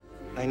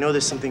I know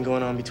there's something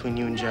going on between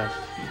you and Jeff.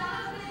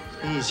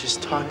 Please,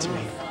 just talk to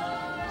me.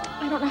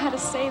 I don't know how to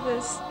say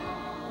this.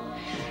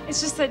 It's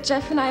just that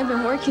Jeff and I have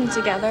been working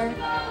together,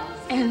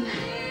 and...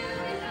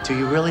 Do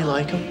you really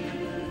like him?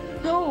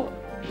 No.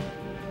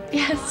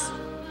 Yes.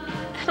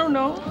 I don't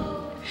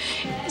know.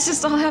 It's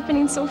just all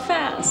happening so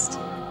fast.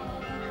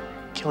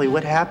 Kelly,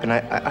 what happened?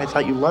 I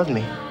thought you loved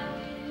me.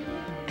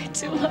 I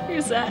do love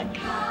you, Zach.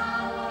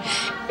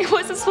 It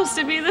wasn't supposed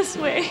to be this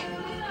way.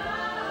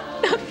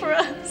 Not for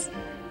us.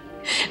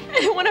 I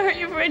didn't want to hurt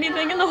you for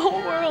anything in the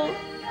whole world.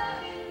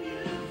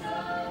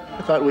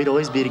 I thought we'd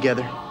always be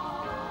together.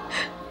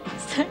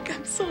 Zach,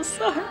 I'm so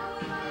sorry.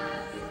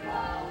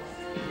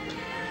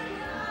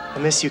 I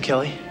miss you,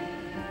 Kelly.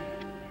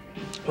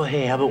 Well,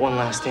 hey, how about one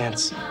last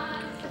dance?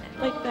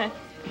 Like that.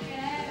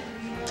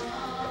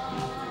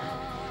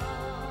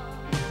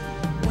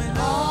 When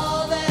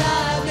all that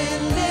I've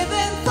been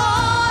living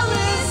for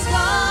is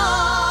gone.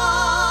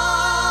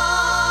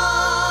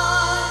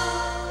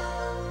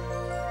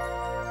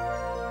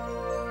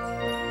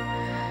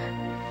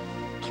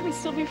 Can we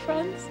still be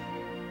friends?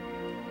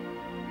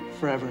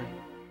 Forever.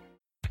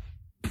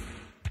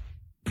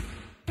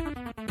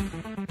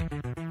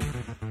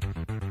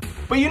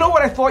 But you know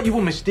what? I thought you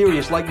were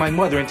mysterious like my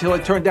mother until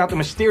it turned out the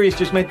mysterious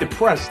just meant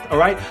depressed, all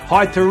right?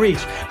 Hard to reach.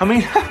 I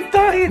mean, I'm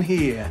dying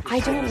here. I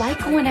don't like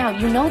going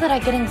out. You know that I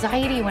get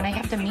anxiety when I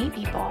have to meet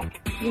people.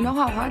 You know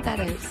how hard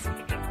that is.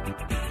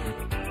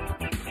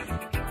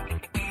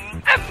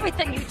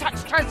 Everything you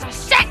touch turns to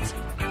shit!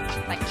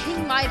 Like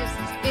King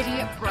Midas's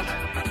idiot brother.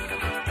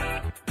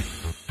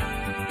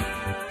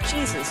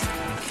 Jesus.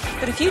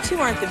 But if you two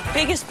aren't the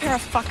biggest pair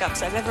of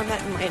fuck-ups I've ever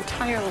met in my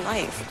entire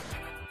life.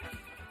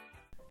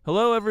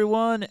 Hello,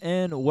 everyone,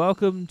 and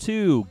welcome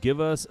to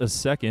Give Us a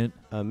Second,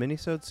 a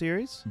mini-sode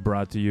series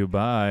brought to you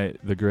by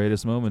The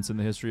Greatest Moments in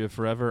the History of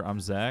Forever. I'm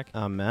Zach.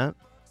 I'm Matt.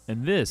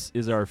 And this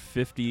is our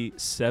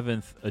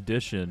 57th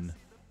edition.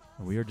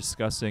 We are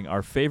discussing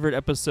our favorite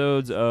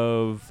episodes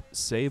of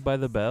Saved by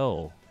the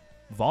Bell,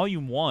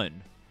 Volume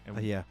 1.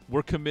 And yeah.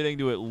 We're committing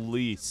to at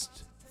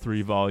least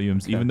 3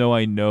 volumes, Okay. even though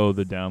I know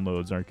the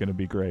downloads aren't going to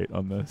be great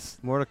on this.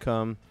 More to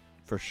come,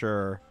 for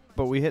sure.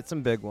 But we hit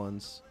some big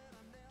ones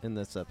in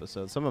this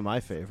episode. Some of my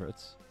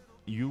favorites.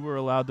 You were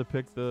allowed to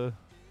pick the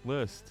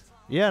list.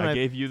 Yeah, and I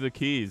gave you the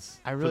keys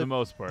for the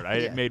most part.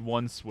 I made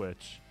one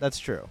switch. That's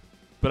true.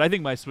 But I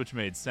think my switch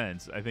made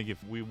sense. I think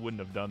if we wouldn't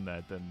have done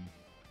that, then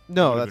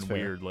no, it would that's have been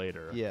fair. weird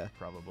later. Yeah.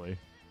 Probably.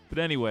 But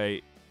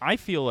anyway, I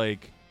feel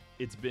like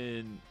it's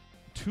been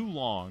too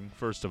long,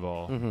 first of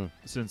all,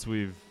 since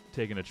we've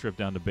taken a trip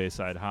down to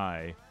Bayside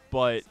High.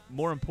 But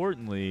more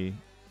importantly,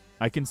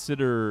 I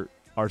consider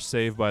our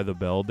Saved by the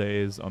Bell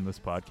days on this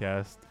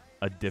podcast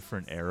a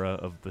different era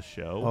of the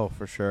show. Oh,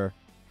 for sure.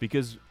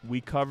 Because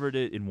we covered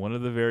it in one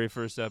of the very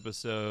first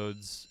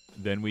episodes.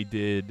 Then we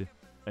did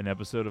an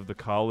episode of the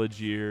college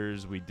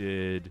years. We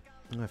did...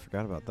 I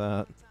forgot about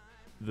that.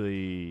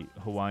 The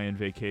Hawaiian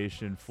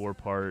Vacation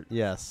 4-part.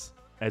 Yes.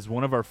 As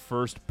one of our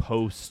first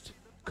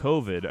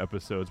post-COVID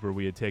episodes where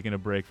we had taken a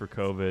break for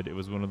COVID. It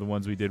was one of the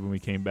ones we did when we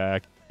came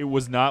back. It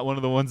was not one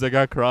of the ones that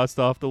got crossed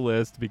off the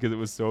list because it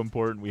was so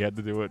important. We had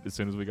to do it as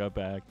soon as we got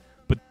back.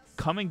 But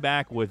coming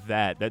back with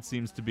that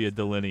seems to be a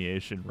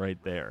delineation right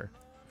there.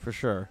 For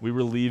sure. We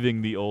were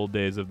leaving the old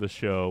days of the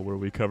show where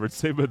we covered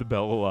Saved by the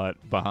Bell a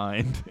lot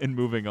behind and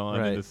moving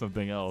on into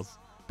something else.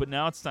 But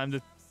now it's time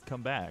to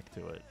come back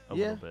to it a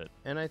little bit.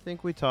 And I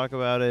think we talk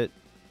about it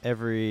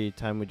every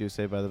time we do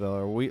Saved by the Bell.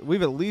 Or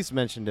we've at least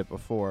mentioned it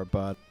before,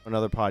 but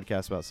another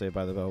podcast about Saved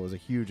by the Bell was a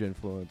huge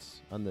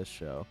influence on this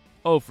show.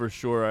 Oh, for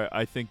sure.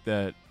 I think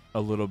that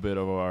a little bit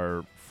of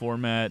our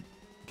format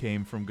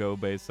came from Go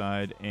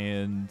Bayside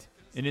and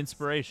an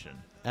inspiration.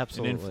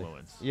 Absolutely. An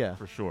influence. Yeah.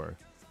 For sure.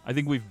 I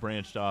think we've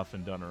branched off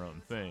and done our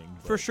own thing.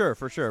 For sure.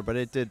 But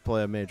it did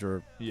play a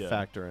major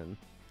factor in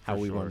how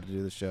we sure. wanted to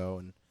do the show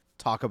and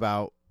talk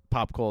about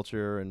pop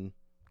culture and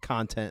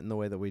content in the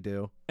way that we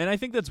do. And I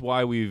think that's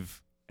why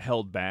we've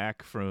held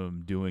back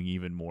from doing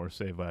even more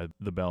Saved by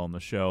the Bell on the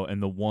show. And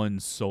the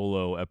one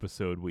solo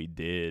episode we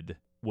did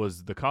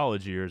was the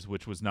college years,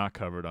 which was not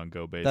covered on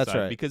Go Bayside. That's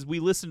right. Because we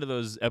listened to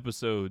those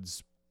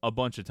episodes a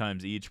bunch of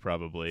times each,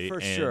 probably. For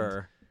and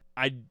sure.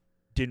 I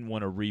didn't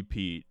want to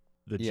repeat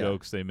the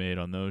jokes they made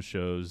on those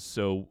shows,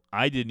 so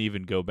I didn't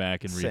even go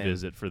back and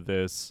revisit for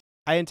this.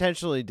 I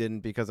intentionally didn't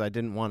because I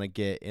didn't want to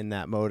get in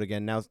that mode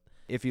again. Now,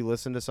 if you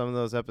listen to some of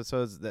those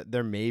episodes, that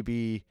there may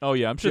be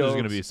I'm sure there's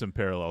going to be some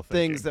parallel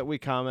things that we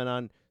comment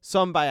on.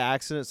 Some by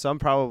accident, some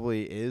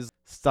probably is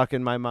stuck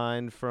in my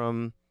mind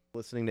from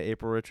listening to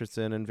April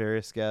Richardson and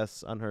various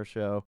guests on her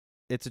show.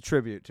 It's a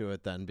tribute to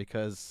it then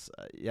because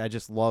I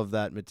just love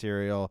that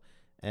material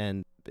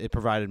and it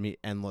provided me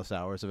endless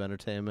hours of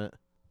entertainment.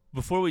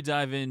 Before we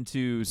dive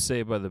into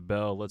Saved by the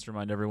Bell, let's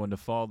remind everyone to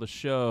follow the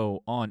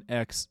show on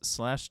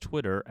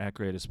X/Twitter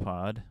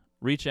 @GreatestPod.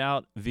 Reach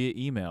out via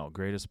email,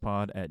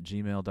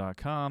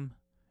 greatestpod@gmail.com.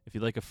 If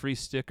you'd like a free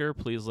sticker,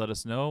 please let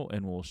us know,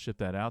 and we'll ship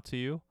that out to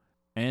you.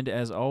 And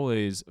as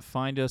always,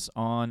 find us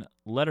on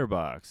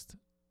Letterboxd,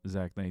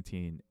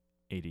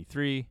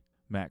 Zach1983,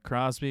 Matt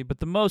Crosby. But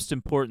the most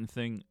important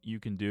thing you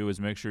can do is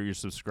make sure you're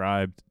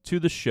subscribed to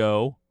the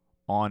show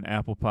on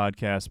Apple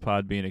Podcasts,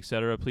 Podbean,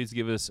 etc. Please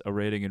give us a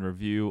rating and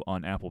review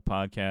on Apple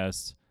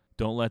Podcasts.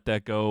 Don't let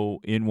that go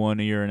in one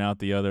ear and out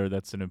the other.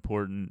 That's an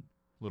important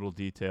little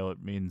detail.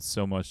 It means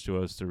so much to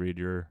us to read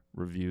your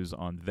reviews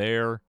on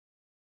there.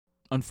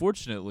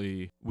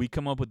 Unfortunately, we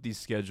come up with these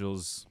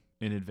schedules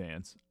in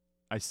advance.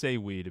 I say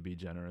we to be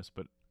generous,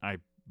 but I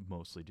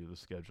mostly do the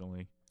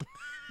scheduling.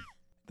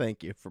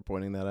 Thank you for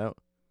pointing that out.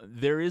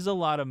 There is a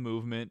lot of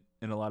movement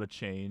and a lot of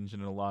change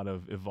and a lot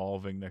of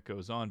evolving that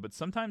goes on, but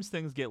sometimes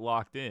things get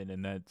locked in,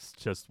 and that's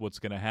just what's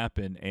going to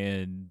happen.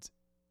 And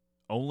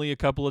only a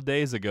couple of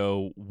days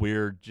ago,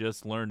 we're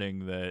just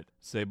learning that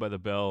Saved by the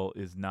Bell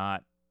is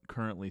not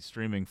currently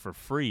streaming for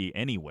free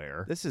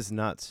anywhere. This is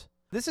nuts.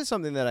 This is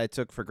something that I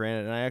took for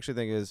granted, and I actually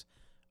think is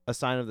a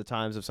sign of the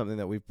times of something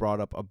that we've brought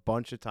up a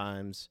bunch of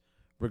times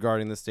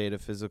regarding the state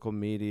of physical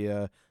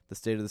media, the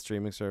state of the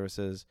streaming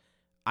services.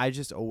 I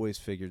just always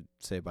figured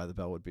Saved by the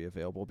Bell would be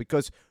available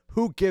because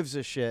who gives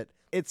a shit?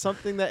 It's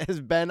something that has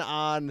been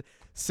on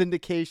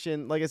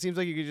syndication. Like, it seems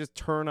like you could just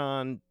turn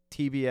on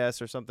TBS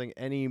or something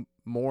any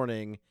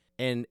morning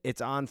and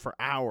it's on for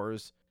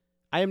hours.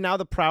 I am now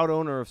the proud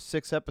owner of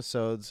 6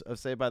 episodes of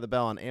Saved by the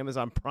Bell on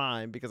Amazon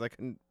Prime because I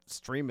couldn't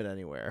stream it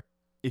anywhere.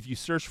 If you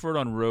search for it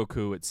on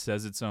Roku, it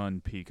says it's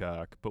on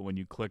Peacock, but when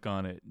you click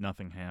on it,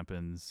 nothing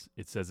happens.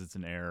 It says it's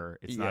an error.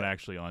 It's not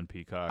actually on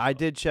Peacock. I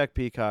did check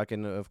Peacock,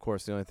 and of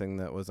course, the only thing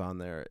that was on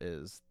there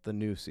is the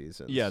new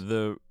seasons. Yeah,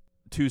 the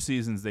 2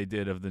 seasons they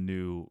did of the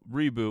new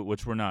reboot,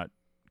 which we're not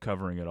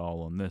covering at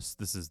all on this.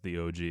 This is the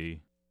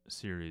OG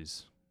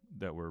series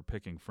that we're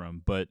picking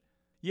from. But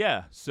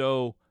yeah,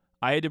 so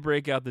I had to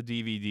break out the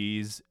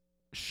DVDs.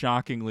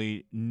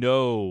 Shockingly,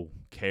 no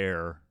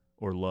care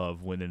or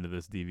love went into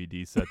this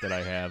DVD set that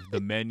I have. The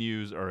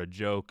menus are a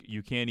joke.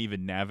 You can't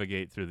even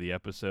navigate through the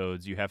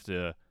episodes. You have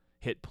to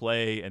hit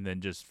play and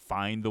then just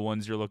find the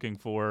ones you're looking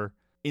for.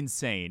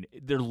 Insane.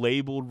 They're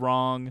labeled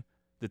wrong.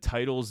 The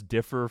titles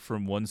differ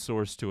from one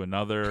source to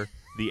another.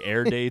 The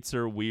air dates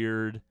are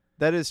weird.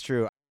 That is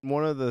true.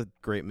 One of the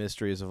great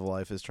mysteries of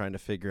life is trying to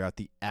figure out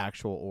the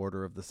actual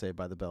order of the Saved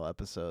by the Bell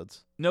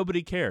episodes.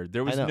 Nobody cared.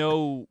 There was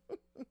no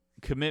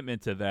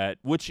commitment to that,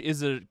 which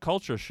is a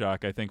culture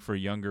shock, I think, for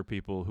younger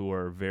people who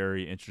are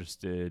very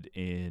interested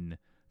in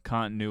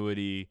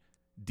continuity,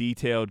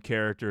 detailed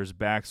characters,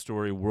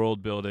 backstory,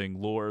 world building,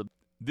 lore.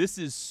 This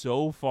is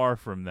so far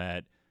from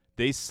that.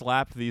 They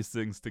slapped these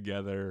things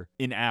together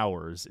in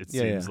hours, it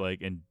seems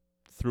like, and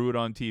threw it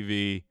on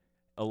TV.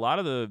 A lot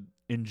of the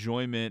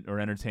enjoyment or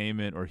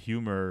entertainment or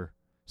humor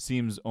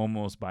seems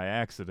almost by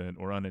accident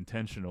or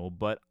unintentional,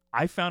 but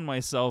I found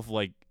myself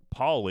like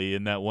Paulie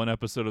in that one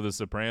episode of The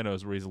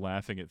Sopranos where he's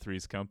laughing at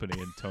Three's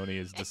Company and Tony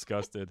is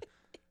disgusted.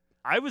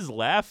 I was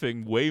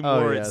laughing way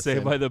more at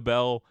Saved by the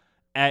Bell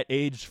at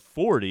age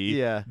 40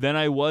 than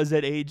I was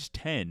at age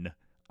 10.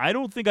 I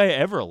don't think I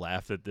ever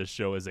laughed at this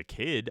show as a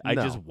kid. I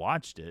just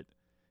watched it.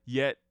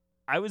 Yet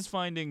I was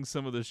finding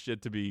some of this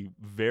shit to be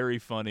very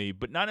funny,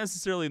 but not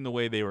necessarily in the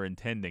way they were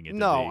intending it to be.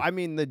 No, I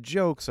mean, the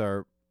jokes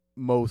are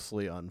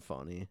mostly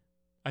unfunny.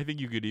 I think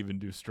you could even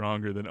do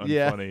stronger than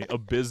unfunny.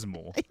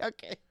 Abysmal.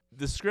 Okay.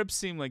 The scripts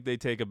seem like they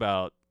take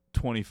about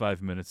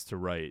 25 minutes to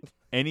write.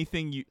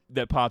 Anything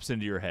that pops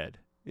into your head.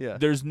 Yeah.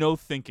 There's no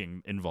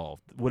thinking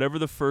involved. Whatever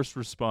the first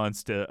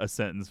response to a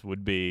sentence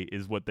would be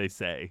is what they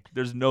say.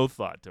 There's no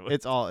thought to it.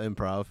 It's all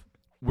improv.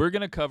 We're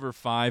going to cover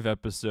 5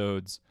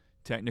 episodes.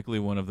 Technically,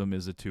 one of them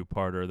is a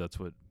 2-parter. That's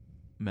what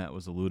Matt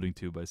was alluding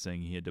to by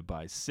saying he had to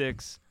buy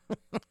 6.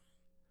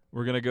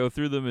 We're going to go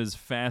through them as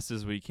fast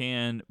as we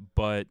can,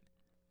 but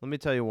let me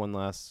tell you one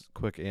last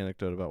quick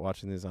anecdote about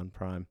watching these on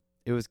Prime.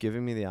 It was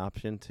giving me the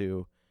option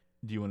to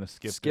do you want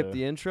to skip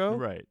the intro?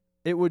 Right.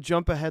 It would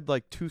jump ahead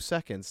like 2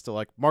 seconds to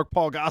like Mark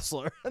Paul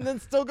Gosselaar and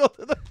then still go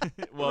through the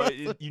well,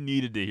 you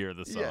needed to hear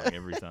the song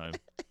every time.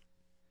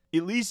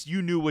 At least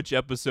you knew which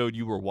episode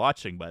you were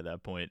watching by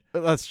that point.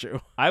 That's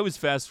true. I was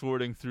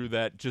fast-forwarding through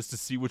that just to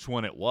see which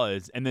one it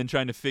was and then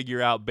trying to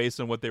figure out based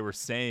on what they were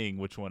saying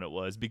which one it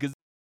was. Because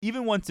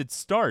even once it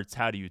starts,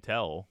 how do you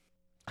tell?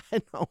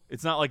 I know.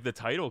 It's not like the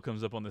title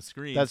comes up on the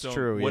screen. That's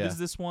true, What is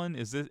this one?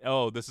 Is this?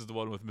 Oh, this is the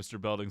one with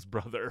Mr. Belding's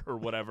brother or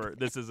whatever.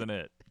 This isn't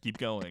it. Keep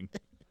going.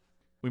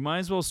 We might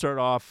as well start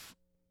off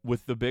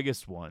with the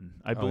biggest one.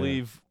 I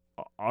believe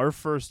our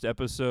first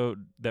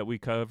episode that we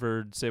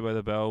covered, Saved by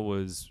the Bell,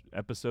 was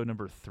episode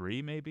number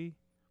 3, maybe,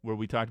 where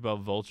we talked about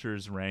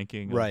Vulture's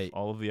ranking of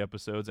all of the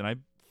episodes. And I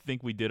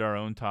think we did our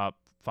own top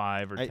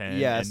 5 or 10.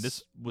 Yes. And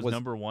this was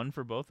number 1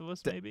 for both of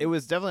us, maybe? It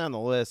was definitely on the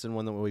list and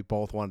one that we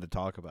both wanted to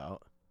talk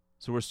about.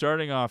 So we're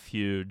starting off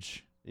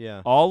huge.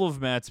 Yeah. All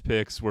of Matt's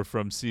picks were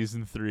from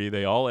season 3.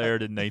 They all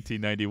aired in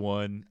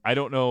 1991. I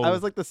don't know. I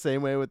was like the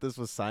same way with this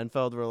with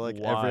Seinfeld, where like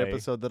every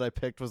episode that I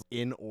picked was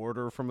in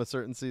order from a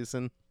certain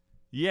season.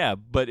 Yeah,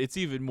 but it's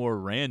even more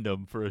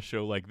random for a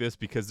show like this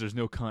because there's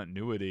no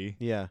continuity.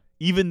 Yeah.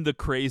 Even the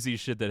crazy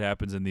shit that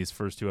happens in these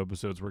first 2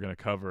 episodes we're going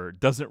to cover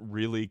doesn't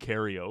really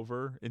carry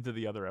over into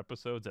the other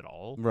episodes at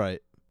all.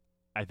 Right.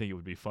 I think it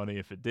would be funny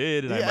if it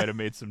did, and I Yeah. might have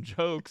made some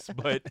jokes,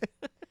 but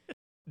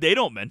they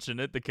don't mention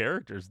it. The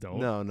characters don't.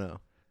 No.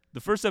 The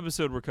first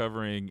episode we're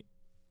covering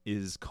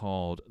is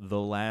called The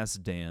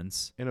Last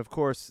Dance. And of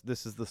course,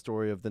 this is the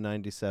story of the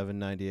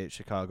 97-98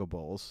 Chicago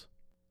Bulls.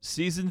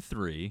 Season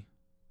 3,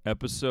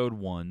 Episode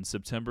 1,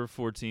 September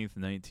 14th,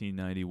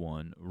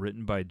 1991,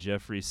 written by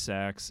Jeffrey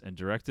Sachs and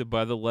directed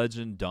by the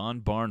legend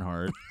Don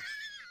Barnhart.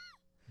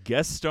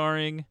 Guest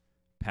starring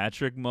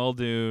Patrick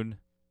Muldoon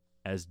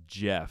as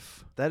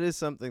Jeff. That is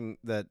something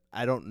that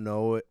I don't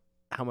know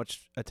how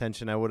much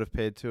attention I would have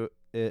paid to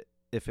it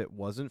if it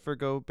wasn't for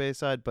Go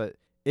Bayside, but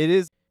it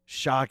is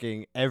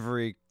shocking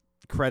every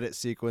credit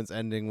sequence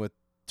ending with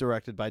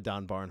directed by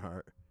Don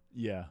Barnhart.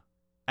 Yeah.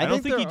 I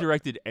don't think he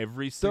directed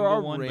every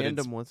single one,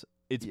 random but ones.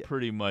 it's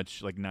pretty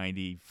much like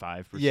 95%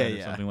 Yeah, or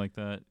yeah. something like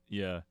that.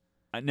 Yeah.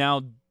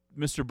 Now,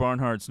 Mr.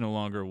 Barnhart's no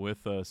longer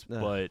with us, Ugh.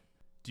 but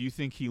do you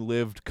think he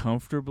lived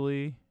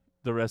comfortably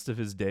the rest of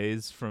his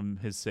days from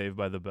his Saved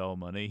by the Bell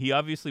money? He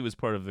obviously was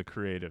part of the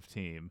creative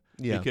team.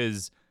 Yeah.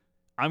 Because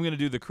I'm going to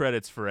do the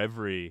credits for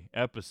every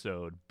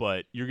episode,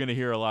 but you're going to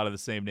hear a lot of the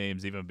same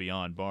names even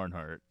beyond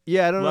Barnhart.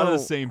 Yeah, I A don't lot know. of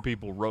the same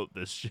people wrote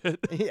this shit.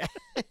 Yeah.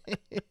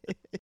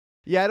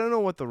 Yeah, I don't know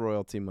what the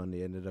royalty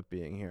money ended up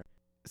being here.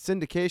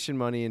 Syndication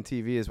money in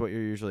TV is what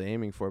you're usually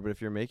aiming for, but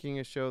if you're making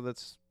a show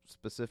that's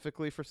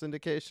specifically for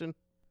syndication,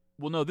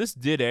 Well, no, this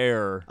did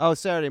air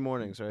Saturday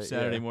mornings, right?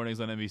 Saturday Yeah. mornings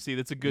on NBC.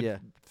 That's a good Yeah.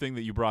 thing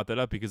that you brought that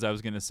up because I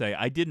was going to say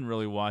I didn't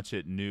really watch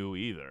it new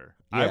either.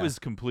 I Yeah. was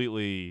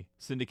completely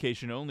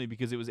syndication only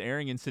because it was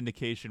airing in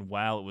syndication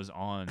while it was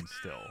on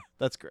still.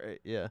 That's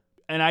great. Yeah.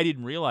 And I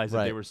didn't realize that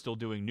they Right. were still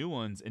doing new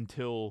ones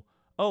until,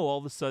 all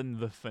of a sudden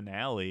the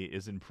finale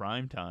is in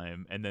prime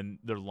time and then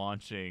they're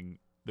launching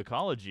the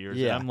college years.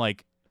 Yeah. And I'm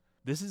like,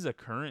 this is a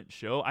current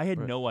show? I had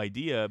Right. no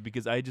idea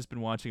because I had just been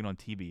watching it on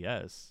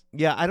TBS.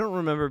 Yeah, I don't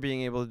remember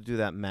being able to do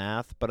that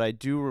math, but I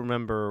do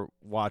remember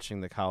watching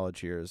the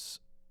college years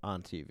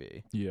on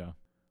TV. Yeah.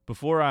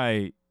 Before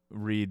I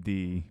read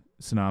the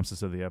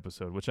synopsis of the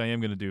episode, which I am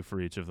going to do for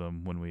each of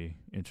them when we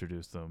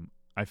introduce them,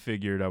 I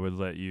figured I would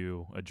let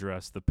you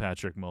address the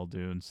Patrick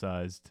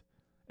Muldoon-sized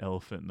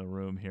elephant in the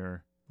room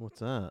here. What's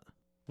that?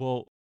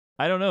 Well,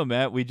 I don't know,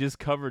 Matt. We just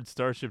covered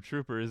Starship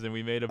Troopers, and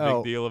we made a big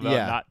Oh, deal about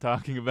yeah. not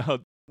talking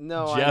about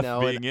No, Jeff I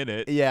know. being in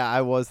it. Yeah,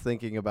 I was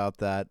thinking about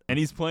that. And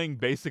he's playing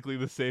basically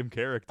the same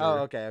character. Oh,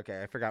 okay.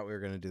 I forgot we were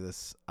going to do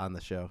this on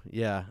the show.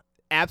 Yeah.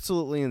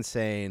 Absolutely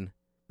insane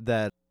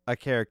that a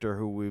character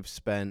who we've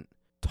spent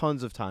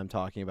tons of time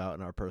talking about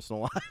in our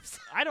personal lives.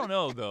 I don't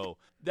know, though.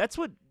 That's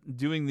what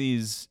doing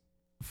these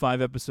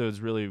 5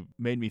 episodes really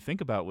made me think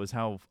about was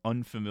how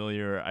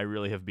unfamiliar I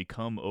really have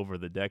become over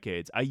the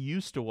decades. I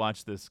used to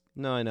watch this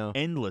No, I know.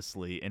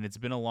 endlessly, and it's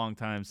been a long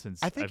time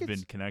since I think I've been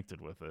it's-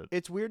 connected with it.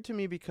 It's weird to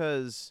me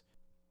because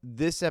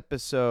this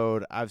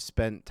episode I've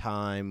spent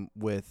time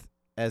with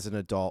as an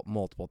adult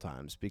multiple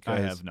times because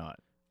I have not.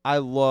 I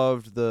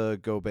loved the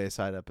Go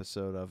Bayside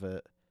episode of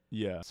it.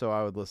 Yeah. So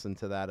I would listen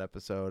to that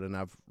episode, and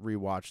I've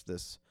rewatched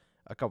this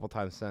a couple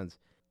times since.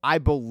 I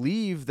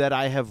believe that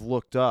I have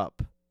looked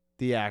up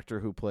the actor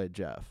who played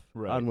Jeff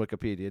Right. on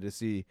Wikipedia to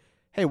see,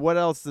 hey, what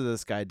else did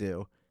this guy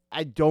do?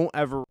 I don't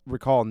ever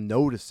recall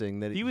noticing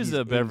that He was he's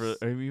a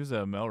in he was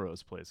a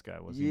Melrose Place guy,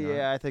 was he? Yeah,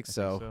 not? I think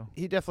so.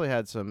 He definitely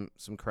had some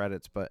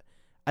credits, but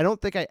I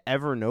don't think I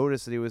ever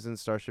noticed that he was in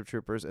Starship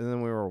Troopers. And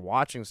then we were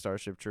watching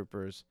Starship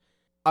Troopers.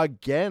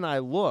 Again, I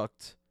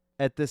looked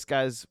at this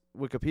guy's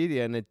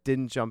Wikipedia, and it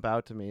didn't jump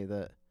out to me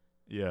that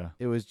Yeah.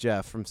 it was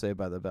Jeff from Saved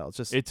by the Bell. It's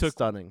just It took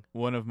stunning.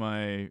 one of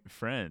my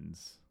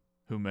friends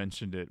who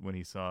mentioned it when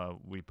he saw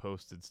we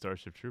posted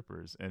Starship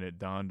Troopers, and it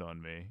dawned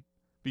on me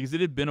because it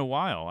had been a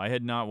while. I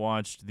had not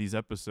watched these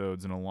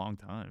episodes in a long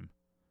time,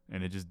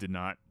 and it just did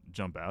not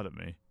jump out at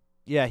me.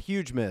 Yeah,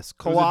 huge miss. It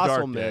was a Colossal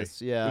dark day.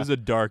 miss. Yeah. It was a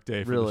dark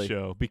day for Really. the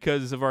show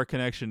because of our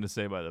connection to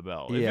Saved by the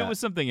Bell. If Yeah. it was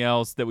something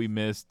else that we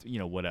missed,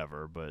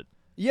 whatever, but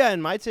Yeah,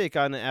 and my take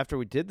on it after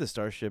we did the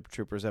Starship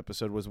Troopers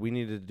episode was we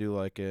needed to do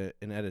like an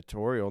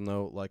editorial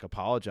note, like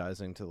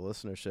apologizing to the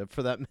listenership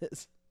for that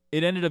miss.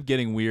 it ended up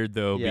getting weird,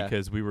 though, Yeah.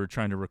 because we were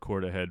trying to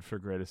record ahead for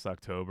Greatest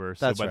October.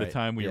 So That's by the right.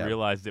 time we Yeah.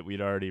 realized that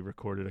we'd already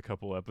recorded a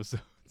couple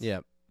episodes. Yeah.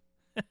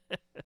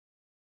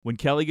 When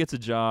Kelly gets a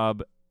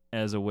job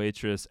as a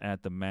waitress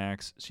at the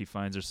Max, she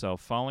finds herself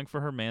falling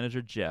for her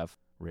manager, Jeff,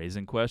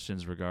 raising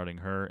questions regarding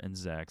her and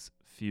Zach's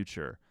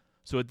future.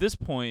 So at this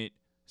point,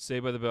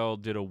 Saved by the Bell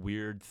did a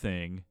weird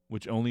thing,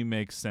 which only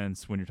makes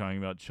sense when you're talking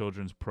about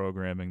children's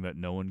programming that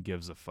no one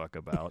gives a fuck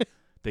about.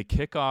 They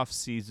kick off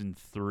season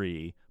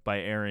 3 by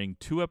airing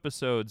 2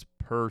 episodes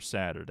per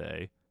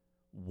Saturday,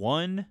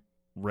 1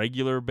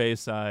 regular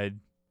Bayside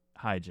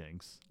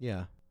hijinks,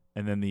 Yeah.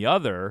 and then the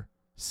other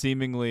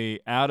seemingly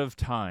out of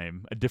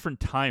time, a different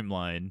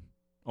timeline,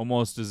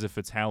 almost as if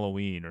it's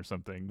Halloween or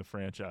something, the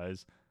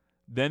franchise.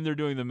 Then they're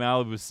doing the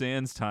Malibu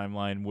Sands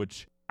timeline,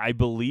 which I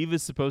believe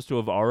is supposed to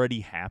have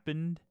already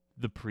happened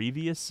the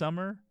previous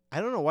summer. I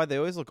don't know why they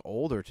always look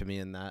older to me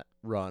in that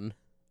run.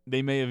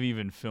 They may have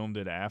even filmed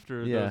it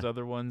after Yeah. those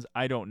other ones.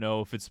 I don't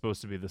know if it's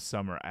supposed to be the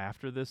summer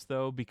after this,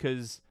 though,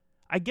 because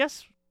I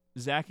guess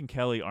Zach and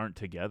Kelly aren't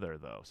together,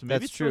 though. So maybe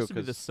That's it's supposed true, to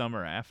be the 'cause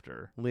summer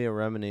after. Leah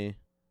Remini.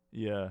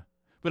 Yeah.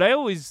 But I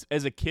always,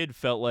 as a kid,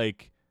 felt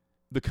like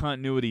the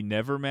continuity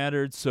never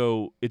mattered,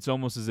 so it's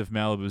almost as if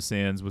Malibu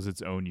Sands was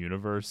its own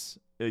universe.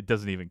 It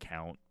doesn't even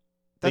count.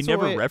 That's they the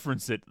never way-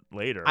 reference it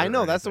later. I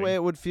know, or that's the way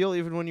anything. it would feel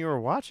even when you were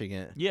watching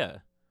it. Yeah.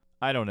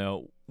 I don't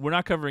know. We're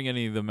not covering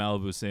any of the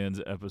Malibu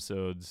Sands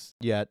episodes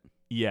Yet.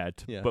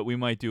 yet, Yeah. but we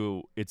might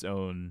do its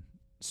own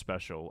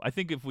special. I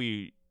think if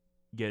we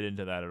get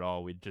into that at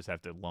all, we'd just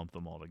have to lump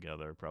them all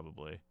together,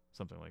 probably.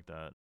 Something like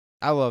that.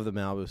 I love the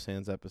Malibu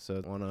Sands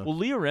episode. Well,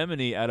 Leah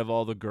Remini, out of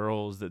all the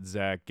girls that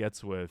Zach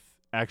gets with,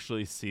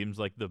 actually seems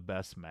like the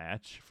best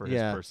match for his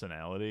Yeah.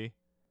 personality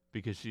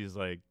because she's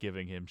like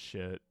giving him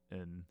shit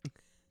and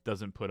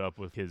doesn't put up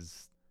with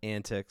his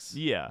antics.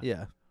 Yeah.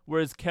 Yeah.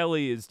 Whereas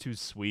Kelly is too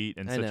sweet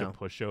and I such know. a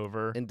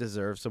pushover. And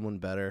deserves someone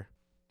better.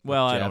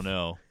 Well, I Jeff. don't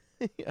know.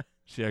 Yeah.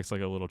 She acts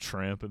like a little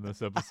tramp in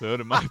this episode,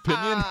 in my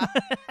opinion.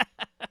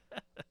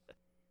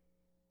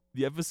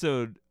 The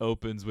episode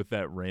opens with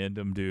that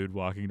random dude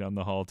walking down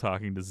the hall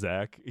talking to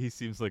Zach. He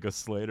seems like a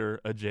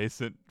Slater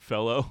adjacent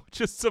fellow.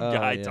 Just some Oh,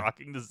 guy yeah.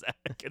 talking to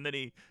Zach, and then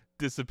he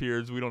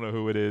disappears. We don't know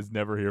who it is.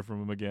 Never hear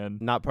from him again.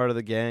 Not part of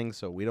the gang,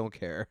 so we don't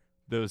care.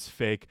 Those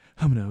fake.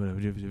 Oh,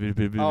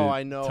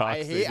 I know. Talks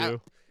I hate. they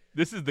do.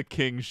 This is the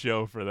king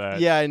show for that.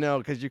 Yeah, I know,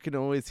 because you can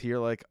always hear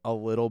like a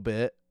little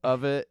bit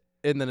of it,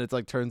 and then it's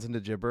like turns into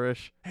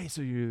gibberish. Hey,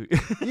 so you.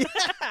 Yeah.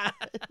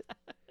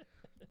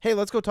 Hey,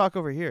 let's go talk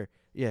over here.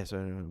 Yes.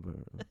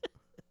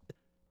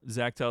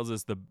 Zach tells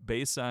us the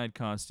Bayside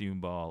costume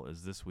ball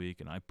is this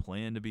week, and I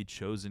plan to be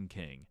chosen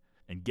king.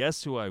 And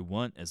guess who I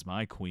want as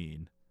my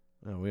queen?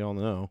 Oh, we all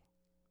know.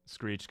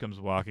 Screech comes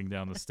walking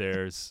down the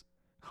stairs.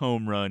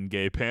 Home run,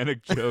 gay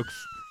panic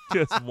jokes.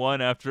 Just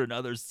one after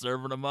another,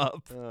 serving them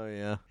up. Oh,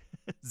 yeah.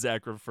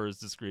 Zach refers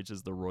to Screech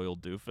as the royal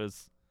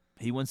doofus.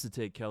 He wants to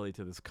take Kelly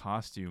to this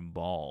costume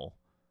ball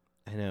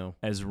I know.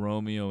 as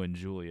Romeo and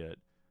Juliet.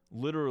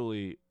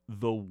 Literally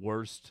the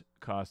worst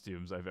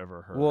costumes I've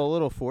ever heard. Well, a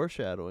little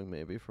foreshadowing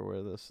maybe for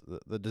where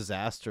the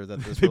disaster that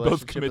this they both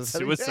relationship commit is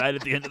heading. suicide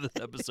at the end of this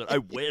episode. I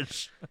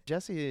wish.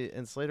 Jesse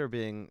and Slater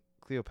being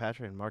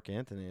Cleopatra and Mark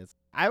Antony.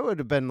 I would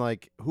have been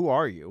like, "Who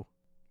are you?"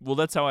 Well,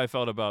 that's how I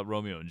felt about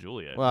Romeo and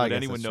Juliet. Well, I Would guess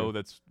anyone that's know true.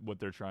 that's what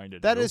they're trying to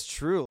do? That is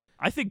true.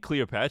 I think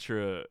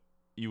Cleopatra,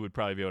 you would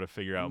probably be able to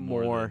figure out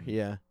more than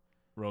yeah.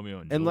 Romeo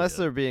and Unless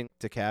they're Juliet.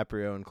 being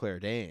DiCaprio and Claire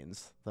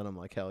Danes, then I'm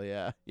like, hell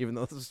yeah. Even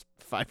though this was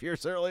 5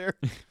 years earlier.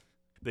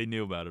 They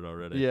knew about it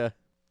already. Yeah.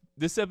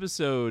 This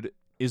episode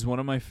is one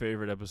of my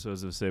favorite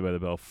episodes of Saved by the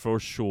Bell for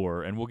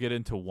sure, and we'll get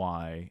into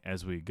why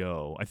as we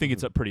go. I think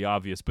it's pretty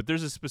obvious, but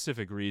there's a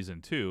specific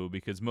reason too,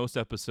 because most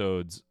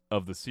episodes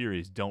of the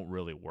series don't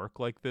really work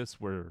like this,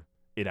 where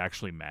it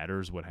actually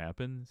matters what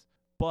happens.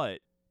 But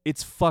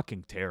it's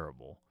fucking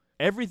terrible.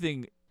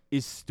 Everything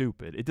is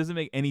stupid. It doesn't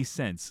make any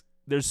sense.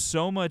 There's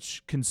so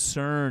much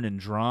concern and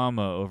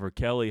drama over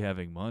Kelly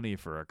having money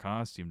for a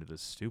costume to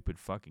this stupid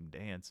fucking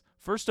dance.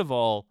 First of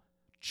all,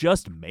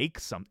 just make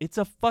some. It's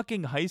a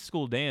fucking high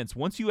school dance.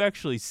 Once you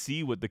actually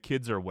see what the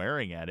kids are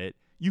wearing at it,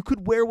 you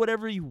could wear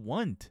whatever you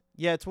want.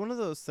 Yeah, it's one of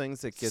those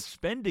things that gets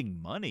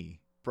Spending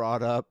money.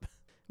 brought up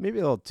maybe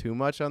a little too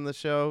much on the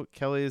show.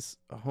 Kelly's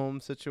home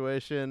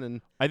situation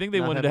and I think they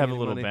not wanted to having have a any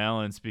little money.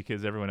 balance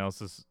because everyone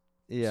else is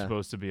yeah,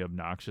 supposed to be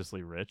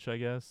obnoxiously rich, I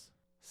guess.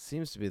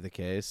 seems to be the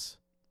case.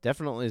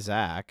 Definitely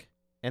Zach.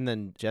 And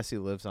then Jesse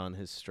lives on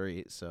his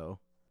street, so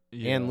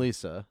and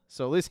Lisa.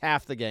 So at least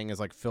half the gang is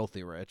like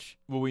filthy rich.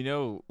 Well, we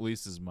know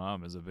Lisa's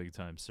mom is a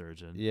big-time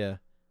surgeon. Yeah.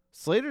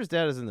 Slater's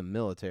dad is in the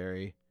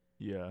military.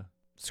 Yeah.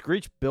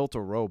 Screech built a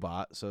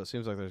robot, so it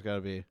seems like there's got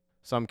to be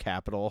some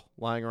capital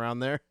lying around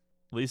there.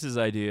 Lisa's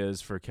idea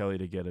is for Kelly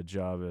to get a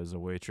job as a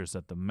waitress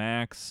at the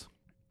Max.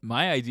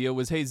 My idea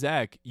was, hey,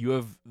 Zach, you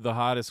have the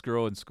hottest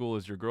girl in school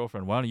as your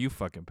girlfriend. Why don't you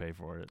fucking pay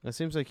for it? It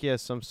seems like he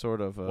has some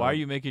sort of. Why are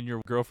you making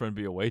your girlfriend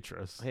be a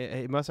waitress?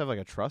 He must have like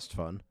a trust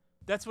fund.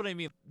 That's what I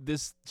mean.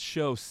 This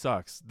show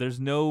sucks. There's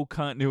no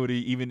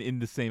continuity even in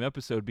the same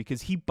episode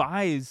because he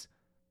buys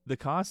the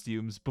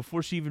costumes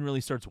before she even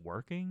really starts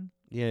working.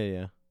 Yeah,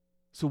 yeah.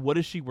 So what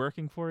is she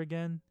working for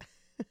again?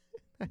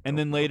 And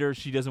then later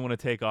she doesn't want to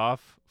take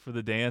off for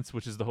the dance,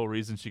 which is the whole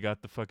reason she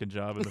got the fucking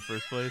job in the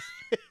first place.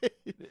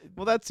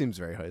 Well, that seems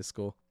very high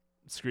school.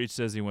 Screech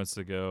says he wants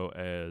to go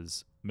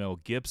as Mel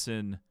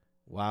Gibson.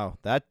 Wow,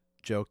 that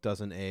joke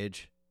doesn't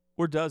age.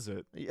 Or does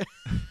it? Yeah.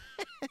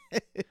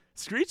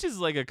 Screech is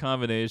like a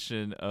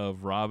combination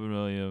of Robin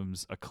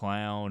Williams, a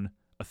clown,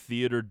 a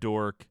theater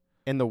dork.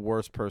 And the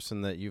worst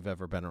person that you've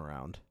ever been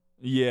around.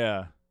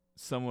 Yeah.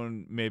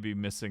 Someone maybe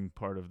missing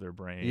part of their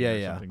brain or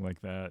Yeah. something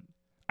like that.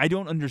 I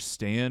don't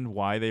understand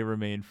why they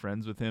remain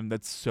friends with him.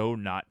 That's so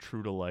not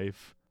true to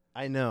life.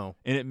 I know.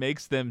 And it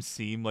makes them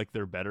seem like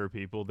they're better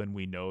people than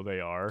we know they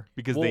are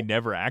because they Well-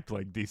 never act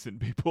like decent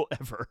people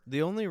ever.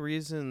 The only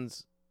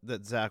reasons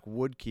that Zach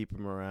would keep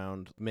him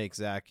around make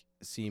Zach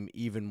seem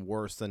even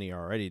worse than he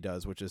already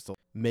does, which is to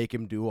make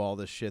him do all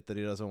this shit that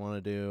he doesn't want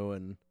to do.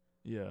 And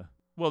Yeah.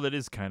 Well, that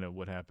is kind of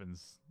what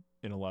happens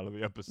in a lot of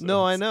the episodes.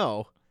 no, I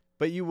know.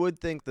 But you would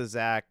think the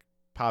Zach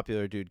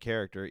popular dude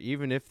character,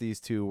 even if these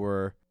two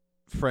were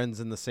friends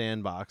in the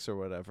sandbox or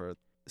whatever.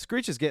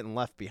 Screech is getting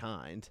left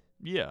behind.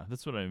 Yeah,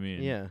 that's what I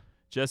mean. Yeah.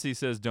 Jesse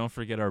says, don't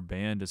forget our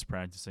band is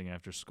practicing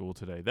after school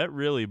today. That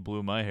really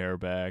blew my hair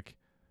back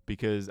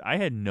because I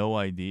had no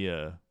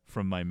idea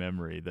from my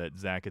memory that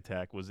Zack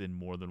Attack was in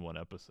more than one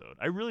episode.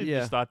 I really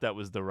just thought that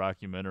was the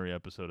rockumentary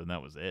episode and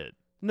that was it.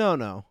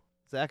 No.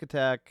 Zack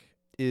Attack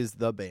is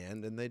the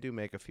band, and they do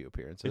make a few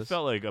appearances. It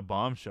felt like a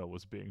bombshell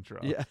was being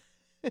dropped. Yeah.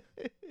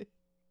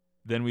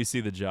 Then we see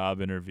the job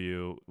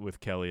interview with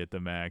Kelly at the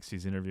Max.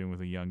 He's interviewing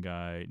with a young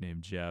guy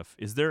named Jeff.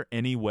 Is there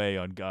any way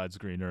on God's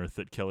green earth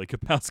that Kelly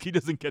Kapowski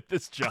doesn't get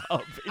this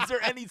job? Is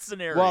there any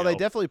scenario? Well, they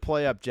definitely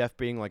play up Jeff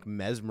being like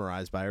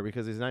mesmerized by her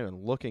because he's not even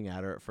looking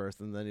at her at first,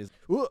 and then he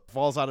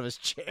falls out of his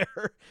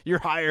chair. You're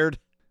hired.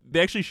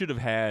 They actually should have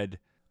had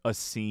a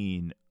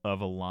scene of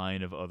a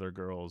line of other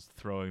girls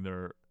throwing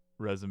their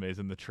resumes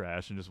in the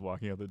trash and just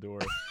walking out the door.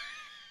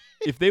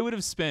 If they would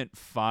have spent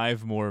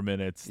 5 more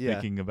minutes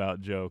thinking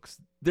about jokes,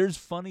 there's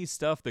funny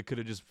stuff that could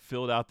have just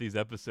filled out these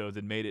episodes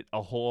and made it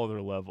a whole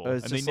other level.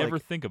 And they never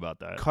think about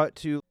that. Cut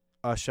to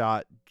a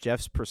shot,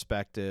 Jeff's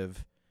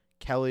perspective,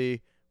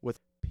 Kelly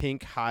with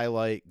pink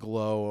highlight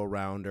glow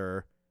around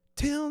her.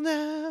 Till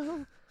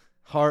now,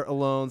 Heart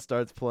Alone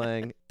starts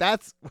playing.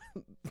 That's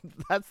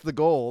the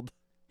gold.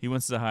 He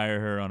wants to hire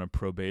her on a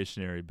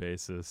probationary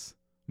basis.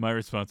 My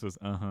response was,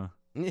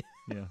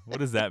 yeah. What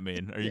does that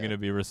mean? Are you going to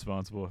be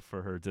responsible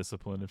for her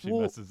discipline if she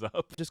messes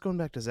up? Just going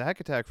back to Zack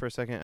Attack for a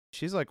second,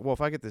 she's like, well, if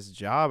I get this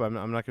job, I'm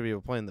not going to be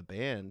able to play in the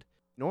band.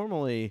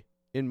 Normally,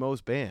 in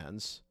most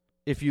bands,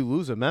 if you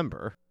lose a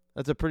member,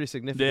 that's a pretty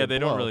significant Yeah, they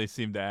blow. don't really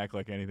seem to act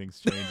like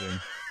anything's changing.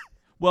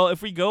 Well,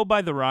 if we go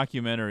by the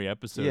rockumentary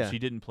episode, she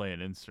didn't play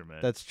an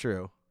instrument. That's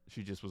true.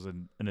 She just was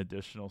an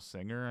additional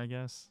singer, I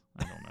guess.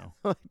 I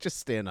don't know. Just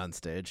stand on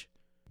stage.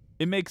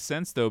 It makes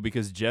sense, though,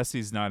 because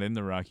Jesse's not in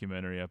the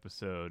rockumentary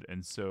episode,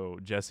 and so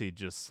Jesse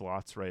just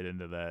slots right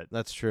into that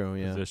That's true,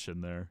 yeah.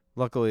 position there.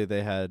 Luckily,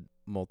 they had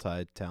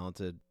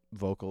multi-talented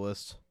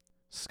vocalists.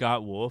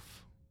 Scott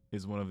Wolf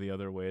is one of the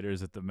other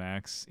waiters at the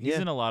Max. He's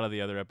in a lot of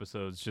the other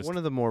episodes. Just one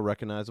of the more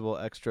recognizable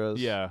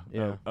extras. Yeah.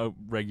 A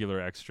regular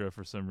extra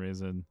for some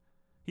reason.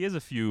 He has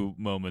a few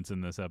moments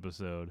in this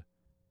episode.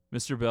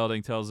 Mr.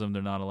 Belding tells them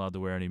they're not allowed to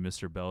wear any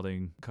Mr.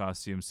 Belding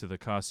costumes to the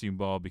costume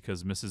ball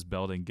because Mrs.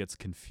 Belding gets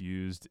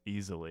confused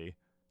easily.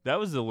 That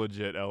was a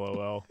legit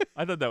LOL.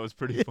 I thought that was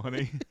pretty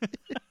funny.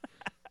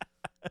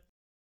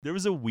 There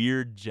was a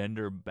weird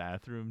gender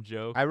bathroom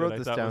joke. I wrote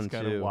this thought down was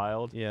kind of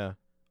wild. Yeah.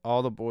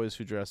 All the boys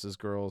who dress as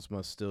girls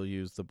must still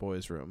use the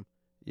boys' room.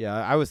 Yeah,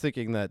 I was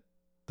thinking that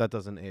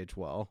doesn't age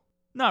well.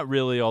 Not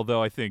really,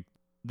 although I think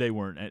they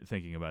weren't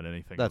thinking about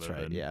anything. That's other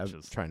right. than Yeah, I was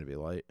just trying to be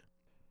light.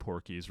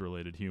 Porky's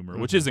related humor,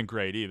 which isn't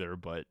great either,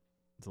 but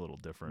it's a little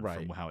different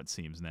from how it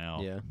seems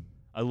now. Yeah.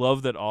 I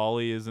love that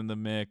Ollie is in the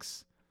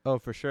mix. Oh,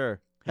 for sure.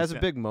 Has a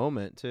big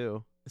moment,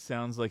 too.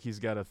 Sounds like he's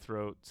got a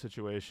throat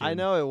situation. I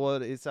know it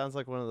would. It sounds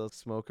like one of those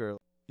smoker.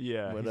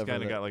 Yeah, he's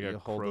kind of got like a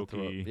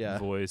croaky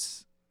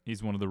voice.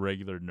 He's one of the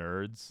regular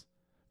nerds.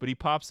 But he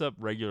pops up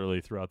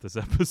regularly throughout this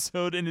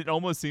episode, and it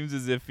almost seems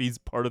as if he's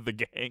part of the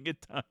gang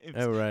at times.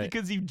 Oh, right.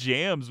 Because he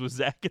jams with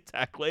Zack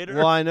Attack later.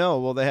 Well, I know.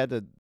 Well, they had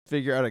to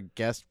figure out a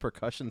guest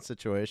percussion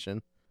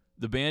situation.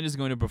 The band is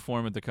going to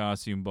perform at the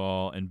costume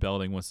ball, and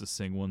Belding wants to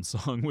sing one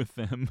song with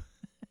them.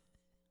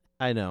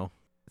 I know.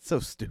 It's so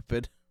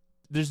stupid.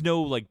 There's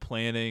no, like,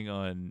 planning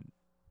on,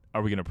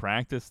 are we going to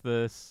practice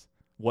this?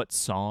 What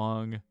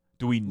song?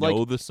 Do we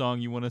know the song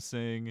you want to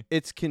sing?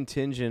 It's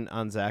contingent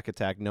on Zack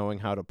Attack knowing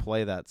how to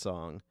play that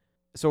song.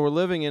 So we're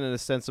living in an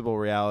ostensible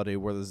reality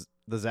where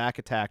the Zack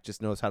Attack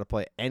just knows how to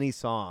play any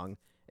song,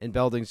 and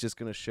Belding's just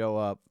going to show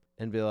up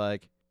and be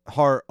like,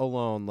 Heart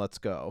Alone, let's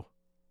go.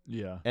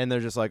 Yeah. And they're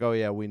just like, oh,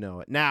 yeah, we know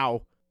it.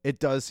 Now, it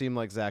does seem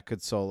like Zack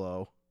could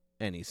solo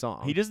any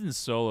song. He doesn't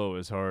solo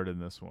as hard in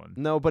this one.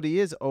 No, but he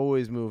is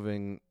always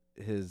moving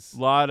his...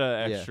 lot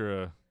of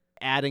extra...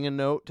 Adding a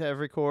note to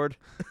every chord.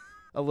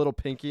 A little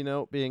pinky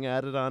note being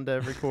added onto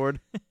every chord.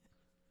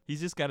 He's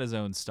just got his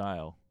own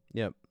style.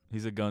 Yep.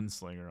 He's a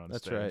gunslinger on stage.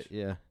 That's right,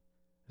 yeah.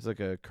 He's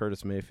like a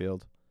Curtis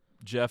Mayfield.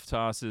 Jeff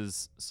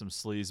tosses some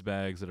sleaze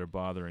bags that are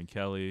bothering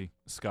Kelly.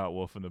 Scott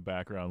Wolf in the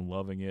background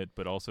loving it,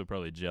 but also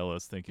probably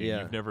jealous, thinking,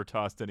 you've never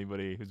tossed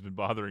anybody who's been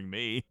bothering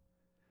me.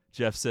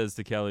 Jeff says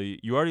to Kelly,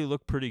 you already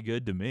look pretty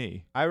good to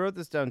me. I wrote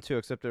this down too,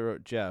 except I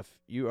wrote, Jeff,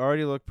 you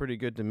already look pretty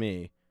good to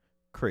me.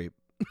 Creep.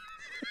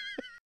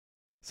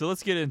 So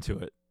let's get into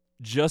it.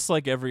 Just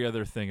like every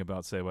other thing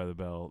about Saved by the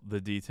Bell, the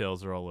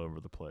details are all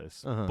over the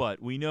place.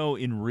 But we know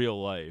in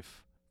real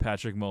life,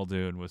 Patrick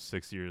Muldoon was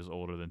 6 years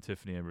older than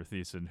Tiffany Amber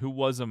Thiessen, who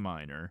was a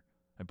minor.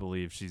 I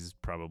believe she's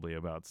probably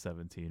about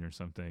 17 or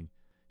something.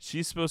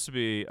 She's supposed to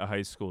be a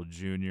high school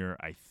junior,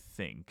 I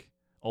think.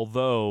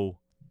 Although,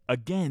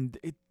 again,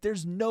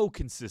 there's no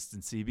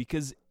consistency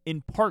because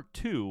in part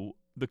 2,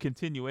 the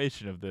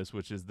continuation of this,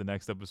 which is the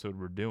next episode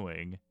we're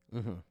doing,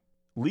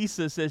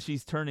 Lisa says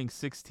she's turning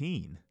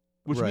 16.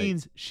 Which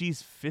means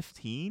she's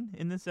 15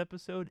 in this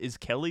episode? Is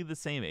Kelly the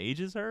same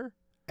age as her?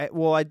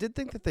 Well, I did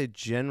think that they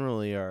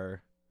generally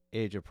are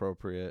age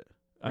appropriate.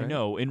 I right?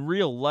 know. In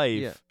real life,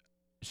 Yeah.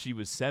 she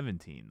was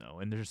 17, though.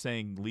 And they're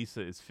saying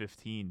Lisa is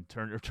 15,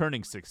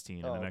 turning 16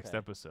 in the next okay.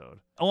 episode.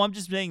 Oh, I'm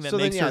just saying that So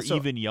then, makes yeah, her so-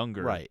 even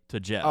younger right. to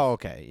Jeff, Oh,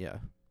 okay, yeah.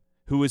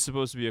 who is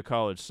supposed to be a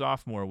college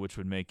sophomore, which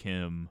would make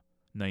him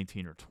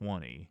 19 or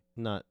 20.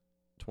 Not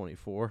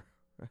 24.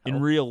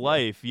 In real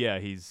life, yeah,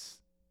 he's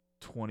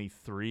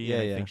 23. Yeah,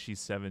 and I yeah. think she's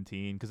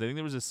 17. Because I think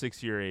there was a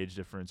 6-year age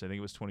difference. I think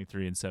it was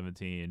 23 and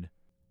 17.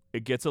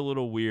 It gets a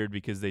little weird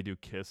because they do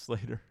kiss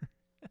later.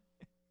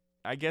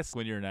 I guess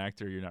when you're an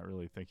actor, you're not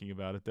really thinking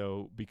about it,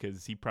 though,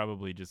 because he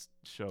probably just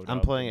showed up. I'm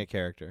playing and a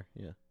character,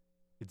 yeah.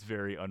 It's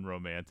very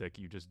unromantic.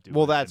 You just do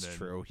Well, it, that's and then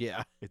true,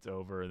 yeah. It's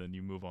over, and then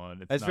you move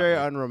on. It's not very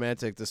like-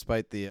 unromantic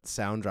despite the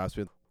sound drops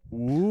being,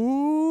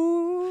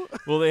 ooh.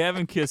 Well, they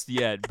haven't kissed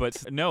yet,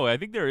 but no, I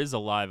think there is a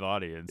live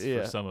audience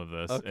Yeah. for some of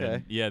this. Okay.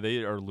 And yeah, they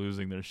are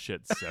losing their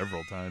shit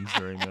several times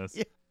during this.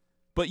 Yeah.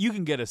 But you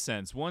can get a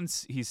sense.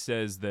 Once he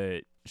says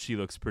that she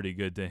looks pretty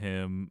good to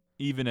him,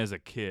 even as a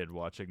kid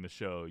watching the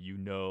show, you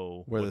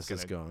know Where what's this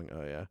is gonna- going.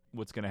 Oh, yeah.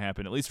 what's going to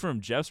happen. At least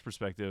from Jeff's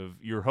perspective,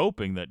 you're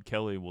hoping that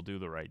Kelly will do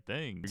the right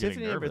thing. You're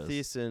Tiffany getting Amber nervous.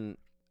 Thiessen,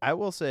 I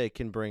will say,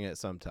 can bring it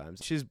sometimes.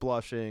 She's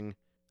blushing.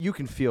 You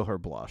can feel her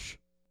blush.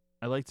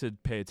 I like to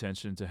pay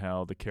attention to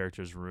how the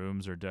characters'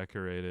 rooms are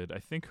decorated. I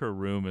think her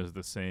room is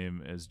the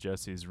same as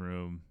Jesse's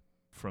room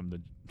from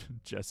the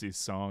Jesse's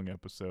song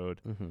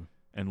episode. Mm-hmm.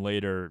 And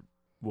later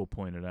we'll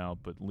point it out,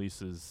 but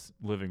Lisa's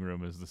living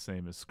room is the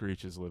same as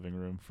Screech's living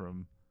room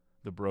from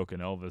the Broken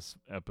Elvis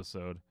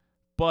episode.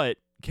 But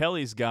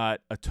Kelly's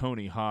got a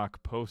Tony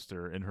Hawk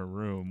poster in her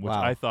room, which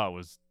Wow. I thought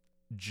was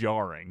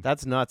jarring.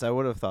 That's nuts. I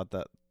would have thought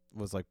that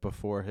was like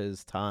before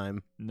his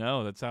time.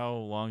 No, that's how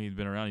long he'd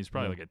been around. He's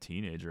probably Yeah. like a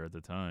teenager at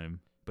the time,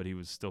 but he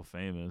was still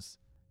famous.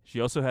 She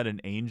also had an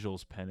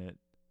Angels pennant.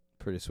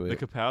 Pretty sweet.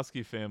 The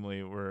Kapowski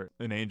family were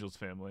an Angels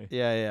family.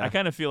 yeah, yeah. I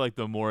kind of feel like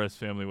the Morris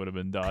family would have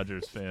been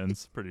Dodgers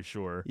fans, pretty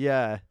sure.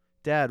 Yeah.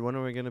 Dad, when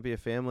are we going to be a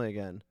family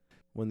again?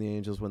 When the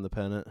Angels win the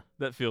pennant.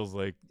 That feels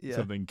like Yeah.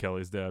 something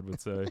Kelly's dad would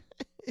say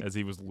as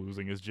he was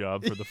losing his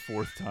job for the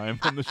 4th time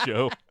on the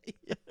show.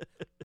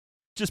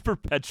 Just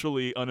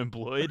perpetually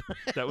unemployed.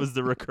 That was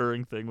the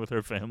recurring thing with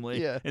her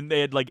family. Yeah. And they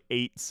had like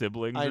 8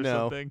 siblings I or know.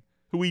 something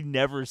who we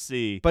never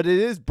see. But it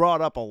is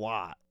brought up a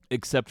lot.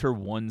 Except her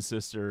one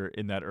sister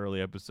in that early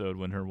episode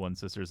when her one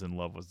sister's in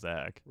love with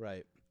Zach.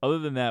 Right. Other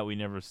than that, we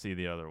never see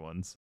the other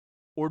ones.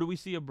 Or do we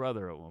see a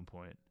brother at one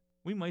point?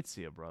 We might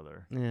see a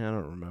brother. Yeah, I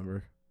don't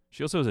remember.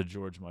 She also has a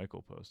George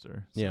Michael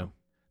poster. So Yeah.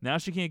 now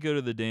she can't go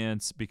to the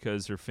dance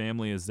because her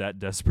family is that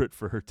desperate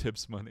for her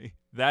tips money.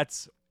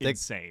 That's They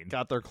insane.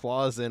 Got their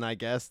claws in, I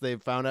guess. They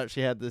found out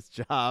she had this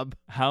job.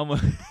 How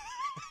much?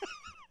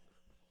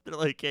 They're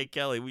like, hey,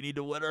 Kelly, we need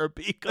to wet our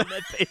beak on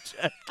that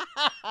paycheck.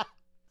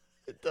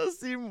 It does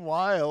seem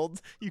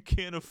wild. You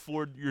can't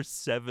afford your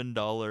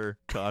 $7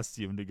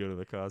 costume to go to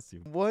the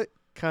costume. What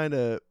kind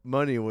of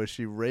money was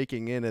she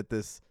raking in at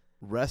this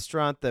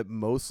restaurant that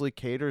mostly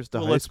caters to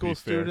Well, high let's school be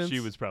fair. students? She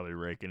was probably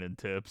raking in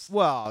tips.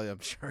 Well, I'm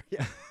sure,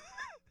 yeah.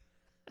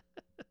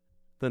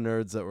 The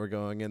nerds that were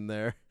going in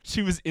there.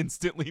 She was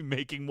instantly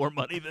making more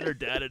money than her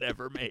dad had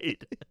ever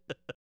made.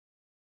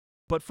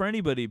 But for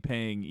anybody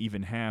paying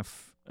even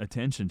half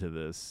attention to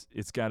this,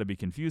 it's got to be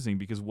confusing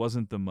because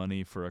wasn't the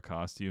money for a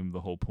costume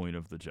the whole point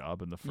of the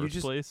job in the You first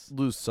just place?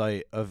 lose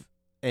sight of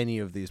any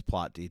of these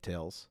plot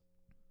details.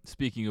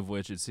 Speaking of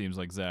which, it seems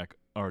like Zach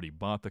already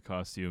bought the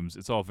costumes.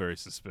 It's all very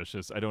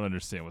suspicious. I don't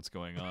understand what's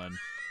going on.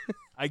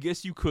 I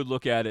guess you could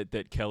look at it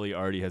that Kelly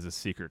already has a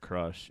secret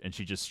crush and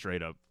she just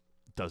straight up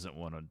doesn't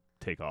want to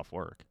take off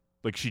work.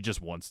 Like she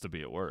just wants to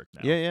be at work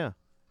now. Yeah, yeah.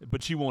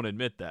 But she won't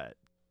admit that,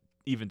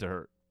 even to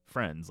her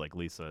friends like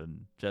Lisa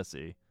and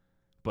Jesse.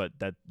 But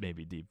that may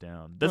be deep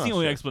down. That's Oh, the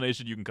only sure.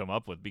 explanation you can come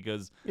up with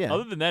because Yeah.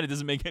 other than that, it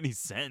doesn't make any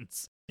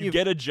sense. You You've-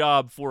 get a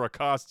job for a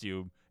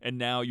costume, and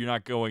now you're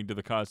not going to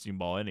the costume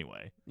ball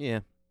anyway.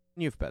 Yeah.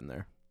 You've been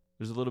there.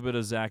 There's a little bit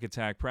of Zach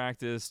attack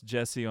practice,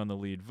 Jesse on the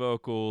lead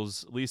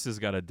vocals. Lisa's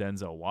got a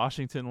Denzel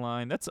Washington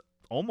line. That's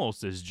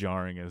almost as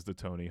jarring as the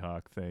Tony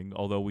Hawk thing,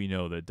 although we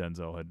know that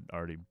Denzel had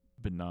already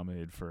been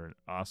nominated for an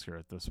Oscar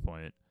at this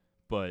point.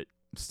 But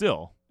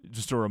still,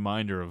 just a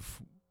reminder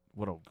of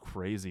what a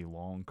crazy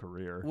long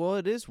career. Well,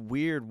 it is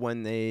weird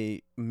when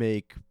they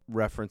make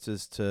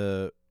references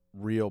to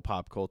real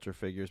pop culture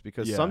figures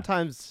because Yeah.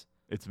 sometimes,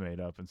 It's made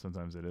up and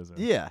sometimes it isn't.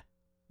 yeah,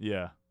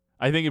 Yeah.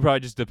 I think it probably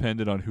just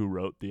depended on who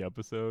wrote the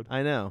episode.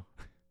 I know.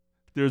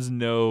 There's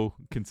no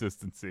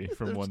consistency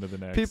from There's one to the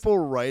next. People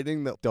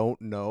writing that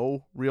don't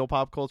know real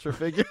pop culture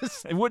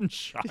figures. It wouldn't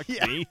shock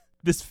Yeah. me.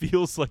 This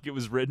feels like it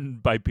was written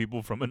by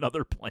people from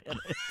another planet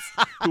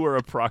who are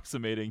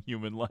approximating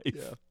human life.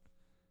 Yeah.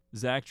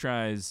 Zach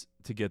tries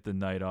to get the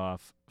night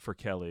off for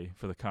Kelly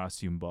for the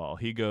costume ball.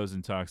 He goes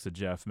and talks to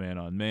Jeff man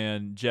on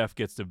man. Jeff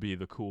gets to be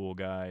the cool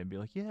guy and be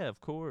like, yeah, of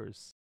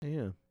course.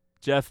 Yeah.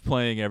 Jeff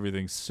playing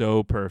everything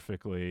so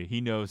perfectly.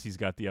 He knows he's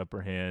got the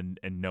upper hand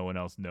and no one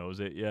else knows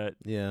it yet.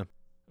 Yeah.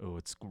 Oh,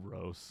 it's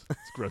gross. It's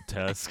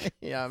grotesque.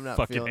 Yeah, I'm not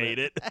Fucking feeling hate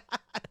it.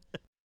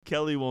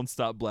 Kelly won't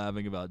stop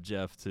blabbing about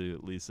Jeff to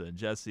Lisa and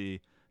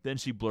Jesse. Then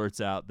she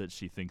blurts out that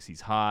she thinks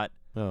he's hot.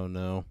 Oh,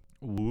 no.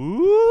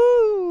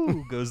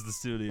 Woo! Goes the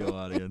studio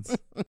audience.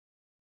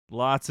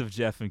 Lots of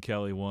Jeff and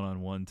Kelly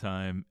one-on-one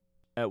time.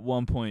 At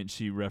one point,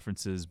 she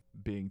references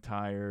being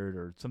tired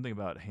or something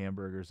about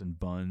hamburgers and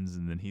buns,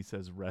 and then he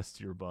says, "Rest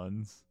your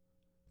buns,"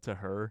 to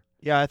her.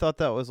 Yeah, I thought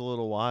that was a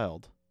little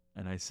wild.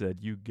 And I said,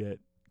 "You get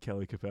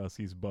Kelly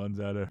Kapowski's buns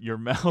out of your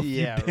mouth,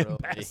 Yeah, you damn really.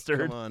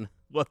 bastard. Come on.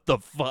 What the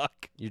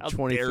fuck? You How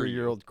dare you?"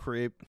 23-year-old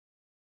creep.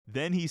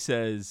 Then he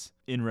says,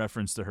 in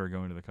reference to her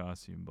going to the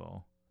costume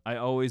ball, "I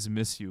always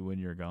miss you when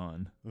you're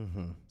gone."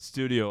 Mm-hmm.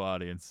 Studio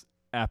audience,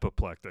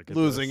 apoplectic. At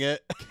Losing this.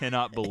 it.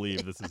 Cannot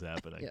believe this is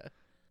happening. Yeah.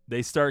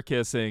 They start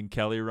kissing.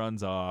 Kelly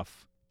runs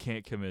off.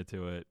 Can't commit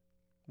to it.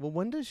 Well,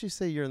 when does she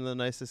say you're the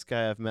nicest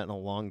guy I've met in a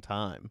long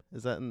time?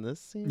 Is that in this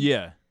scene?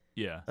 Yeah.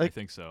 I Like-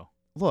 think so.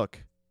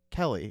 Look,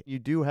 Kelly, you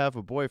do have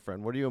a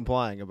boyfriend. What are you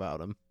implying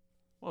about him?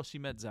 Well, she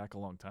met Zach a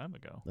long time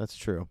ago. That's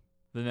true.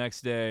 The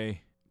next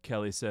day,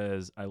 Kelly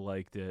says, "I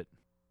liked it."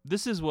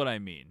 This is what I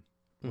mean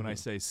when I Mhm.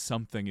 say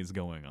something is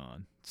going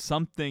on.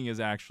 Something is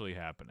actually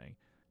happening.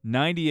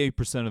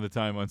 98% of the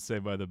time on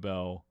Saved by the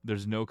Bell,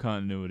 there's no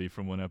continuity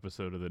from one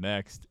episode to the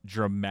next.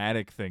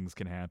 Dramatic things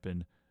can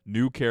happen.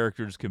 New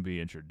characters can be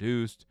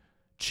introduced.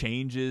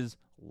 Changes.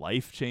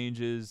 Life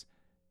changes.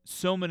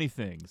 So many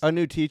things. A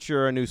new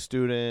teacher, a new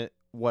student,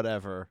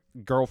 whatever.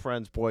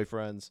 Girlfriends,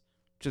 boyfriends,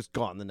 just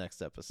gone the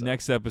next episode.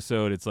 Next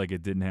episode, it's like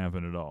it didn't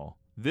happen at all.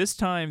 This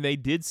time, they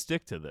did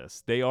stick to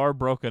this. They are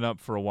broken up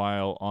for a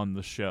while on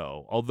the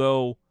show.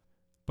 Although,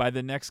 by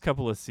the next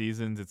couple of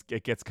seasons,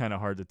 it gets kind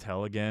of hard to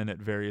tell again at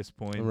various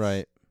points.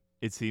 Right.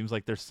 It seems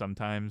like they're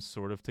sometimes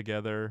sort of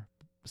together,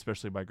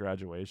 especially by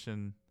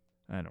graduation.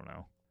 I don't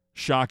know.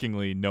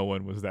 Shockingly, no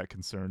one was that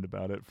concerned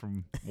about it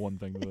from one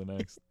thing to the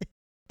next.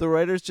 The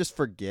writers just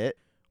forget.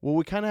 Well,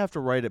 we kind of have to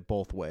write it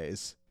both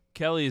ways.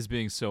 Kelly is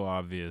being so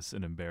obvious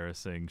and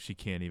embarrassing. She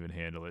can't even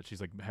handle it. She's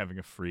like having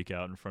a freak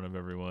out in front of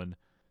everyone.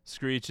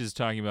 Screech is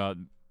talking about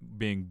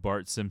being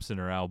Bart Simpson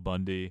or Al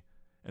Bundy.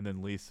 And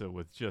then Lisa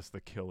with just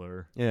the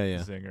killer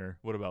zinger.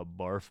 What about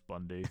Barf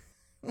Bundy?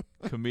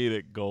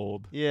 Comedic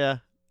gold. Yeah.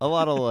 A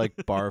lot of like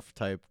barf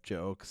type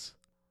jokes.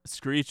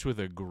 Screech with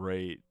a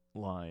great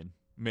line.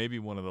 Maybe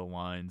one of the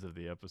lines of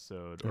the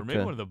episode. Or maybe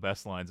Okay. one of the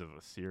best lines of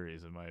a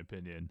series, in my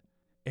opinion.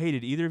 Hey,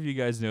 did either of you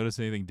guys notice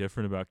anything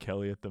different about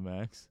Kelly at the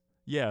Max?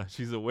 Yeah,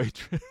 she's a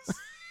waitress.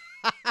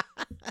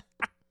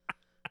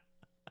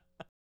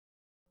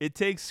 It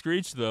takes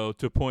Screech, though,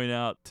 to point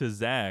out to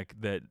Zach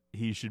that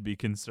he should be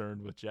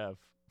concerned with Jeff.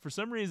 For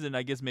some reason,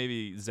 I guess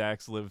maybe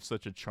Zach's lived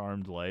such a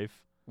charmed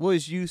life. Well,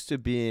 he's used to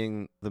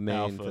being the main,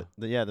 Alpha.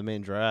 the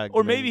main drag.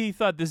 Or the main- maybe he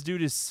thought this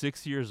dude is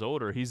 6 years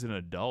older. He's an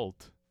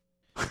adult.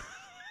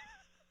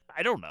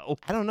 I don't know.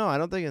 I don't know. I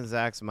don't think in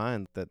Zach's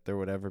mind that there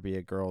would ever be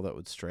a girl that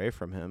would stray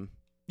from him.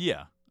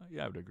 Yeah,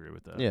 I would agree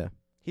with that. Yeah.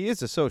 He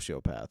is a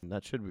sociopath, and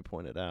that should be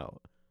pointed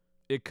out.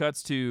 It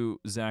cuts to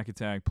Zack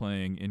Attack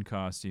playing in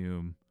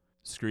costume.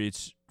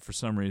 Screech, for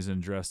some reason,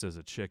 dressed as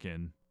a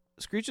chicken.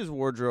 Screech's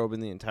wardrobe in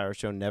the entire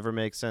show never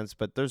makes sense,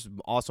 but there's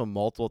also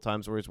multiple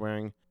times where he's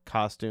wearing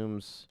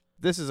costumes.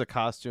 This is a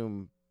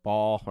costume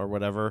ball or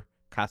whatever,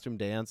 costume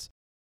dance.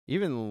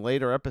 Even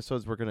later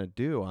episodes we're going to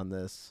do on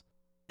this,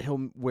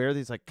 he'll wear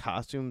these like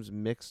costumes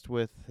mixed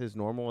with his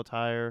normal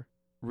attire.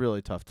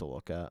 Really tough to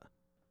look at.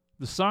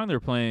 The song they're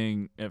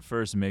playing at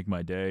first, Make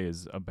My Day,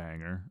 is a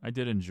banger. I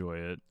did enjoy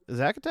it.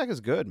 Zack Attack is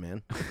good,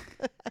 man.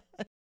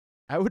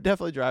 I would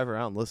definitely drive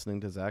around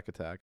listening to Zack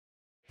Attack.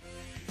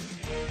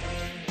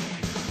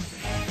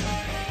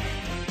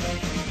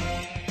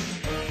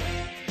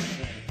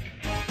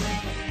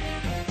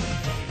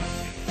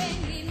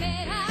 When we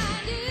met,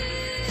 I knew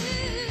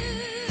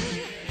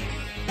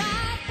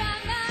right from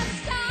the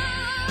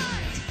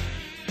start.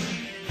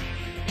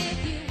 If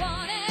you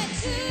wanted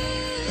to,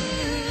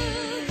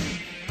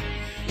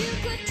 you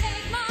could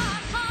take my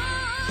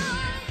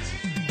heart.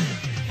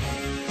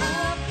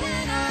 How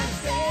can I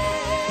say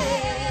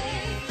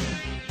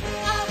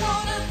I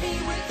wanna be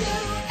with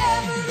you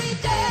every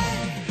day?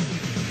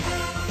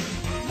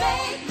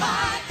 Make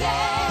my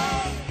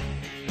day.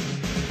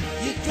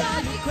 You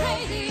drive me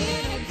crazy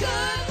in a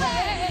good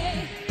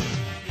way.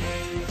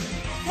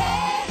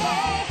 Hey,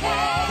 hey,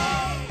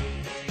 hey.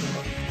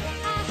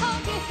 I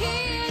hope you're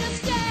here to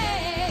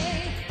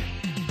stay.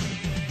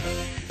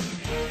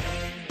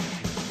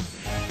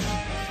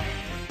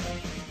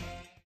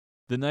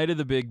 The night of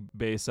the big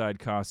Bayside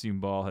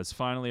costume ball has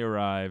finally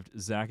arrived.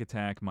 Zack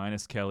Attack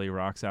minus Kelly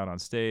rocks out on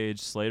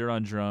stage. Slater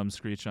on drums,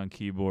 Screech on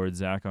keyboard,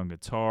 Zack on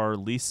guitar,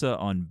 Lisa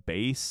on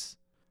bass,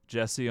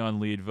 Jesse on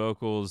lead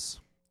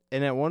vocals.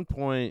 And at one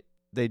point,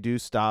 they do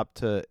stop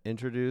to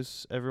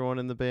introduce everyone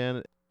in the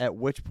band, at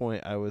which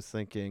point I was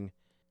thinking,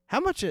 how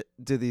much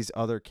do these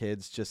other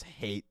kids just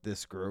hate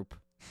this group?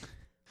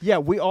 Yeah,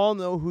 we all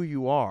know who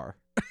you are.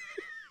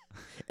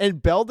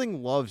 And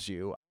Belding loves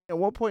you. At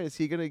what point is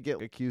he going to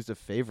get accused of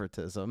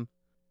favoritism?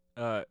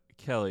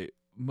 Kelly,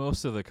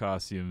 most of the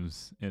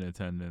costumes in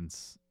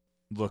attendance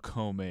look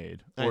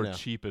homemade I or know.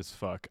 cheap as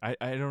fuck. I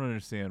don't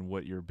understand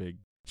what your big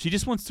She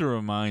just wants to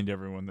remind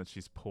everyone that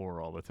she's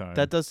poor all the time.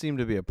 That does seem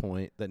to be a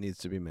point that needs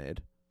to be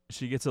made.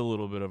 She gets a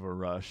little bit of a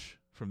rush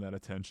from that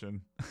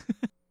attention.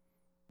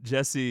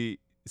 Jesse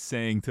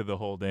saying to the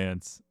whole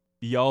dance,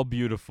 "Y'all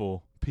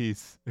beautiful,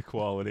 peace,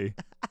 equality."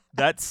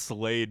 That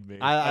slayed me.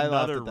 I laughed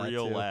Another at that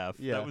real too. laugh.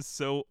 Yeah. That was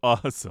so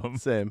awesome.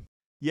 Same.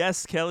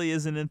 Yes, Kelly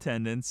is in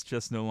attendance,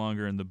 just no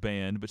longer in the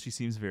band, but she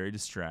seems very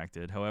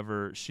distracted.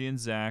 However, she and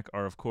Zach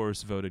are, of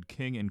course, voted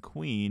king and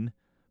queen,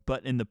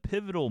 but in the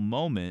pivotal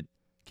moment,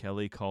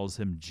 Kelly calls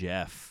him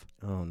Jeff.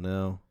 Oh,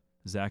 no.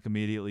 Zach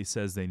immediately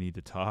says they need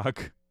to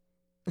talk.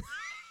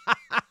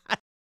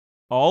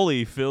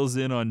 Ollie fills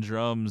in on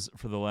drums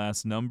for the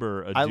last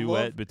number, a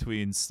duet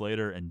between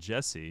Slater and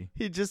Jesse.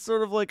 He just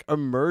sort of like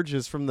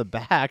emerges from the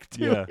back,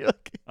 too. Yeah.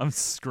 Like, I'm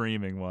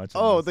screaming watching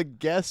oh, this. the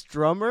guest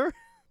drummer?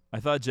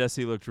 I thought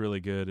Jessie looked really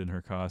good in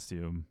her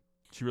costume.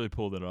 She really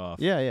pulled it off.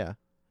 Yeah, yeah.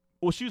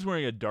 Well, she was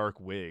wearing a dark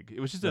wig.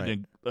 It was just Right.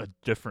 a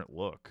different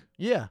look.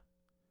 Yeah.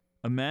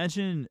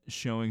 Imagine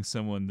showing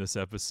someone this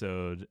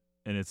episode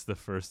and it's the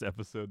first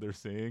episode they're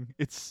seeing.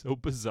 It's so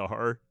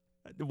bizarre.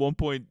 At one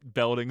point,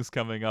 Belding's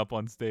coming up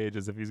on stage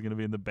as if he's going to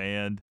be in the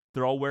band.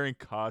 They're all wearing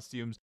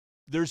costumes.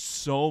 There's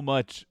so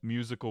much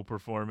musical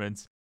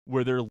performance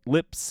where they're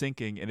lip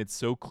syncing and it's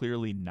so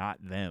clearly not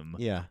them.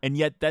 Yeah. And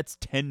yet that's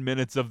 10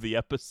 minutes of the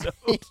episode.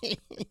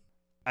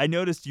 I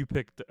noticed you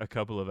picked a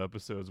couple of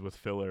episodes with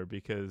filler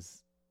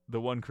because the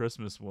one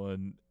Christmas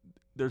one,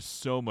 there's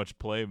so much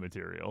play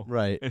material.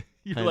 Right.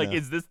 You're I like, know.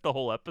 is this the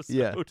whole episode?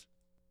 Yeah.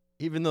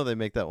 Even though they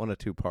make that one a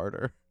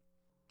two-parter.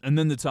 And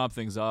then to top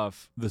things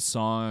off, the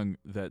song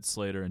that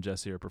Slater and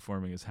Jesse are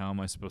performing is How Am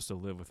I Supposed to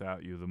Live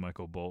Without You, the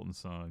Michael Bolton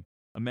song.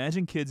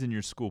 Imagine kids in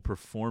your school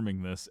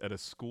performing this at a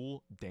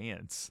school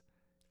dance.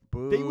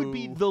 Boo. They would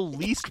be the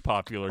least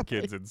popular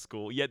kids in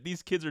school, yet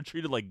these kids are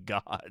treated like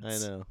gods. I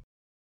know.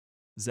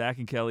 Zach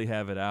and Kelly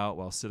have it out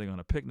while sitting on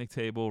a picnic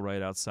table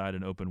right outside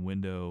an open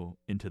window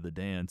into the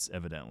dance,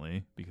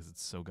 evidently, because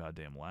it's so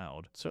goddamn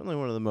loud. Certainly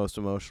one of the most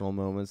emotional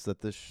moments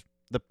that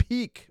the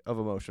peak of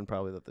emotion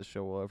probably that this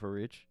show will ever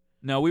reach.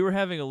 Now, we were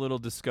having a little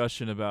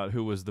discussion about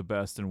who was the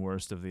best and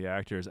worst of the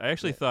actors. I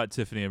actually thought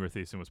Tiffany Amber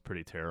Thiessen was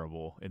pretty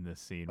terrible in this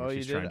scene where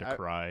she's trying to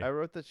cry. I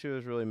wrote that she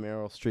was really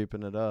Meryl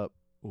Streeping it up.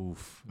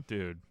 Oof,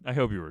 dude. I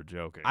hope you were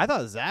joking. I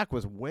thought Zach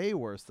was way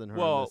worse than her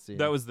in Well, this scene.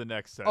 that was the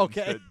next sentence.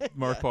 Okay. That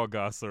Mark Paul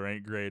Gosselaar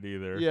ain't great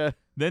either. Yeah.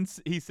 Then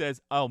he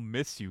says, "I'll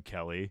miss you,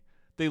 Kelly."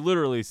 They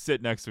literally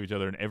sit next to each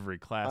other in every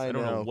class. I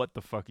don't know what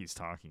the fuck he's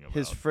talking about.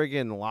 His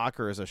friggin'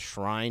 locker is a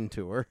shrine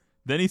to her.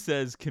 Then he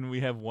says, "Can we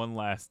have one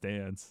last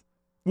dance?"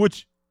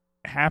 Which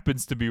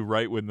happens to be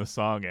right when the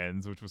song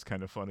ends, which was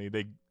kind of funny.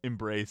 They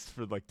embrace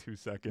for like 2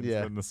 seconds,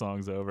 Yeah. then the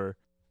song's over.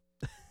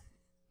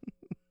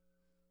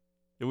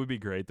 It would be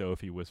great, though,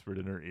 if he whispered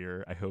in her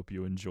ear, "I hope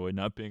you enjoy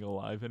not being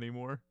alive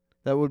anymore."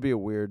 That would be a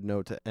weird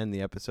note to end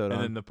the episode And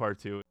on. then the part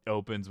 2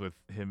 opens with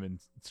him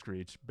and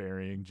Screech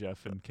burying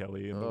Jeff and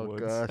Kelly in the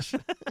woods. Gosh.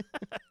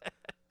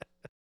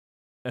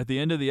 At the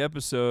end of the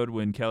episode,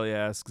 when Kelly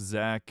asks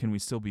Zach, "Can we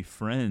still be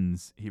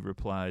friends?" he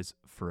replies,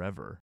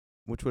 "Forever."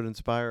 Which would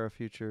inspire a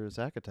future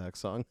Zack Attack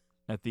song.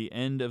 At the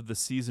end of the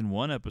season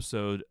 1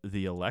 episode,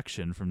 The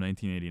Election from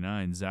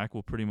 1989, Zach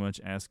will pretty much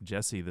ask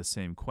Jesse the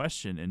same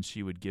question, and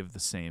she would give the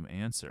same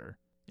answer.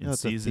 In Oh,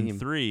 it's a season theme.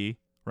 3,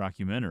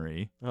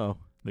 Rockumentary, Oh.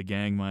 the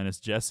gang minus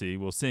Jesse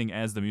will sing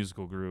as the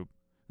musical group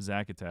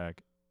Zack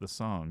Attack the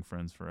song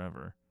Friends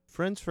Forever.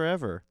 Friends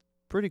Forever.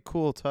 Pretty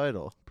cool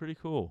title. Pretty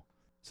cool.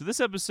 So this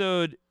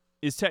episode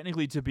is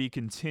technically to be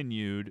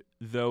continued,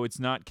 though it's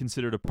not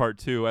considered a part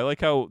 2. I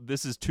like how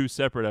this is 2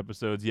 separate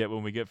episodes, yet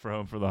when we get for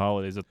home for the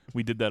holidays,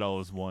 we did that all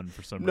as one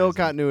for some No reason.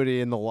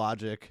 continuity in the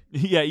logic.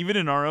 Yeah, even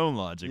in our own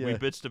logic. We Yeah.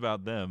 bitched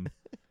about them.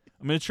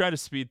 I'm going to try to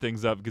speed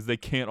things up because they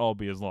can't all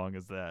be as long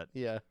as that.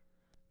 Yeah.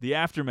 The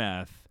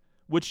Aftermath,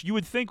 which you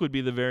would think would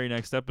be the very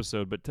next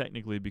episode, but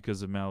technically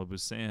because of Malibu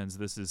Sands,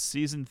 this is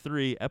Season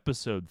 3,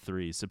 Episode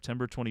 3,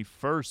 September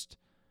 21st,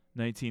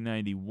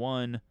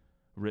 1991,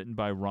 written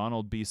by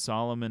Ronald B.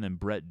 Solomon and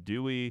Brett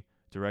Dewey,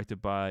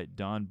 directed by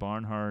Don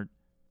Barnhart.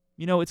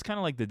 You know, it's kind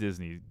of like the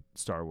Disney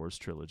Star Wars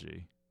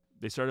trilogy.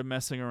 They started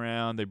messing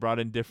around. They brought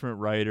in different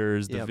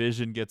writers. The Yep.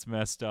 vision gets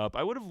messed up.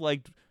 I would have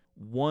liked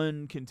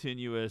one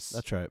continuous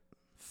That's right.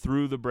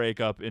 through the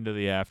breakup into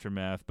the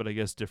Aftermath, but I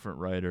guess different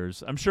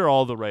writers. I'm sure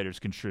all the writers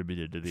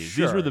contributed to these.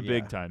 These were Sure, the yeah.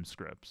 big-time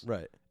scripts.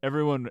 Right.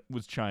 Everyone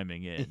was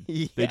chiming in.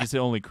 Yeah. They just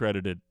only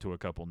credited to a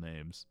couple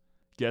names.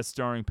 Guest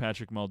starring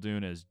Patrick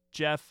Muldoon as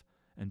Jeff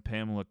and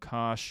Pamela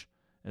Kosh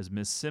as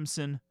Miss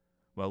Simpson.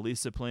 While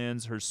Lisa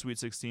plans her Sweet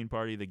 16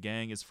 party, the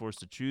gang is forced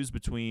to choose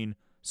between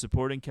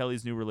supporting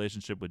Kelly's new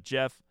relationship with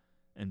Jeff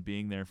and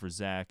being there for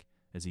Zach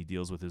as he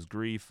deals with his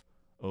grief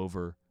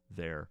over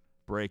their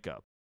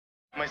breakup.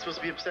 Am I supposed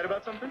to be upset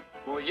about something?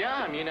 Well,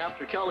 yeah, I mean,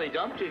 after Kelly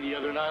dumped you the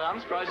other night, I'm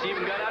surprised you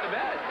even got out of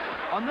bed.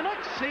 On the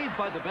next Saved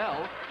by the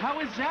Bell, how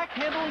is Zach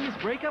handling his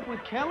breakup with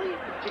Kelly?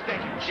 Take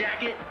back your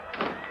jacket,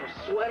 or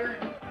sweater,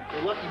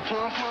 or lucky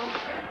pom-pom.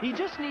 He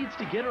just needs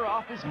to get her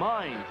off his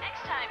mind.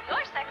 Next time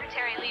your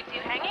secretary leaves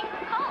you hanging,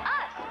 call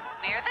us.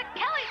 We're the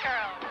Kelly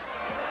Girls.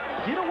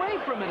 Get away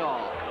from it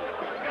all.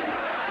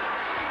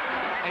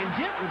 and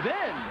get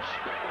revenge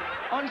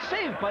on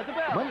Saved by the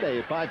Bell. Monday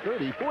at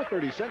 5:30,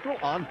 4:30 Central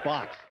on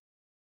Fox.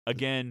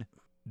 Again,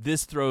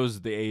 this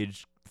throws the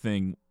age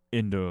thing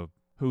into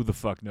who the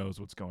fuck knows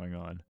what's going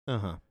on.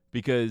 Uh-huh.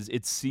 Because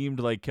it seemed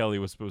like Kelly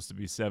was supposed to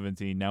be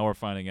 17. Now we're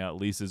finding out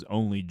Lisa's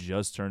only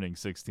just turning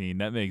 16.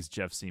 That makes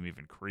Jeff seem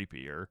even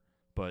creepier.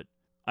 But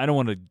I don't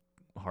want to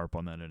harp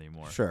on that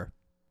anymore. Sure.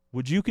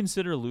 Would you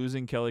consider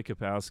losing Kelly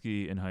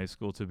Kapowski in high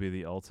school to be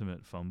the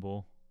ultimate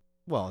fumble?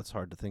 Well, it's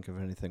hard to think of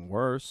anything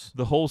worse.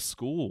 The whole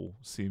school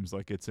seems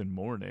like it's in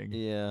mourning.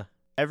 Yeah.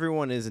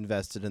 Everyone is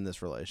invested in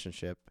this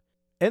relationship.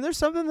 And there's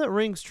something that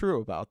rings true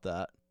about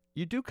that.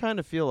 You do kind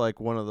of feel like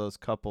one of those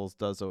couples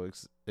does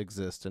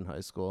exist in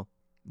high school.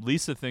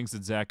 Lisa thinks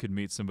that Zach could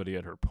meet somebody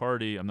at her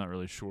party. I'm not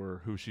really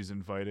sure who she's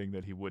inviting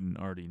that he wouldn't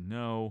already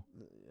know.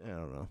 I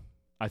don't know.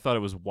 I thought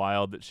it was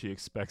wild that she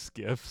expects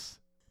gifts.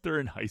 They're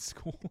in high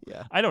school.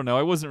 Yeah. I don't know.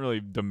 I wasn't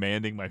really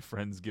demanding my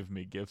friends give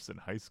me gifts in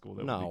high school.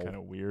 That would be kind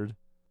of weird.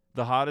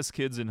 The hottest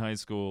kids in high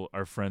school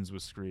are friends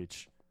with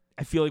Screech.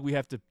 I feel like we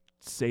have to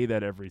say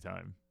that every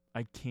time.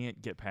 I can't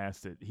get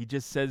past it. He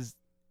just says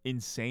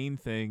insane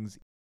things.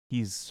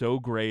 He's so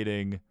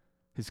grating.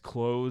 His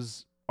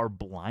clothes are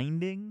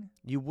blinding.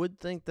 You would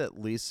think that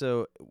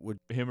Lisa would...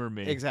 Him or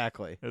me.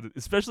 Exactly.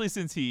 Especially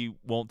since he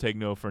won't take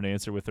no for an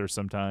answer with her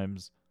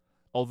sometimes.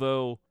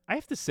 Although, I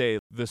have to say,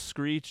 the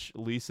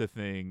Screech-Lisa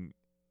thing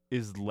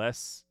is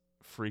less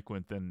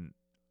frequent than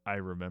I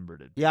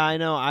remembered it. Yeah, I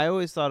know. I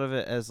always thought of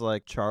it as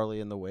like Charlie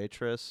and the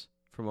Waitress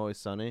from Always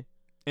Sunny.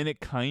 And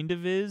it kind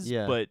of is,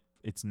 Yeah. but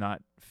it's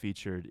not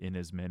featured in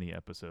as many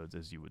episodes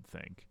as you would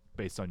think,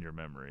 based on your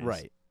memories.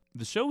 Right.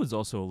 The show is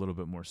also a little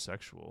bit more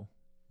sexual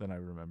than I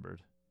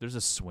remembered. There's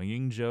a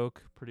swinging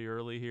joke pretty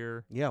early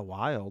here. Yeah,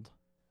 wild.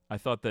 I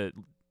thought that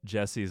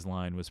Jesse's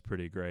line was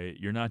pretty great.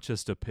 You're not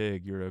just a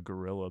pig, you're a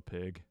gorilla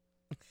pig.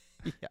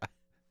 Yeah.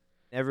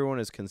 Everyone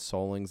is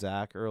consoling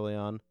Zach early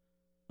on.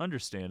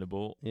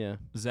 Understandable. Yeah.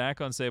 Zach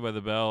on Saved by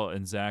the Bell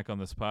and Zach on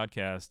this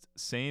podcast,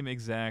 same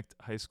exact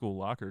high school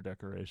locker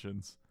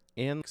decorations.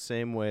 And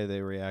same way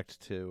they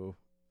react to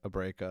a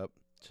breakup,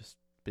 just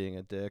being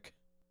a dick.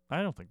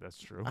 I don't think that's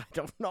true. I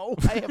don't know.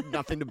 I have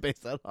nothing to base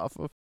that off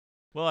of.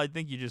 Well, I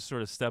think you just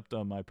sort of stepped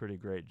on my pretty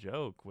great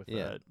joke with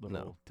Yeah, that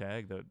little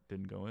tag that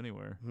didn't go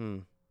anywhere.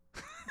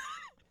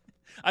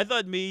 I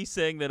thought me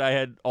saying that I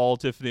had all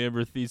Tiffany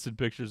Amber Thiessen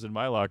pictures in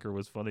my locker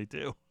was funny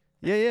too.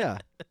 Yeah.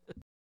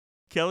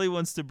 Kelly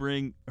wants to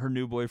bring her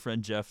new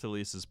boyfriend Jeff to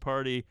Lisa's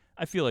party.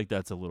 I feel like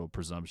that's a little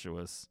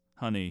presumptuous.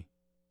 Honey,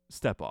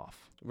 step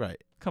off.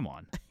 Right. Come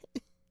on.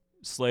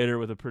 Slater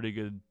with a pretty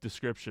good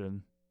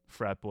description.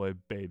 Frat boy,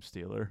 babe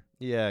stealer.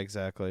 Yeah,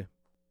 exactly.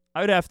 I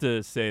would have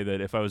to say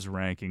that if I was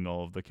ranking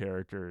all of the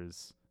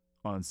characters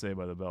on Saved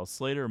by the Bell,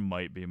 Slater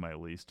might be my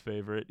least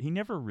favorite. He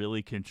never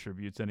really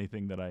contributes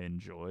anything that I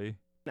enjoy.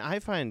 I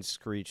find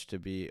Screech to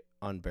be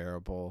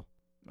unbearable.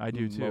 I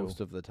do too.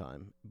 Most of the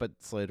time. But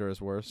Slater is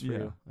worse for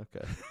you?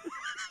 Okay.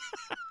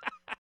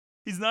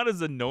 He's not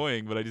as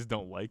annoying, but I just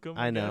don't like him.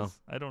 I know. guess.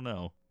 I don't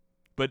know.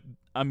 But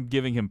I'm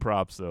giving him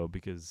props, though,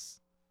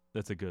 because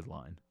that's a good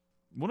line.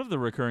 One of the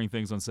recurring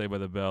things on Saved by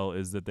the Bell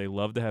is that they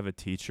love to have a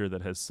teacher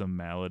that has some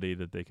malady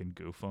that they can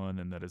goof on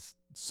and that is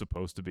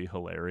supposed to be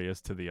hilarious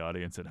to the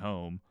audience at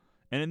home.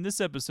 And in this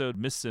episode,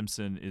 Miss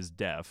Simpson is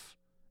deaf,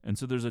 and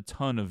so there's a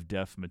ton of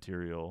deaf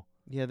material.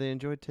 Yeah, they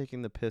enjoyed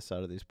taking the piss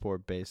out of these poor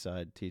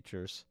Bayside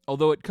teachers.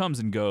 Although it comes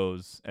and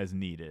goes as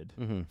needed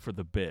Mm-hmm. for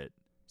the bit.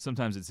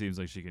 Sometimes it seems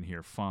like she can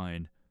hear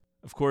fine.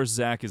 Of course,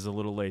 Zach is a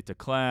little late to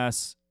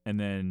class, and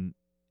then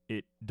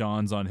it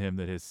dawns on him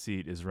that his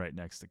seat is right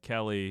next to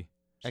Kelly.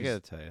 I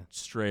gotta tell you,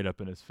 straight up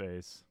in his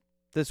face.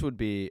 this would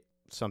be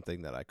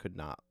something that I could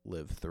not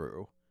live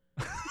through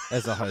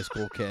as a high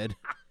school kid.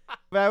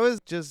 If I was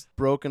just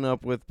broken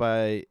up with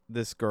by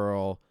this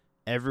girl,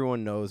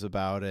 everyone knows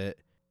about it.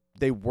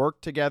 They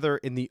work together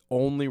in the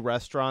only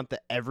restaurant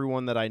that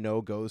everyone that I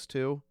know goes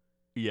to.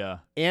 Yeah.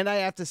 And I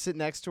have to sit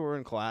next to her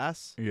in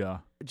class. Yeah.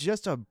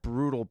 Just a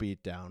brutal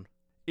beatdown.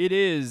 It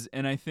is,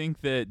 and I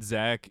think that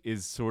Zach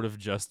is sort of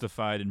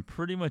justified in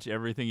pretty much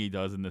everything he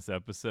does in this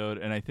episode,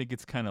 and I think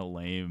it's kind of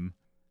lame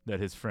that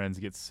his friends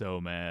get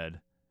so mad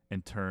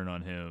and turn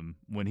on him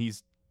when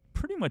he's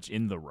pretty much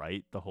in the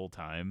right the whole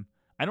time.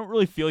 I don't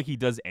really feel like he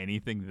does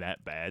anything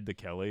that bad to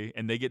Kelly,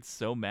 and they get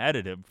so mad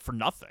at him for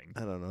nothing.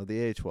 I don't know.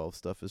 The A12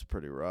 stuff is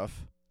pretty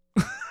rough.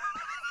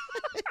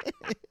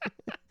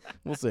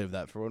 We'll save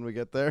that for when we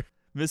get there.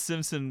 Miss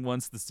Simpson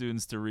wants the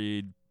students to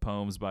read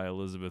poems by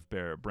Elizabeth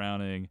Barrett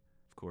Browning.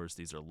 Of course,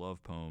 these are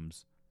love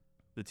poems.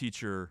 The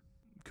teacher,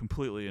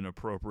 completely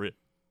inappropriate,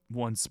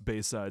 wants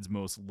Bayside's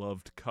most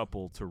loved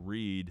couple to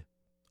read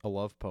a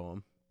love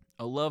poem.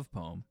 A love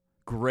poem.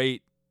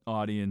 Great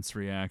audience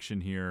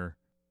reaction here.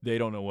 They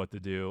don't know what to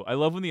do. I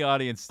love when the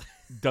audience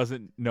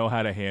doesn't know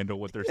how to handle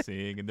what they're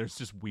seeing, and there's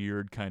just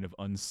weird kind of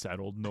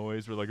unsettled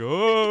noise. We're like,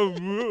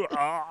 oh,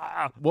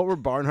 ah. What were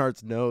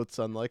Barnhart's notes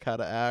on like how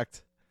to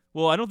act?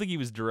 Well, I don't think he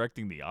was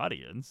directing the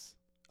audience.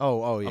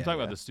 Oh, yeah. I'm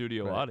talking about the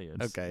studio Right.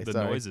 audience. Okay, the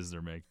sorry. noises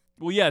they're making.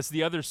 Well, yes,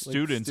 the other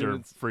students are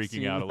freaking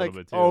seem out a like,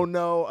 little bit too. Oh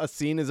no, a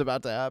scene is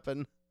about to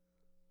happen.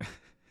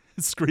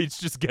 Screech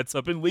just gets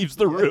up and leaves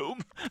the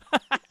room.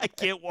 I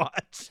can't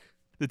watch.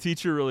 The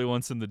teacher really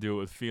wants him to do it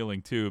with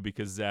feeling, too,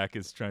 because Zach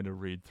is trying to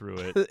read through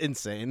it.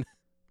 Insane.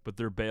 But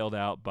they're bailed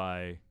out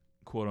by,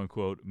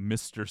 quote-unquote,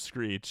 Mr.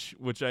 Screech,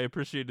 which I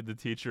appreciated the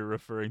teacher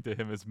referring to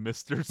him as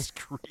Mr.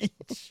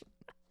 Screech.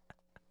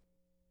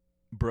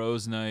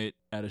 Bros night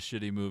at a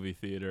shitty movie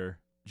theater.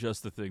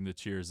 Just the thing to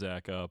cheer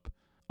Zach up.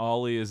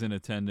 Ollie is in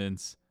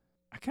attendance.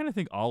 I kind of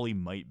think Ollie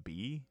might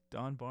be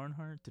Don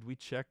Barnhart. Did we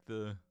check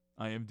the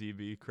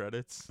IMDb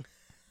credits?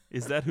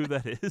 Is that who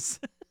that is?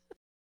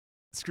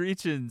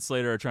 Screech and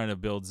Slater are trying to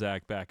build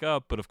Zach back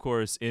up, but of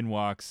course, in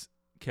walks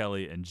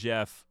Kelly and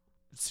Jeff.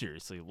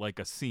 Seriously, like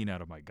a scene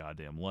out of my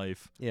goddamn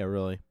life. Yeah,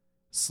 really.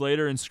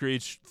 Slater and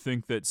Screech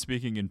think that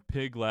speaking in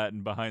pig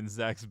Latin behind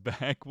Zach's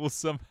back will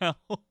somehow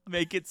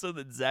make it so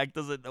that Zach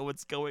doesn't know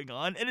what's going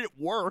on, and it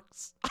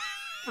works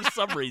for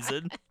some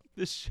reason.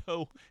 This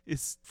show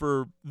is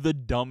for the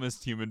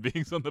dumbest human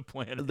beings on the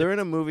planet. They're in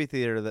a movie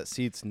theater that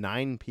seats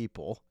 9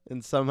 people,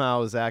 and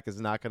somehow Zach is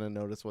not going to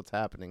notice what's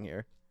happening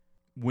here.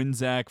 When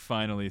Zach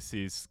finally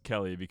sees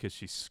Kelly, because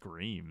she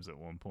screams at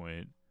one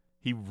point,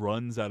 he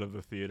runs out of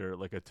the theater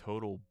like a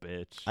total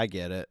bitch. I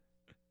get it.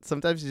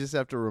 Sometimes you just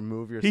have to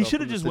remove yourself. He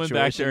should have from the just went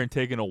back situation. there and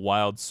taken a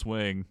wild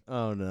swing.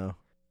 Oh, no.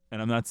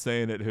 And I'm not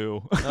saying it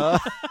who.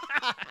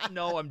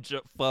 No, I'm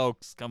just...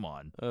 Folks, come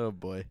on. Oh,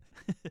 boy.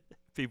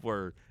 People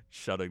are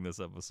shutting this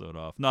episode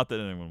off. Not that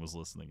anyone was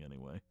listening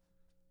anyway.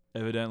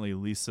 Evidently,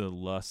 Lisa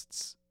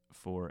lusts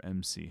for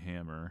MC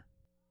Hammer.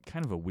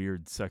 Kind of a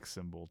weird sex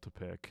symbol to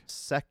pick.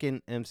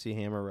 Second MC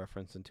Hammer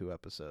reference in 2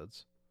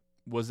 episodes.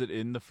 Was it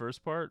in the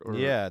first part? Or?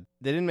 Yeah.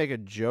 They didn't make a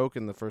joke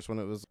in the first one.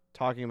 It was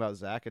talking about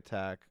Zack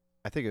Attack.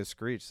 I think it was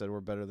Screech said we're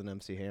better than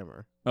MC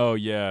Hammer. Oh,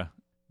 yeah.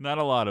 Not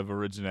a lot of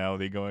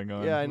originality going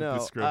on. Yeah, I with know. the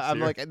scripts I'm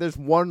here. like, there's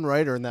one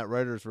writer in that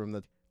writer's room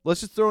that, let's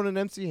just throw in an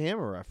MC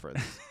Hammer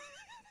reference.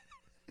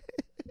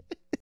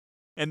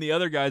 And the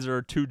other guys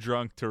are too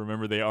drunk to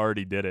remember they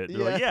already did it.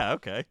 They're like, yeah,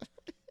 okay.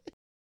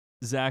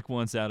 Zach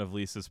wants out of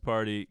Lisa's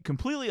party.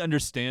 Completely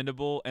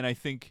understandable, and I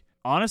think,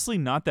 honestly,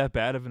 not that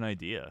bad of an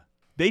idea.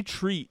 They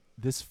treat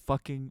this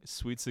fucking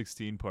Sweet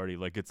 16 party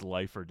like it's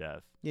life or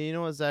death. Yeah, you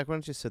know what, Zach? Why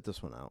don't you sit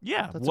this one out?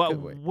 Yeah, That's a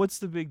good way. what's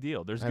the big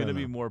deal? There's going to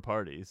be more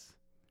parties.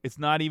 It's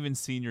not even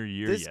senior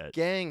year This yet.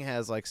 gang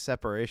has, like,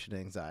 separation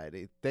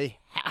anxiety. They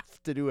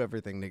have to do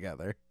everything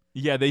together.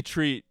 Yeah, they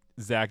treat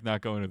Zach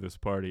not going to this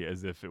party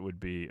as if it would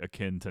be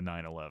akin to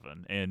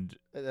 9/11. And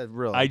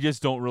really, I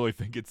just don't really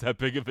think it's that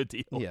big of a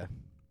deal. Yeah.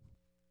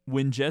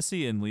 When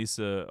Jesse and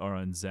Lisa are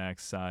on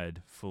Zach's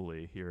side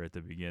fully here at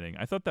the beginning,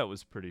 I thought that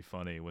was pretty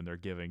funny when they're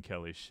giving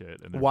Kelly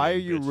shit. And Why are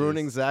being you bitches.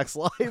 ruining Zach's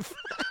life?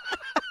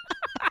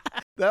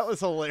 That was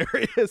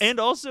hilarious. And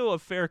also a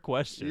fair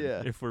question,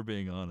 Yeah. if we're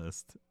being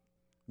honest.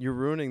 You're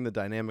ruining the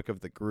dynamic of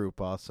the group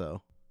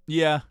also.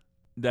 Yeah,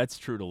 that's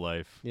true to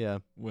life. Yeah.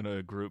 When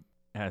a group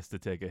has to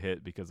take a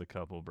hit because a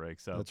couple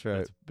breaks up. That's right.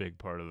 That's a big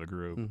part of the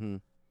group. Mm-hmm.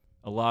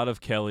 A lot of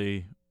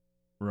Kelly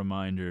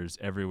reminders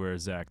everywhere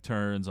Zach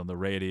turns, on the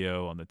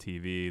radio, on the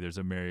TV. There's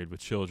a Married with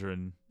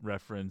Children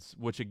reference,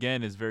 which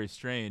again is very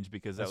strange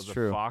because that That's was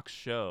true. a Fox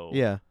show.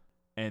 Yeah.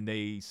 And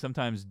they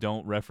sometimes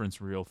don't reference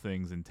real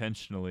things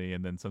intentionally,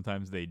 and then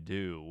sometimes they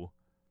do.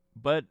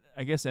 But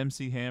I guess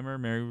MC Hammer,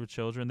 Married with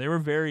Children, they were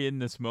very in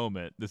this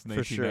moment, this For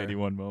sure.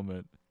 1991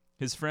 moment.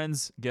 His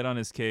friends get on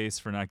his case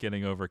for not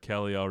getting over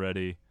Kelly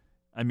already.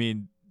 I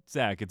mean,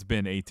 Zach, it's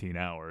been 18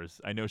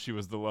 hours. I know she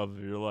was the love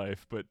of your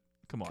life, but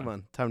come on. Come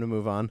on. Time to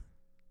move on.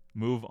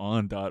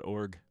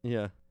 MoveOn.org.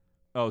 Yeah.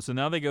 Oh, so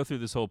now they go through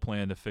this whole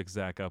plan to fix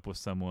Zach up with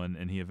someone,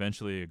 and he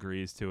eventually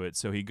agrees to it.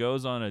 So he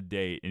goes on a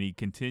date, and he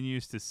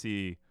continues to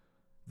see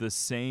the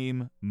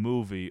same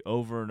movie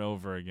over and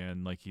over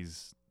again like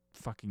he's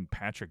fucking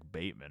Patrick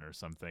Bateman or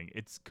something.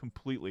 It's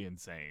completely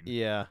insane.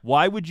 Yeah.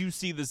 Why would you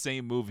see the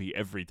same movie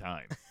every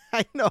time?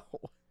 I know.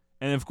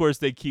 And, of course,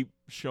 they keep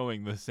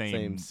showing the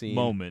same scene.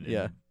 moment in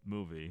Yeah. the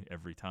movie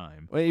every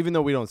time. Well, even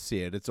though we don't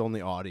see it, it's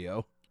only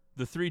audio.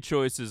 The 3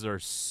 choices are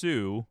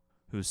Sue,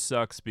 who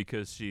sucks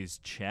because she's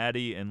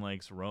chatty and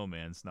likes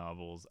romance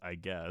novels, I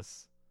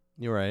guess.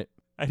 You're right.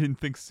 I didn't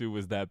think Sue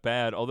was that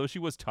bad, although she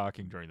was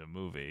talking during the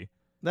movie.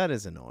 That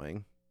is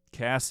annoying.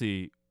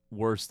 Cassie,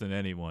 worse than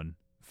anyone,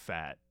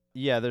 fat.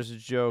 Yeah, there's a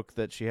joke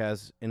that she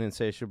has an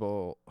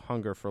insatiable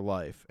hunger for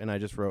life, and I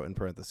just wrote in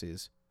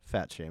parentheses,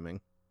 fat shaming.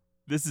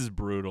 This is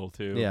brutal,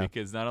 too, Yeah.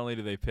 because not only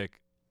do they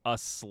pick a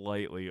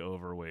slightly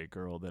overweight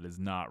girl that is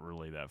not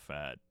really that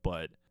fat,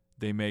 but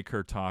they make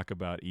her talk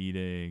about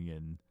eating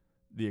and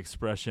the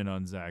expression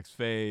on Zach's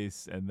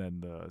face and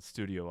then the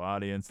studio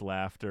audience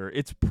laughter.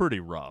 It's pretty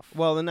rough.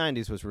 Well, the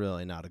 90s was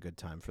really not a good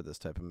time for this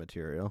type of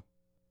material.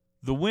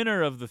 The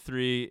winner of the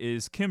 3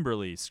 is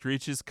Kimberly,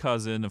 Screech's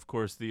cousin. Of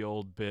course, the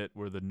old bit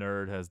where the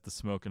nerd has the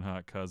smoking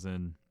hot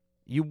cousin.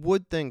 You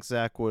would think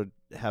Zach would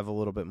have a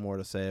little bit more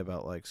to say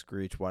about, like,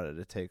 Screech. Why did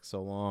it take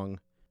so long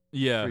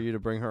Yeah. for you to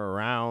bring her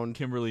around?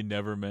 Kimberly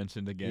never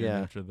mentioned again Yeah.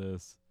 after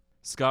this.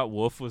 Scott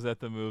Wolf was at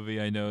the movie,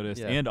 I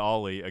noticed, Yeah. and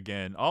Ollie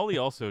again. Ollie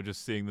also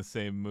just seeing the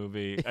same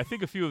movie. I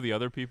think a few of the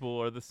other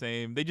people are the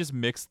same. They just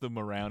mix them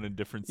around in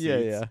different seats. Yeah,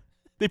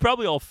 yeah. They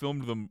probably all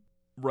filmed them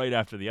right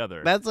after the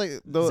other. That's like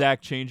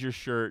Zach, change your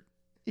shirt.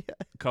 Yeah.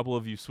 A couple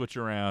of you switch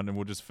around, and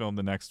we'll just film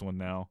the next one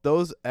now.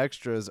 Those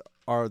extras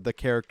are the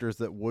characters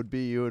that would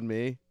be you and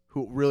me,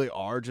 who really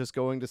are just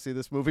going to see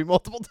this movie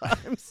multiple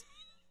times.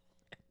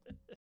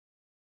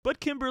 But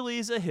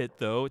Kimberly's a hit,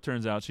 though. It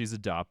turns out she's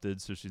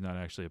adopted, so she's not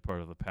actually a part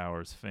of the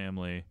Powers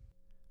family.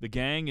 The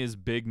gang is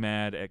big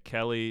mad at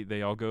Kelly.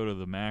 They all go to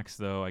the Max,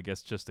 though, I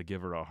guess just to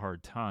give her a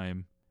hard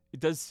time. It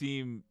does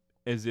seem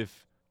as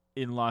if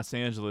in Los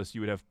Angeles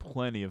you would have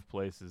plenty of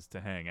places to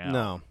hang out.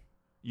 No.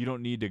 You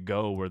don't need to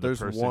go where the There's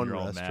person one you're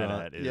all mad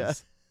restaurant. at is. Yeah.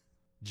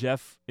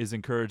 Jeff is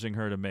encouraging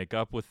her to make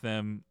up with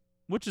them,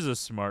 which is a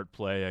smart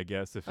play, I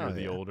guess, if you're Oh,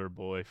 the yeah. older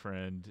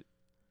boyfriend.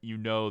 You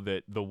know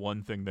that the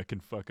one thing that can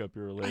fuck up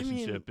your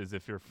relationship is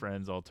if your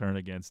friends all turn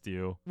against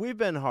you. We've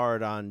been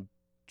hard on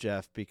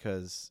Jeff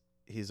because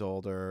he's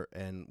older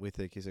and we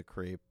think he's a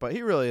creep, but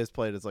he really is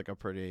played as like a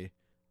pretty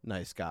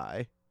nice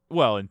guy.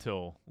 Well,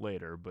 until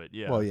later, but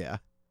yeah. Well, yeah.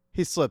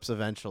 He slips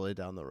eventually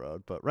down the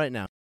road, but right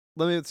now,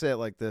 let me say it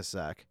like this,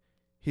 Zach.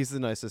 He's the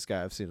nicest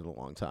guy I've seen in a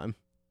long time.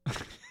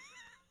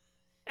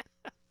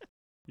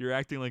 You're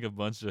acting like a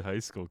bunch of high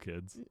school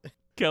kids.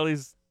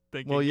 Kelly's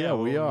thinking, Well, yeah,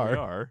 we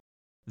are.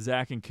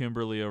 Zach and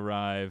Kimberly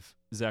arrive.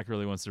 Zach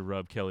really wants to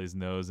rub Kelly's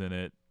nose in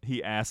it.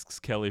 He asks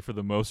Kelly for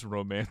the most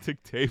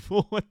romantic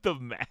table at the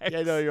Max. Yeah,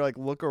 I know. You're like,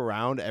 look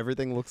around.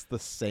 Everything looks the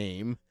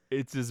same.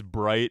 It's as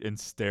bright and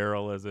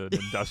sterile as an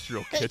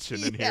industrial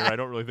kitchen in here. I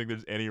don't really think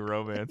there's any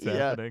romance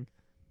happening.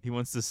 He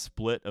wants to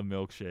split a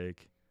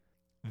milkshake.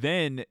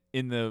 Then,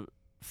 in the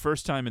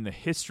first time in the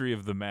history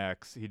of the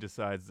Max, he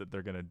decides that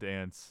they're going to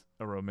dance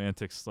a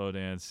romantic slow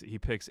dance. He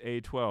picks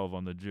A12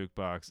 on the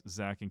jukebox,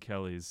 Zach and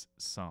Kelly's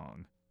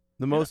song.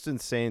 The most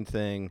insane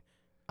thing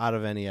out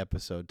of any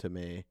episode to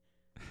me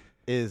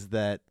is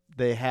that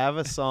they have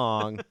a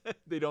song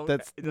They don't.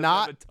 that's it doesn't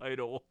not have a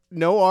title.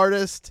 no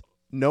artist,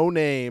 no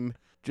name,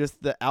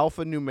 just the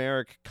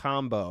alphanumeric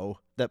combo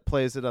that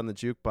plays it on the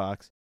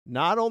jukebox.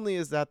 Not only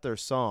is that their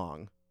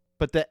song,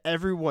 but that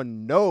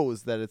everyone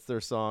knows that it's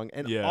their song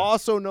and Yeah.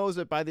 also knows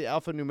it by the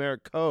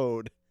alphanumeric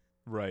code,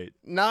 Right.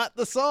 not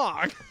the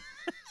song.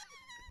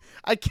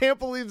 I can't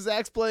believe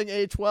Zach's playing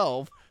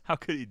A12. How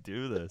could he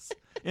do this?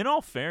 In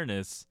all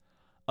fairness,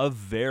 a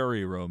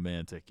very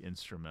romantic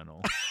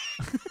instrumental.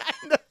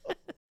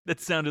 That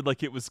sounded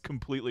like it was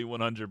completely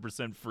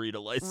 100% free to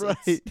license.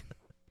 Right.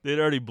 They'd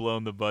already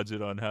blown the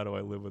budget on How Do I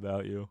Live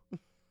Without You.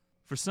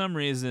 For some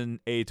reason,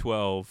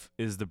 A12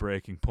 is the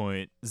breaking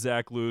point.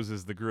 Zach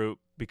loses the group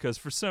because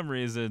for some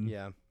reason,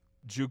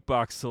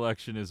 jukebox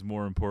selection is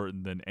more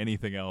important than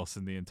anything else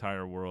in the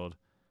entire world.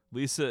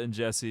 Lisa and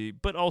Jesse,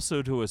 but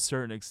also to a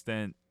certain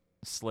extent,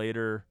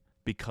 Slater,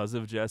 because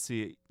of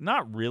Jesse.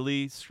 Not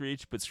really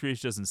Screech, but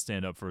Screech doesn't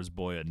stand up for his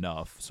boy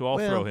enough, so I'll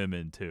throw him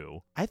in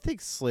too. I think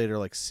Slater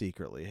like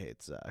secretly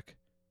hates Zach.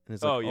 And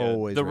it's Oh, like yeah.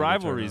 always The ready to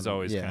turn rivalry's on him.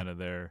 always Yeah. kind of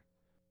there.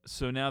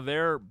 So now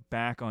they're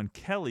back on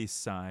Kelly's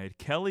side.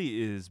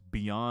 Kelly is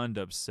beyond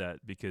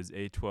upset because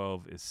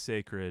A12 is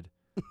sacred.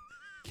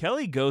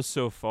 Kelly goes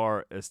so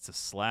far as to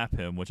slap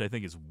him, which I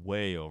think is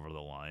way over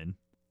the line.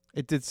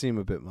 It did seem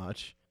a bit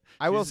much.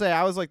 I will say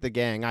I was like the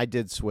gang. I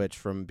did switch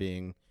from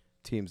being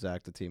Team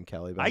Zach to Team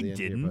Kelly by I the end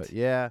didn't. Here, but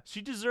yeah.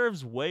 She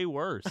deserves way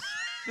worse.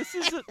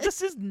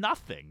 This is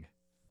nothing.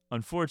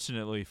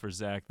 Unfortunately for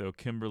Zach, though,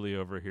 Kimberly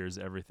overhears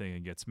everything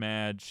and gets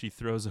mad. She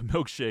throws a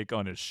milkshake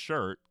on his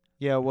shirt.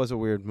 Yeah, it was a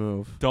weird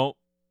move. Don't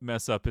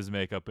mess up his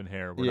makeup and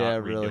hair. We're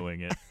not really.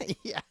 redoing it.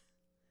 Yeah.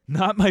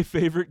 Not my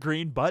favorite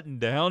green button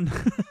down.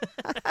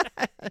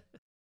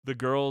 The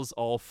girls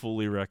all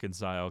fully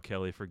reconcile.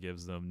 Kelly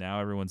forgives them. Now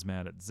everyone's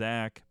mad at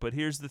Zach. But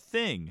here's the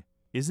thing.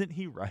 Isn't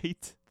he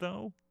right,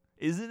 though?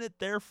 Isn't it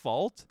their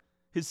fault?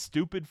 His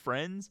stupid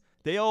friends?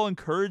 They all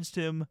encouraged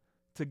him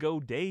to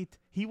go date.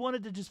 He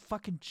wanted to just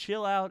fucking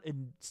chill out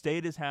and stay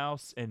at his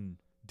house and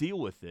deal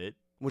with it.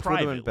 Which would have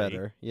privately. been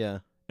better. Yeah.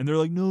 And they're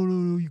like,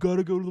 no, you got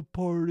to go to the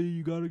party.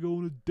 You got to go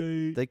on a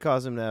date. They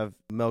caused him to have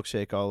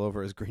milkshake all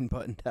over his green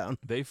button down.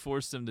 They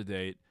forced him to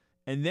date.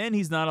 And then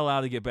he's not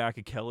allowed to get back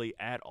at Kelly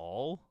at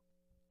all.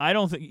 I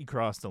don't think he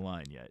crossed the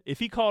line yet. If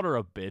he called her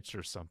a bitch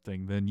or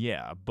something, then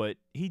yeah. But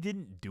he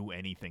didn't do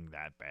anything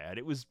that bad.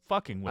 It was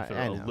fucking with her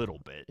I a know. little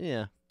bit.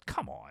 Yeah.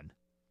 Come on.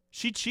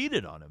 She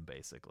cheated on him,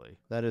 basically.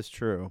 That is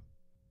true.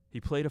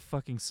 He played a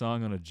fucking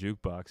song on a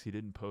jukebox. He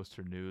didn't post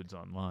her nudes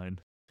online.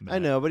 I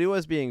know, but he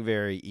was being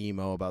very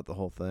emo about the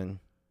whole thing.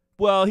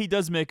 Well, he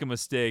does make a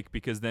mistake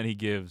because then he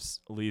gives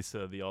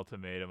Lisa the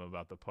ultimatum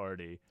about the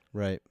party.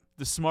 Right.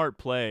 The smart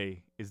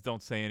play is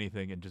don't say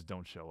anything and just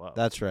don't show up.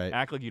 That's right.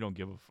 Act like you don't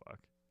give a fuck.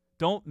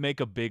 Don't make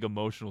a big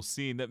emotional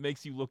scene that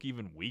makes you look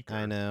even weaker.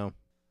 I know.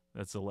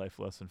 That's a life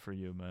lesson for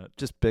you, Matt.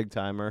 Just big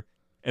timer.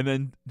 And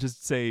then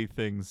just say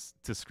things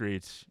to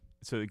Screech,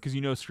 because you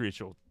know Screech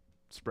will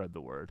spread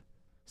the word.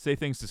 Say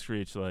things to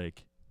Screech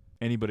like,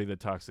 anybody that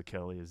talks to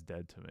Kelly is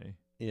dead to me.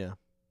 Yeah.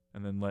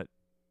 And then let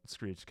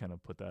Screech kind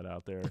of put that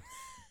out there.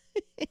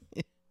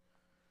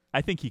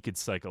 I think he could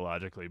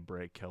psychologically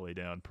break Kelly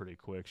down pretty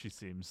quick. She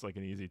seems like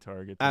an easy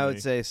target to I me.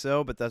 would say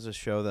so, but that's a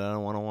show that I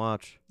don't want to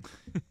watch.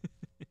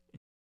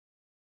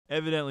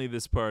 Evidently,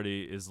 this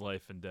party is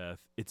life and death.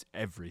 It's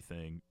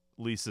everything.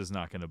 Lisa's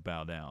not going to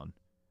bow down.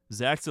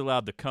 Zach's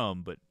allowed to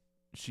come, but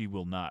she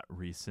will not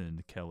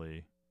rescind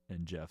Kelly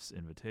and Jeff's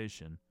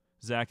invitation.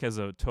 Zach has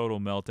a total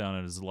meltdown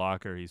in his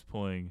locker. He's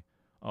pulling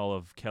all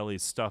of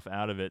Kelly's stuff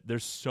out of it.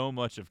 There's so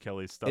much of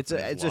Kelly's stuff It's in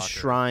his a locker,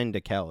 shrine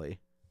to Kelly.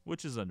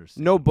 which is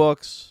understandable. No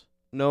books,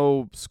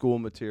 no school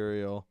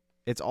material.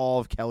 It's all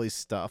of Kelly's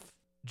stuff.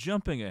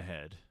 Jumping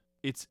ahead,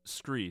 it's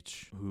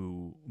Screech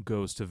who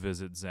goes to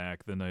visit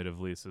Zach the night of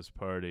Lisa's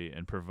party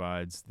and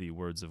provides the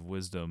words of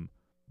wisdom.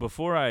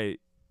 Before I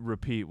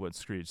repeat what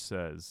Screech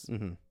says,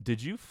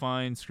 did you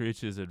find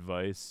Screech's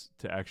advice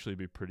to actually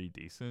be pretty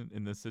decent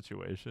in this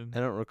situation? I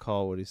don't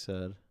recall what he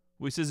said.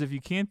 Well, he says, if you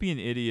can't be an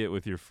idiot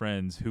with your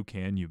friends, who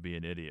can you be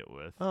an idiot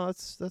with? Oh,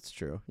 that's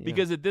true. Yeah.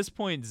 Because at this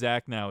point,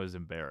 Zach now is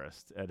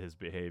embarrassed at his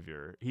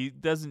behavior. He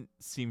doesn't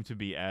seem to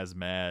be as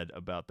mad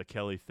about the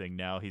Kelly thing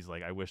now. He's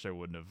like, I wish I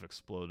wouldn't have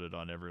exploded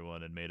on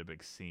everyone and made a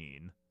big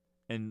scene.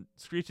 And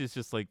Screech is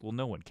just like, well,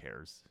 no one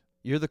cares.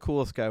 You're the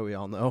coolest guy we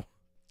all know.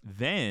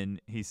 Then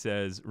he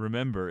says,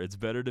 remember, it's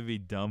better to be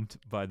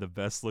dumped by the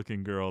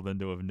best-looking girl than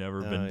to have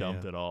never been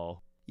dumped at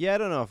all. Yeah, I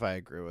don't know if I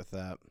agree with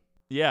that.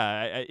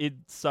 Yeah, it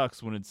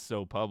sucks when it's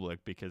so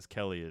public because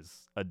Kelly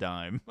is a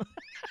dime.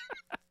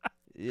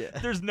 Yeah.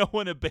 There's no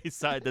one at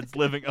Bayside that's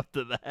living up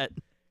to that.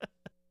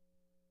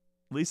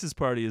 Lisa's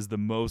party is the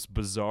most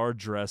bizarre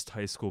dressed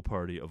high school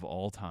party of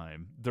all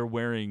time. They're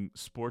wearing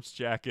sports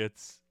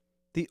jackets.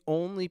 The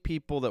only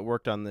people that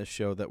worked on this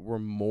show that were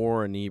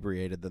more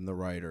inebriated than the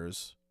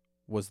writers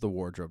was the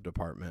wardrobe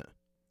department.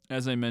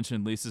 As I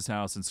mentioned, Lisa's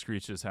house and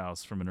Screech's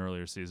house from an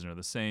earlier season are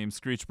the same.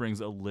 Screech brings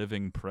a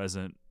living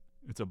present.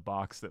 It's a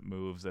box that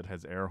moves that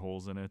has air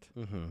holes in it.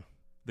 Mm-hmm.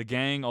 The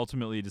gang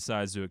ultimately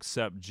decides to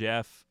accept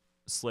Jeff.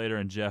 Slater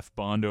and Jeff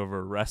bond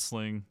over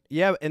wrestling.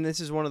 Yeah, and this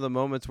is one of the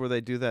moments where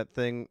they do that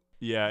thing.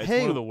 Yeah, it's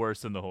Hey, one of the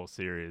worst in the whole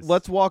series.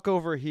 Let's walk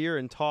over here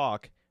and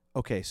talk.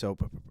 Okay, so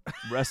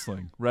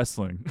wrestling.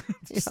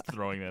 Just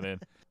throwing that in.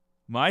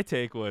 My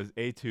take was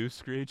A2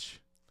 Screech.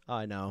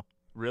 I know.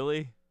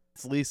 Really?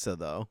 It's Lisa,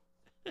 though.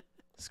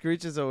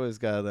 Screech has always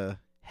got to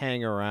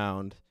hang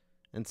around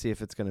and see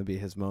if it's going to be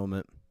his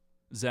moment.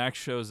 Zach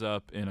shows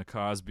up in a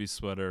Cosby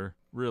sweater.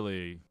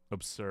 Really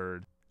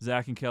absurd.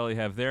 Zach and Kelly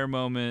have their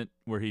moment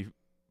where he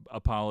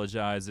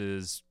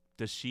apologizes.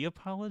 Does she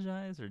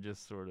apologize or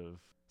just sort of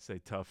say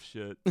tough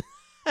shit?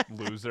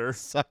 Loser.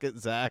 Suck it,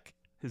 Zach.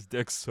 His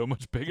dick's so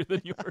much bigger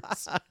than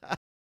yours.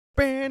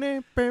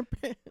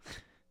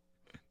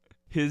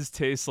 His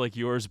tastes like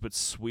yours, but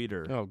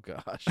sweeter. Oh,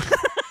 gosh.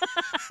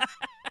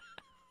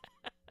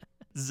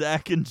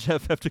 Zach and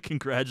Jeff have to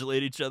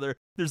congratulate each other.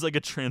 There's like a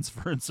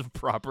transference of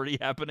property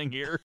happening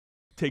here.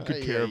 Take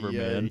good care of her,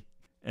 man.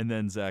 And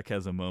then Zach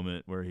has a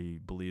moment where he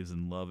believes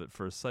in love at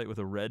first sight with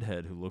a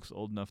redhead who looks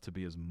old enough to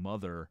be his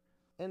mother.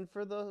 And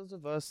for those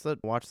of us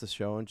that watch the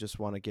show and just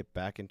want to get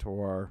back into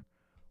our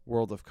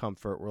world of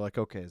comfort, we're like,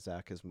 okay,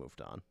 Zach has moved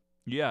on.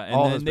 Yeah, and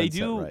All then has they been set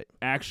do right.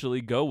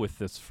 actually go with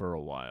this for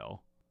a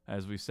while,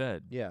 as we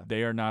said. Yeah.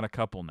 They are not a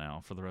couple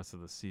now for the rest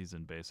of the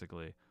season,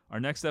 basically.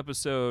 Our next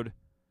episode,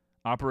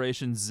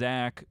 Operation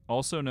Zach,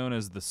 also known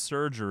as The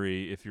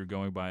Surgery if you're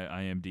going by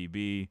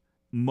IMDb.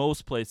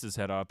 Most places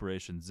had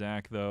Operation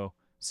Zach, though.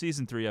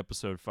 Season 3,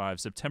 Episode 5,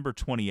 September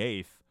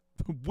 28th.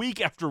 Week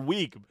after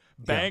week.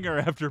 Banger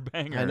after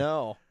banger. I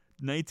know.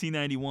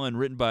 1991,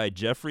 written by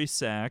Jeffrey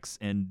Sachs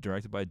and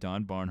directed by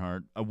Don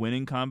Barnhart. A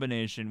winning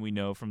combination we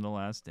know from The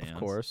Last Dance. Of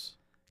course.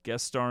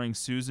 Guest starring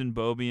Susan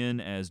Bobian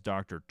as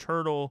Dr.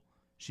 Turtle.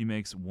 She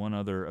makes one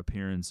other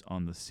appearance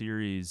on the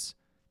series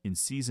in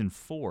Season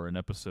 4, an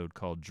episode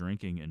called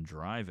Drinking and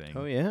Driving.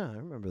 Oh, yeah, I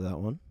remember that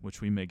one.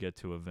 Which we may get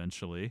to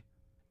eventually.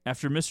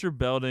 After Mr.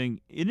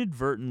 Belding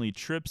inadvertently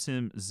trips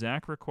him,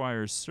 Zach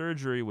requires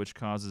surgery, which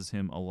causes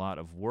him a lot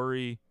of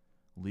worry.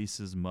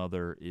 Lisa's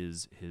mother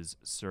is his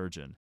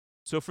surgeon.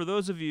 So for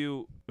those of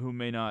you who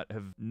may not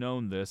have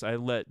known this, I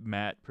let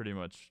Matt pretty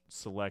much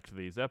select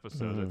these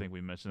episodes. I think we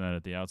mentioned that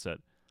at the outset.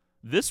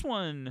 This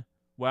one,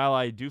 while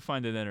I do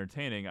find it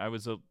entertaining, I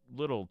was a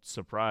little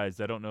surprised.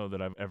 I don't know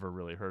that I've ever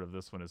really heard of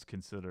this one as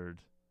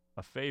considered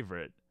a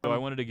favorite. So I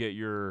wanted to get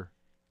your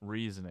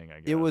reasoning,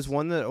 I guess. It was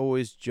one that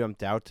always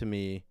jumped out to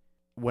me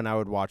when I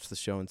would watch the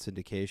show in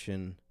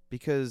syndication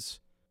because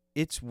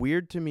it's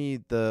weird to me,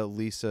 the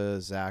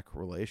Lisa-Zach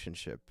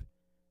relationship.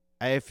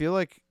 I feel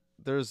like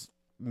there's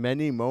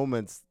many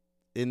moments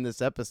in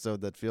this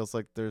episode that feels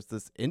like there's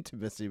this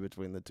intimacy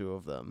between the two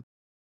of them.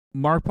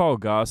 Mark Paul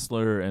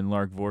Gosselaar and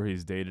Lark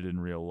Voorhees dated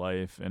in real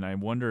life, and I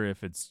wonder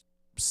if it's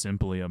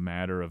simply a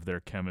matter of their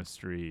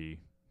chemistry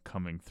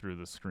coming through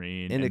the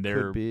screen, and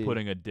they're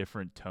putting a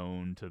different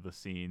tone to the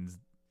scenes,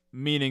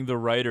 meaning the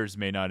writers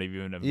may not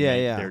even have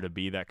meant there to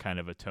be that kind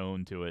of a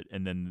tone to it,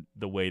 and then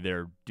the way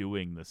they're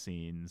doing the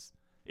scenes,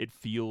 it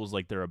feels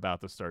like they're about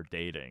to start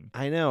dating.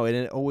 I know, and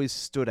it always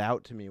stood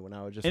out to me when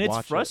I would just watch it. And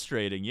it's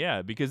frustrating,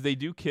 yeah, because they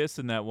do kiss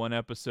in that one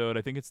episode.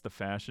 I think it's the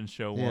fashion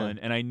show one,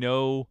 and I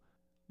know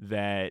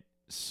that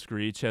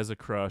Screech has a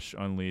crush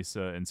on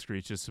Lisa, and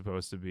Screech is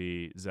supposed to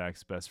be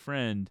Zach's best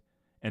friend,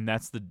 and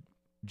that's the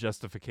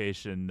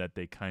justification that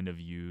they kind of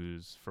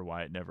use for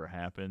why it never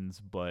happens,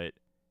 but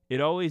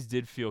it always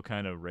did feel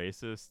kind of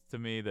racist to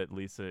me that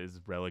Lisa is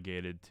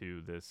relegated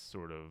to this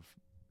sort of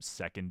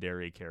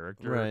secondary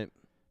character. Right.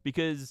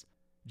 Because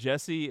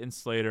Jesse and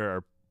Slater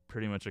are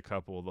pretty much a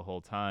couple the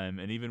whole time,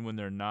 and even when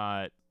they're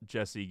not,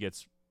 Jesse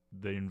gets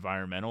the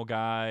environmental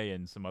guy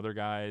and some other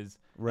guys.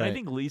 Right. And I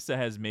think Lisa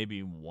has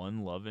maybe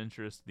one love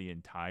interest the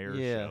entire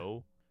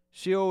show.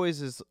 She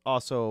always is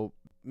also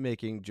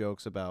making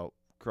jokes about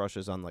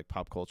crushes on like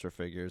pop culture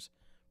figures.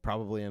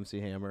 Probably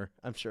MC Hammer,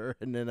 I'm sure,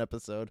 in an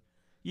episode.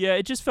 Yeah,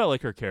 it just felt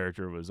like her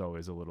character was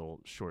always a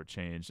little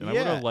shortchanged, and I would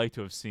Yeah. have liked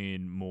to have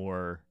seen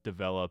more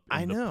develop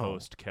in the know.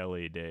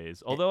 post-Kelly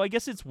days. Although I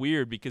guess it's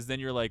weird because then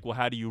you're like, well,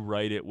 how do you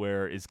write it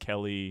where is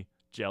Kelly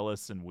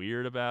jealous and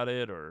weird about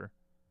it, or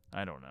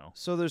I don't know.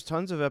 So there's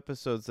tons of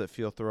episodes that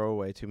feel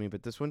throwaway to me,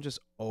 but this one just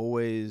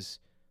always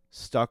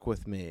stuck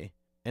with me.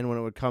 And when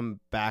it would come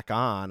back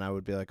on, I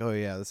would be like, oh,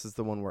 yeah, this is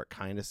the one where it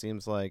kind of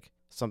seems like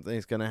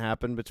something's going to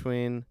happen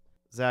between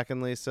Zach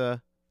and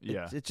Lisa.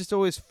 Yeah. It just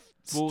always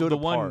Well, stood the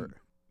apart. one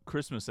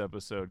Christmas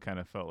episode kind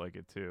of felt like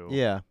it too.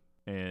 Yeah.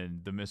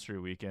 And the Mystery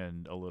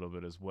Weekend a little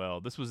bit as well.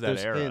 This was that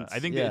There's era. hints, I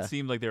think yeah. it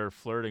seemed like they were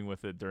flirting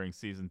with it during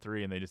season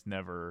 3, and they just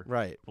never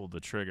Right. pulled the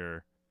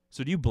trigger.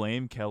 So do you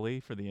blame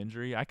Kelly for the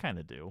injury? I kind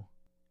of do.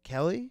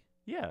 Kelly?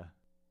 Yeah.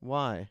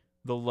 Why?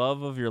 The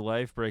love of your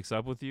life breaks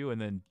up with you,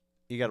 and then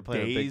You got to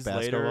play a big days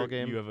basketball later,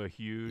 game? you have a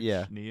huge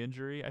Yeah. knee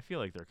injury. I feel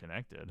like they're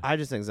connected. I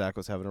just think Zach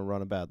was having a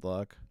run of bad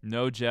luck.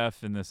 No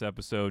Jeff in this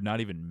episode,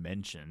 not even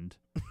mentioned.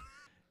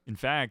 In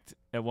fact,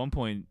 at one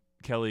point,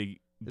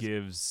 Kelly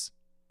gives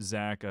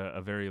Zach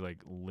a very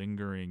like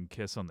lingering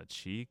kiss on the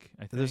cheek.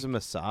 I think There's a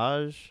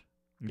massage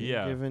being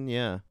Yeah. given.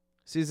 Yeah.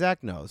 See,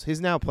 Zach knows.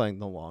 He's now playing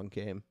the long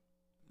game.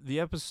 The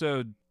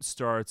episode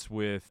starts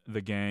with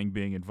the gang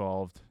being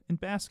involved in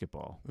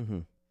basketball. Mm-hmm.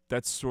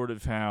 That's sort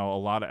of how a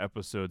lot of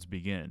episodes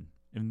begin.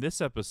 In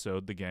this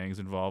episode, the gang's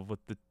involved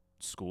with the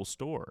school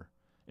store.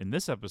 In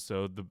this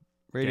episode, the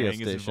Radio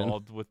gang is station.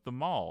 involved with the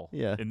mall.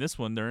 Yeah. In this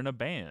one, they're in a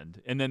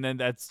band. And then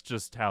that's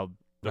just how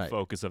the Right.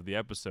 focus of the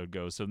episode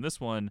goes. So in this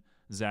one,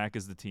 Zach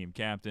is the team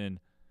captain.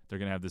 They're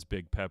going to have this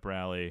big pep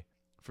rally.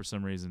 For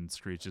some reason,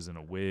 Screech is in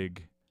a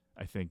wig.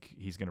 I think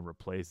he's going to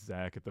replace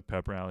Zach at the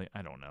pep rally.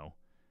 I don't know.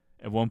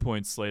 At one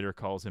point, Slater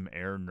calls him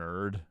Air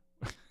Nerd.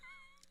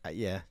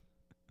 Yeah.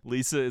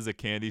 Lisa is a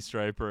candy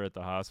striper at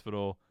the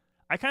hospital.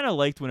 I kind of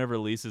liked whenever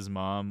Lisa's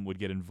mom would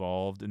get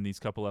involved in these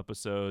couple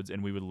episodes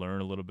and we would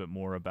learn a little bit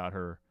more about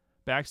her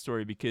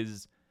backstory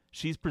because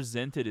she's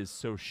presented as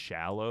so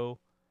shallow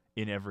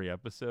in every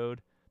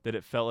episode that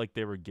it felt like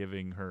they were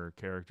giving her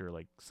character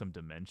like some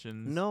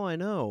dimensions. No, I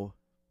know.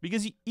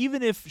 Because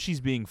even if she's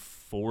being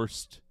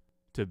forced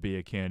to be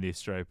a candy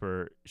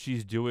striper,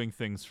 she's doing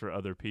things for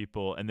other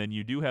people, and then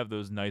you do have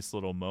those nice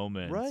little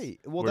moments Right.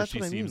 Well, where that's she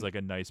what I seems mean. like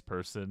a nice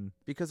person.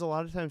 Because a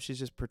lot of times she's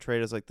just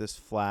portrayed as like this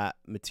flat,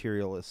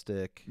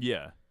 materialistic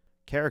Yeah.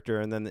 character.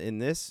 And then in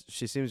this,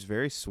 she seems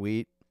very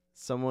sweet.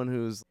 Someone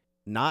who's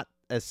not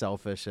as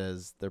selfish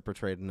as they're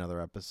portrayed in other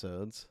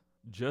episodes.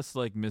 Just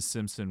like Miss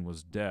Simpson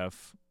was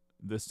deaf,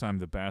 this time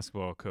the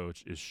basketball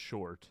coach is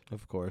short.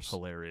 Of course.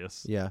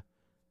 Hilarious. Yeah.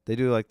 They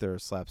do like their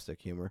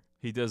slapstick humor.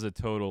 He does a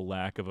total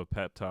lack of a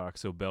pep talk,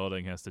 so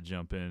Belding has to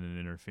jump in and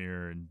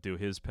interfere and do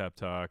his pep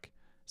talk.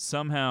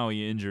 Somehow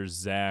he injures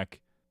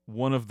Zach.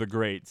 One of the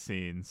great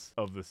scenes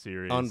of the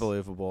series.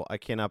 Unbelievable. I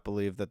cannot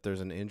believe that there's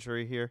an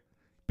injury here.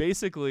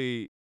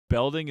 Basically,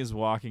 Belding is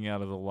walking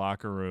out of the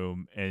locker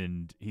room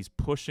and he's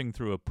pushing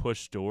through a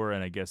push door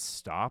and I guess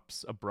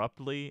stops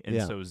abruptly. And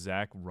Yeah. so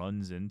Zach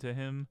runs into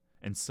him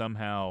and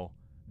somehow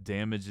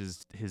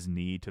damages his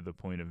knee to the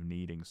point of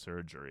needing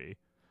surgery.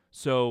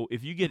 So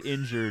if you get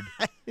injured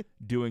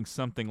doing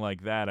something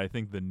like that, I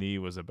think the knee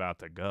was about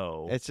to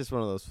go. It's just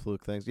one of those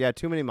fluke things. Yeah,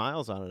 too many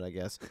miles on it, I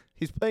guess.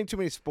 He's playing too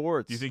many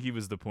sports. Do you think he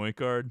was the point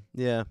guard?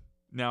 Yeah.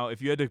 Now,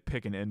 if you had to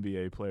pick an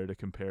NBA player to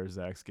compare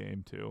Zach's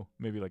game to,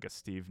 maybe like a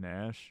Steve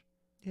Nash.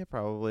 Yeah,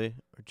 probably.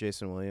 Or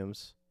Jason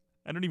Williams.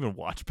 I don't even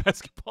watch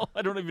basketball.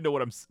 I don't even know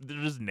what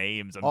they're just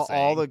names I'm saying.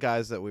 All the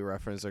guys that we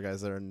reference are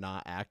guys that are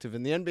not active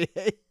in the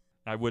NBA.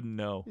 I wouldn't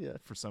know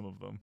for some of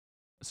them.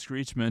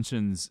 Screech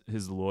mentions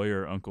his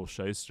lawyer, Uncle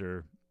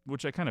Shyster,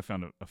 which I kind of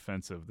found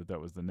offensive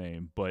that was the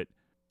name. But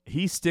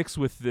he sticks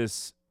with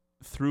this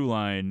through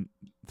line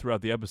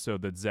throughout the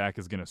episode that Zach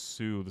is going to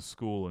sue the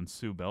school and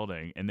sue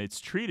Belding. And it's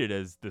treated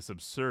as this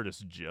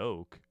absurdist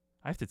joke.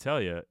 I have to tell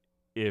you,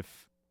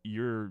 if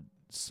your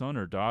son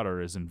or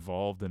daughter is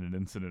involved in an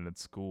incident at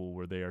school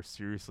where they are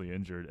seriously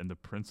injured and the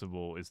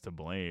principal is to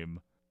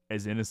blame,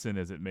 as innocent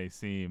as it may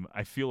seem,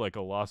 I feel like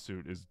a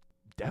lawsuit is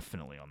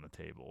definitely on the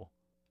table.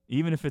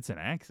 Even if it's an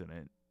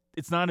accident,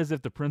 it's not as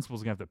if the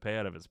principal's going to have to pay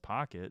out of his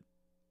pocket.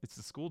 It's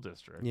the school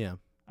district. Yeah.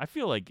 I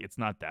feel like it's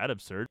not that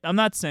absurd. I'm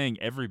not saying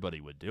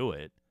everybody would do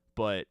it,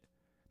 but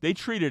they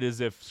treat it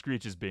as if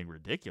Screech is being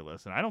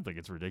ridiculous, and I don't think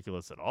it's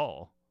ridiculous at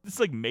all. It's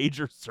like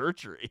major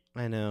surgery.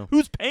 I know.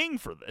 Who's paying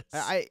for this?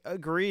 I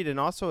agreed. And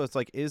also, it's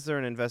like, is there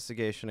an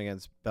investigation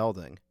against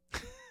Belding?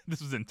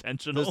 This was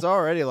intentional. There's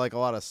already like a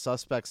lot of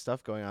suspect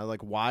stuff going on.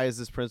 Like, why is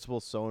this principal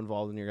so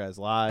involved in your guys'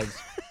 lives?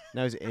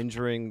 Now he's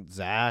injuring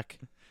Zach.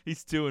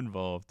 He's too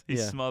involved. He's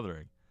Yeah.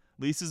 smothering.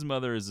 Lisa's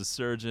mother is a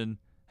surgeon,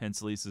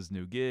 hence Lisa's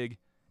new gig.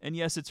 And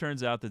yes, it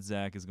turns out that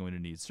Zach is going to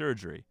need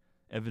surgery.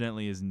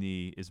 Evidently, his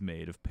knee is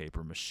made of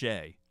paper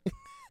mache.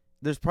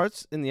 There's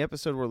parts in the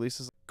episode where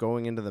Lisa's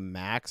going into the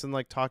max and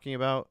like talking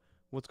about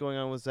what's going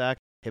on with Zach.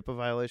 HIPAA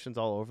violations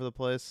all over the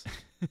place.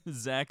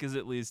 Zach is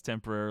at least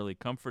temporarily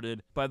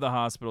comforted by the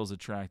hospital's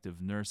attractive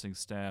nursing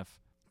staff.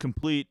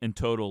 Complete and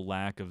total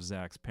lack of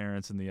Zach's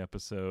parents in the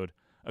episode.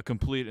 A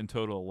complete and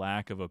total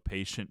lack of a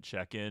patient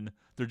check-in.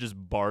 They're just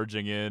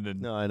barging in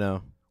and... No, I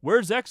know.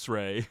 Where's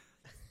X-Ray?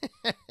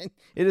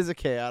 It is a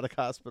chaotic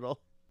hospital.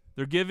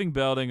 They're giving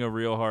Belding a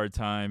real hard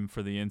time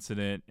for the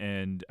incident,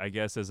 and I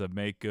guess as a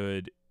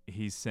make-good,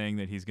 he's saying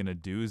that he's going to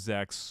do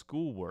Zach's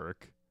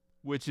schoolwork,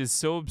 which is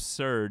so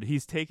absurd.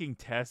 He's taking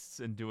tests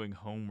and doing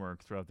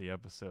homework throughout the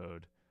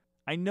episode.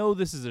 I know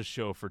this is a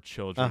show for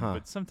children,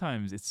 but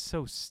sometimes it's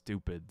so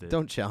stupid that...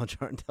 Don't challenge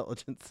our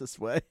intelligence this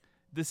way.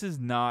 This is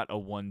not a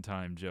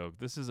one-time joke.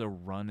 This is a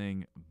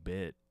running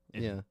bit.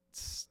 It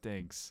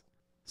stinks.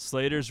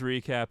 Slater's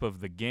recap of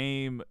the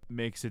game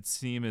makes it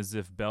seem as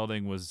if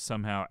Belding was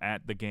somehow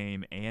at the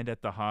game and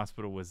at the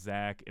hospital with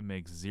Zach. It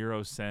makes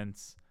zero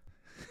sense.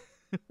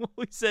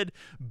 We said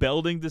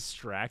Belding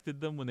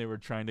distracted them when they were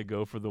trying to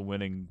go for the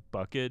winning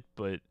bucket,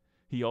 but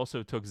he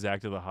also took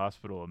Zach to the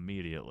hospital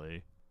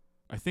immediately.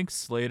 I think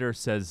Slater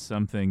says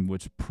something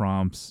which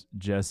prompts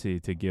Jesse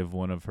to give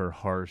one of her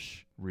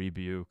harsh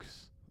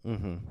rebukes.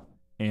 Mm-hmm.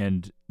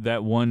 And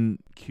that one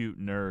cute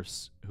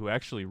nurse who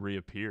actually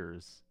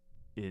reappears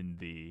in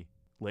the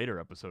later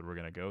episode we're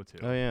going to go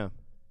to. Oh, yeah.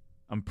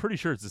 I'm pretty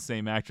sure it's the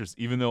same actress,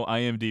 even though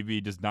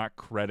IMDb does not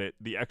credit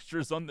the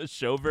extras on this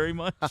show very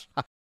much.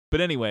 But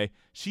anyway,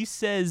 she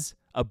says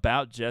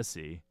about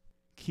Jesse,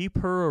 keep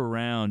her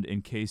around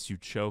in case you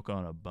choke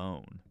on a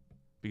bone.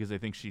 Because I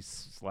think she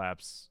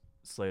slaps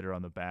Slater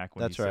on the back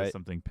when he says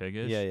something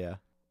piggish. Yeah, yeah.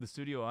 The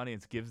studio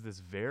audience gives this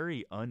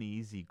very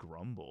uneasy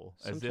grumble,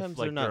 as Sometimes if like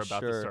they're they're not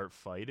about sure. to start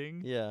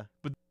fighting. Yeah.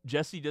 But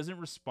Jesse doesn't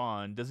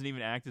respond, doesn't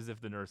even act as if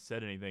the nurse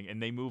said anything,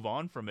 and they move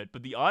on from it.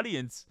 But the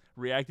audience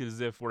reacted as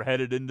if we're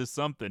headed into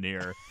something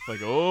here. Like,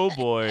 oh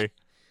boy.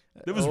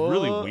 That was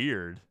really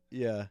weird.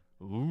 Yeah.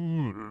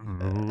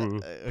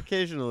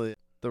 Occasionally,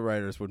 the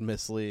writers would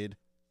mislead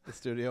the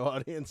studio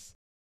audience.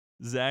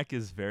 Zach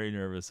is very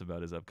nervous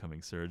about his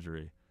upcoming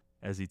surgery.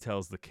 As he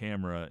tells the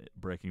camera,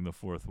 breaking the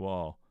fourth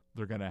wall,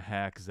 they're going to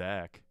hack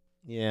Zach.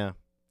 Yeah.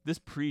 This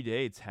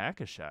predates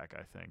Hack-a-Shack,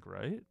 I think,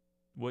 right?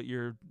 What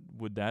year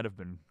would that have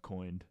been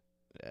coined?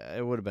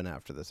 It would have been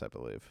after this, I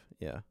believe.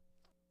 Yeah.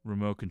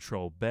 Remote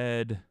control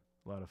bed.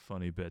 A lot of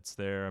funny bits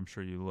there. I'm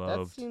sure you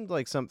loved. That seemed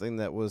like something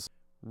that was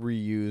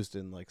reused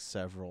in like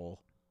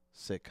several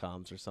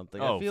sitcoms or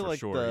something. Oh, I feel for like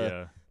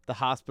sure, the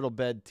hospital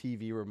bed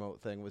TV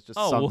remote thing was just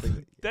well,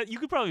 something. that you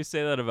could probably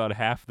say that about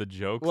half the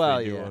jokes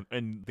they do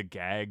and the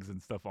gags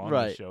and stuff on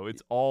the show.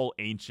 It's all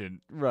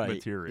ancient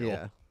material.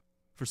 Yeah.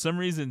 For some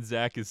reason,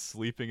 Zach is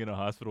sleeping in a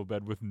hospital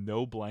bed with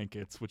no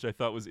blankets, which I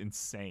thought was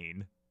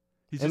insane.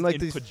 He's and just like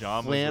in these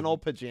pajamas. flannel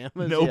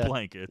pajamas. No yeah.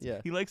 blankets.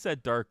 Yeah. He likes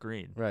that dark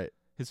green. Right.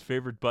 His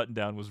favorite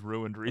button-down was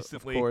ruined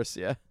recently. Of course,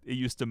 yeah. It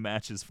used to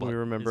match his We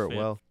remember it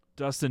well.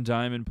 Dustin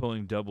Diamond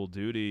pulling double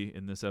duty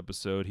in this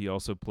episode. He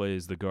also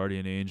plays the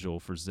guardian angel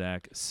for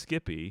Zach,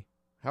 Skippy.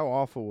 How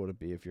awful would it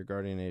be if your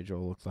guardian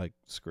angel looked like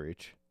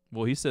Screech?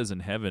 Well, he says in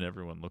heaven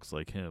everyone looks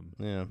like him.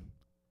 Yeah.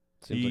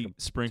 He Seems like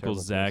a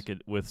sprinkles terrible Zach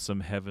with some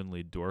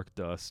heavenly dork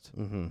dust.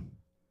 Mm-hmm.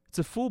 It's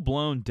a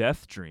full-blown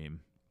death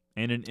dream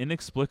and an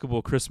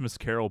inexplicable Christmas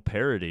Carol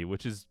parody,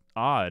 which is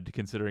odd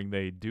considering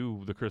they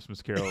do the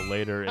Christmas Carol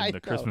later in the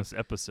Christmas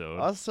episode.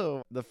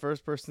 Also, the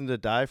first person to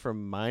die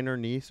from minor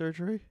knee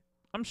surgery?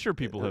 I'm sure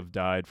people have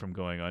died from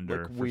going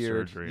under for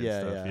weird. surgery Yeah,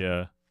 and stuff. yeah.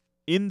 Yeah.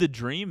 In the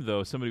dream,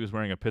 though, somebody was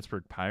wearing a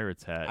Pittsburgh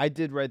Pirates hat. I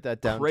did write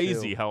that down.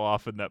 Crazy too. how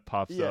often that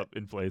pops Yeah. up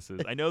in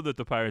places. I know that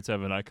the Pirates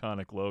have an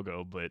iconic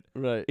logo, but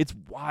Right. it's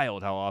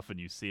wild how often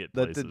you see it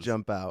That places. did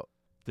jump out.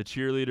 The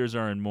cheerleaders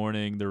are in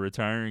mourning. They're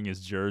retiring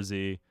his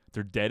jersey.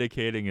 They're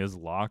dedicating his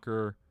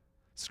locker.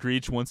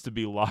 Screech wants to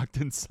be locked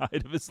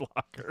inside of his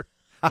locker,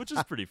 which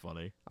is pretty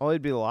funny. Oh,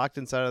 he'd be locked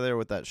inside of there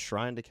with that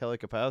shrine to Kelly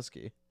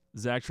Kapowski.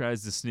 Zach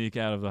tries to sneak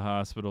out of the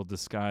hospital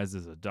disguised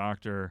as a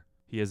doctor.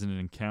 He has an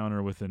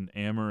encounter with an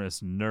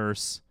amorous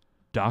nurse.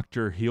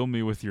 Doctor, heal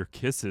me with your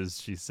kisses,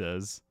 she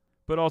says.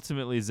 But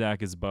ultimately,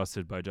 Zach is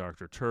busted by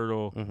Dr.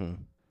 Turtle. Mm-hmm.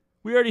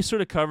 We already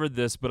sort of covered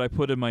this, but I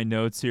put in my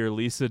notes here,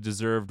 Lisa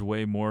deserved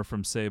way more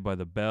from Saved by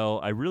the Bell.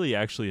 I really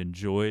actually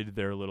enjoyed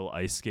their little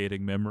ice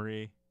skating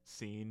memory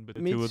scene with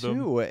the Me two of them.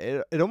 too.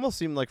 It almost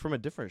seemed like from a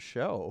different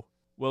show.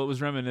 Well, it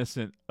was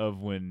reminiscent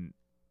of when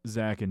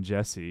Zach and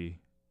Jesse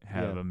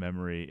have a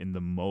memory in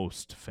the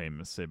most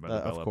famous Saved by the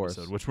Bell of course.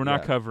 episode, which we're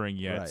not Yeah. covering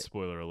yet, Right.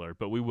 spoiler alert,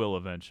 but we will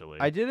eventually.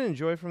 I did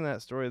enjoy from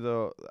that story,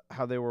 though,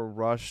 how they were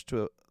rushed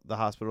to the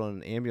hospital in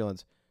an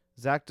ambulance.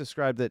 Zach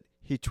described that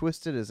he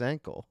twisted his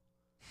ankle.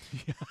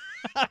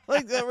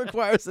 Like, that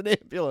requires an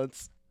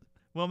ambulance.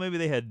 Well, maybe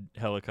they had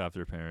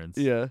helicopter parents.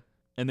 Yeah.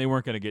 And they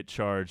weren't going to get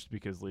charged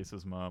because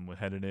Lisa's mom was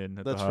headed in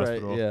at That's the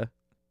hospital. right, yeah.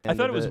 I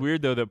thought it was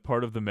weird, though, that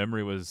part of the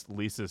memory was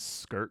Lisa's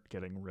skirt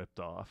getting ripped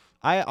off.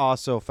 I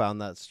also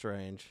found that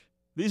strange.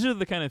 These are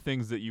the kind of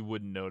things that you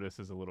wouldn't notice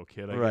as a little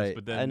kid, I Right, guess.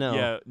 But then, I know.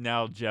 yeah,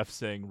 now Jeff's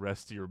saying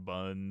rest your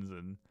buns.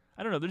 And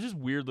I don't know. They're just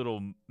weird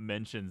little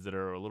mentions that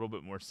are a little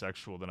bit more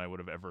sexual than I would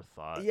have ever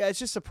thought. Yeah, it's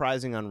just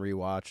surprising on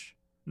rewatch.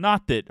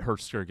 Not that her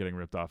skirt getting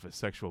ripped off is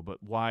sexual,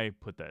 but why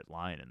put that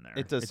line in there?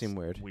 It does It's seem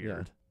weird.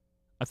 Weird. Yeah.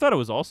 I thought it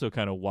was also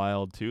kind of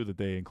wild, too, that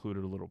they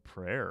included a little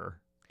prayer.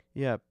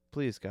 Yeah,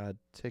 please, God,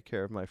 take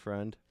care of my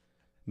friend.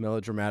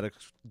 Melodramatic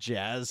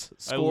jazz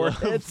I score love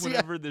hits.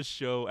 whenever this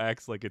show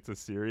acts like it's a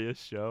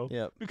serious show.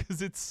 Yep.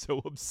 Because it's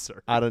so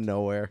absurd. Out of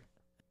nowhere.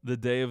 The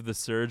day of the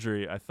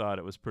surgery, I thought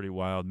it was pretty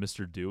wild.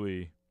 Mr.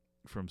 Dewey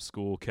from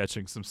school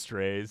catching some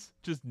strays.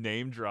 Just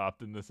name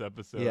dropped in this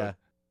episode. Yeah.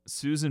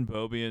 Susan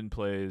Bobian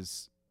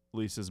plays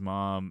Lisa's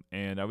mom,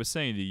 and I was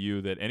saying to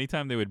you that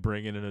anytime they would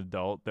bring in an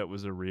adult that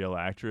was a real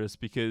actress,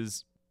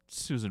 because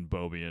Susan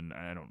Bobian,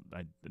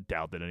 I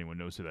doubt that anyone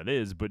knows who that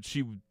is, but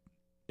she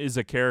is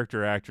a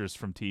character actress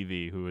from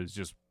TV who is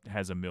just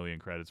has a million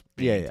credits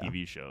being in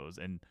TV shows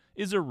and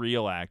is a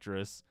real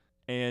actress,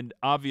 and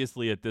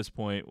obviously at this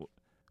point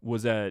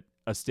was at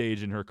a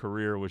stage in her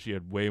career where she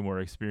had way more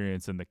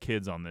experience than the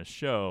kids on this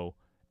show,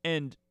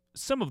 and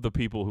some of the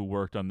people who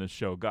worked on this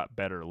show got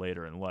better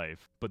later in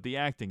life, but the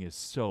acting is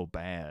so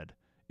bad.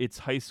 It's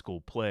high school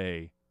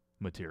play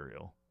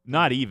material.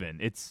 Not even.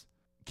 It's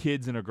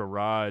kids in a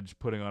garage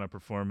putting on a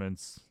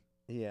performance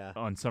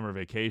on summer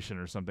vacation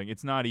or something.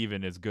 It's not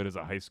even as good as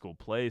a high school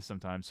play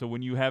sometimes. So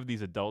when you have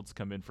these adults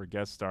come in for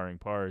guest starring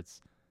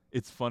parts,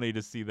 it's funny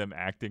to see them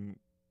acting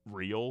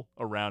real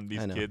around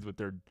these kids with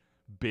their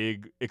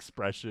big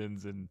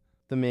expressions. And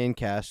the main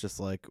cast just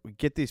like,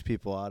 get these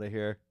people out of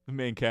here. The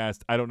main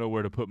cast, I don't know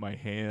where to put my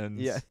hands.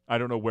 Yeah. I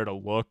don't know where to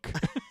look.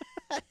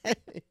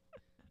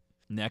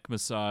 Neck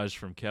massage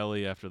from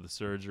Kelly after the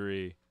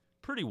surgery.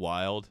 Pretty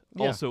wild.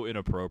 Yeah. Also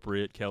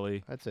inappropriate,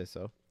 Kelly. I'd say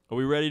so. Are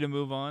we ready to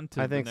move on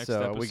to I the think next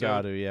so. episode? We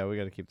got to. Yeah, we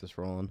got to keep this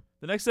rolling.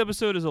 The next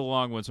episode is a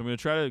long one, so I'm going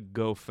to try to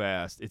go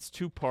fast. It's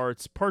 2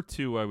 parts. Part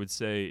 2, I would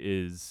say,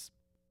 is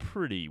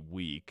pretty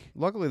weak.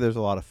 Luckily, there's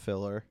a lot of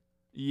filler.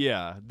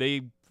 Yeah,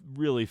 they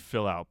really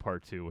fill out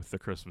part 2 with the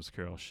Christmas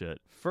Carol shit.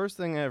 First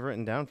thing I've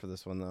written down for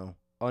this one, though,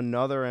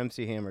 another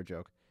MC Hammer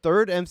joke.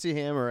 Third MC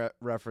Hammer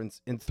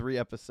reference in 3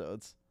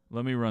 episodes.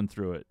 Let me run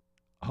through it.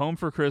 Home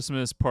for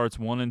Christmas, parts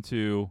 1 and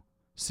 2,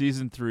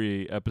 season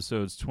 3,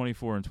 episodes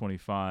 24 and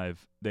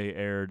 25. They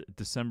aired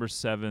December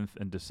 7th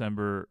and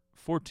December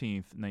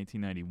 14th,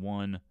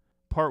 1991.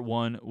 Part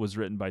 1 was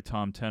written by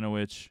Tom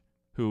Tenowich,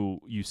 who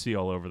you see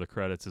all over the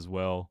credits as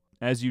well.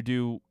 As you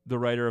do the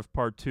writer of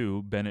Part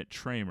 2, Bennett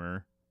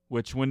Tramer,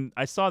 which when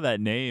I saw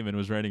that name and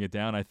was writing it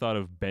down, I thought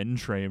of Ben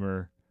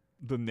Tramer,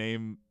 the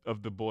name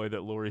of the boy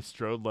that Laurie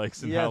Strode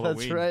likes in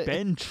Halloween. That's right.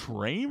 Ben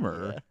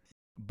Tramer. Yeah.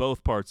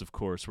 Both parts, of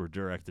course, were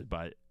directed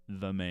by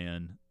the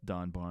man,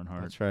 Don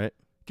Barnhart. That's right.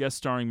 Guest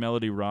starring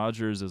Melody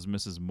Rogers as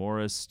Mrs.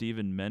 Morris,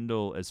 Stephen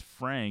Mendel as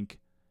Frank,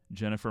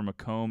 Jennifer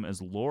McComb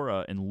as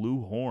Laura, and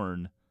Lou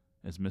Horn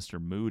as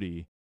Mr.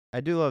 Moody.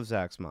 I do love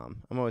Zach's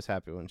mom. I'm always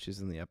happy when she's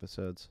in the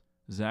episodes.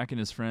 Zach and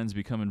his friends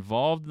become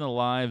involved in the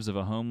lives of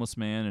a homeless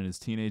man and his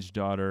teenage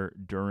daughter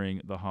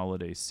during the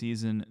holiday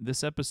season.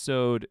 This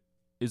episode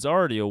is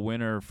already a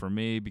winner for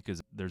me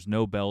because there's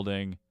no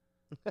belding.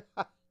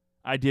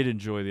 I did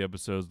enjoy the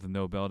episodes with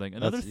no belding.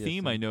 Another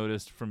theme I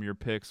noticed from your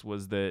picks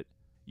was that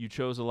you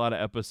chose a lot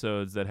of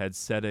episodes that had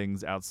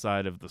settings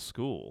outside of the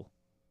school.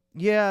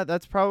 Yeah,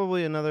 that's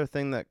probably another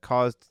thing that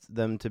caused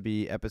them to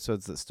be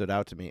episodes that stood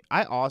out to me.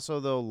 I also,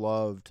 though,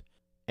 loved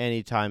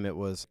anytime it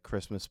was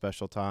Christmas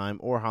special time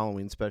or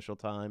Halloween special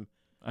time.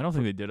 I don't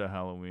think they did a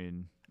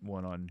Halloween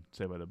one on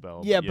Saved by the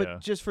Bell. Yeah, but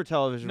just for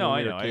television. No, when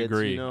I we know. were I kids,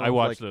 agree. you know, I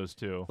watched like, those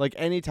too. Like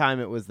anytime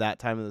it was that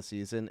time of the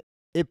season,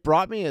 it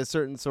brought me a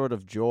certain sort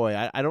of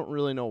joy. I don't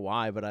really know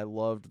why, but I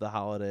loved the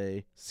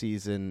holiday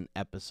season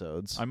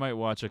episodes. I might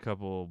watch a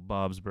couple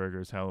Bob's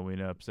Burgers Halloween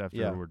eps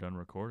after we're done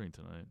recording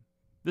tonight.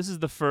 This is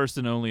the first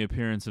and only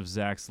appearance of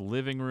Zach's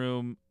living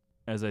room.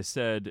 As I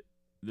said,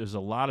 there's a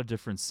lot of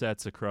different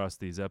sets across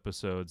these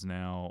episodes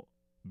now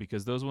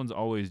because those ones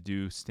always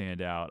do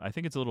stand out. I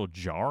think it's a little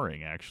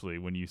jarring, actually,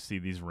 when you see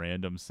these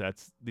random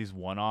sets, these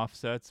one-off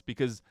sets,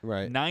 because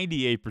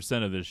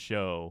 98% of this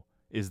show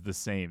is the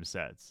same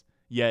sets.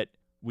 Yet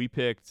we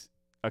picked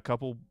a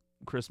couple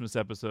Christmas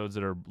episodes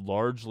that are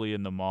largely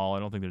in the mall. I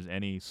don't think there's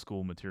any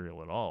school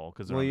material at all.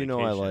 Well, you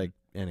know I like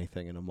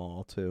anything in a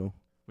mall, too.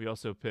 We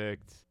also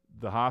picked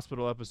the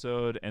hospital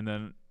episode and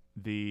then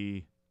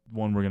the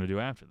one we're going to do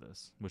after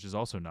this, which is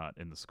also not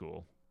in the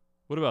school.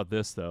 What about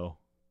this, though?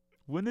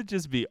 Wouldn't it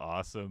just be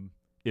awesome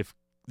if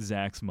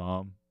Zach's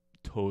mom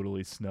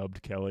totally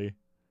snubbed Kelly?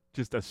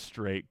 Just a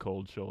straight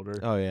cold shoulder.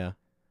 Oh, yeah.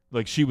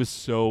 Like, she was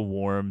so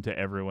warm to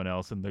everyone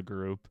else in the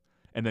group,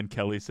 and then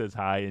Kelly says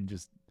hi and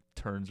just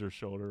turns her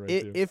shoulder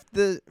right through. If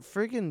the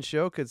freaking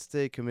show could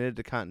stay committed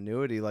to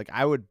continuity, like,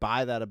 I would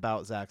buy that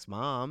about Zach's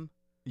mom.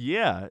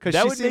 Yeah, 'Cause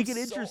that she would make it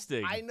seems so-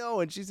 interesting. I know,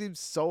 and she seems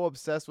so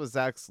obsessed with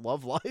Zach's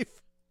love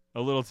life. A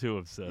little too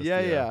obsessed.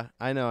 Yeah.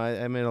 I know.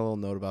 I made a little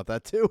note about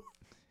that too.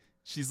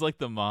 She's like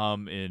the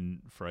mom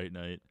in Fright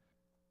Night.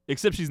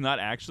 Except she's not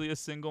actually a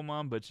single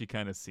mom, but she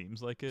kind of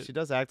seems like it. She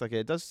does act like it.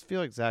 It does feel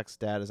like Zach's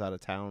dad is out of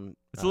town.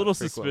 It's a little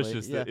frequently.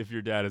 suspicious that if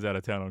your dad is out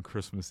of town on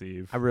Christmas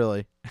Eve. I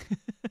really.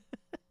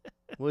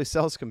 Well, he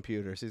sells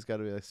computers. He's got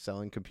to be like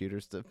selling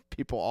computers to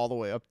people all the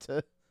way up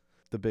to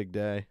the big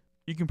day.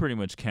 You can pretty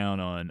much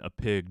count on a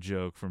pig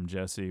joke from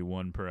Jessie,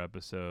 one per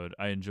episode.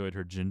 I enjoyed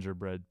her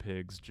gingerbread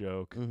pigs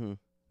joke. Mm-hmm.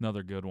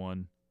 Another good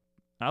one.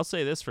 I'll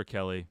say this for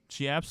Kelly.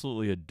 She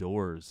absolutely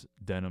adores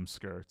denim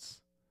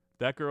skirts.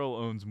 That girl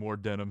owns more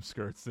denim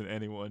skirts than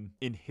anyone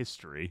in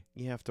history.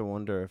 You have to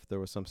wonder if there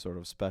was some sort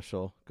of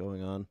special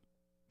going on.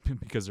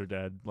 Because her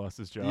dad lost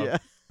his job. Yeah.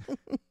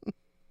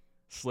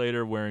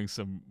 Slater wearing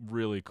some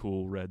really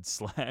cool red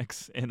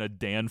slacks and a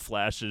Dan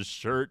Flash's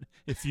shirt.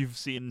 If you've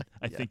seen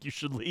I Think You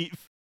Should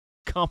Leave.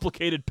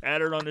 Complicated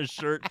pattern on his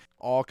shirt.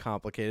 All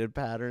complicated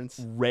patterns.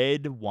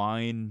 Red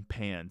wine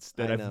pants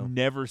that I I've know.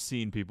 never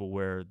seen people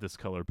wear this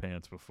color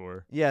pants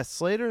before. Yeah,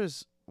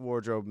 Slater's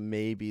wardrobe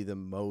may be the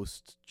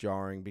most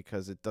jarring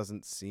because it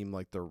doesn't seem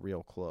like they're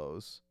real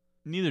clothes.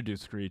 Neither do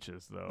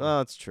Screech's, though. Oh,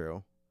 that's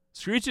true.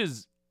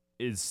 Screech's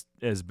is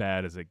as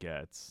bad as it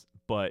gets,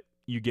 but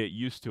you get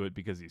used to it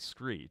because he's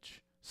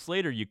Screech.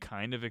 Slater, you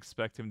kind of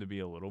expect him to be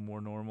a little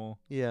more normal.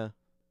 Yeah.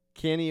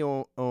 Can he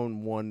own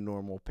one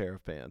normal pair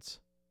of pants?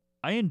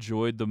 I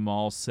enjoyed the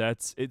mall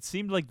sets. It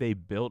seemed like they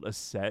built a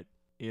set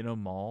in a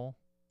mall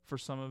for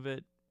some of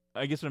it.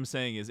 I guess what I'm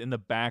saying is in the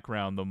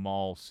background, the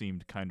mall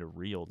seemed kind of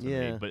real to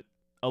me. But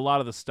a lot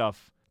of the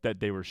stuff that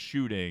they were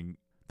shooting,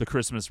 the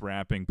Christmas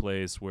wrapping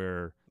place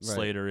where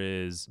Slater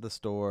is, the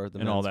store, the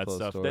and all men's that clothes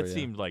stuff, store, that yeah.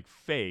 seemed like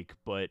fake,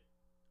 but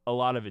a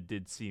lot of it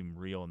did seem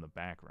real in the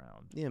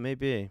background. Yeah,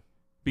 maybe.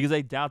 Because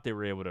I doubt they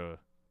were able to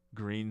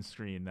green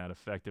screen that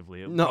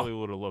effectively. It No. probably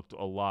would have looked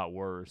a lot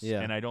worse. Yeah.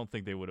 And I don't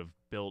think they would have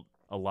built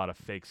a lot of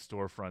fake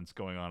storefronts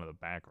going on in the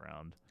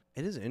background.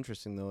 It is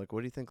interesting, though. Like,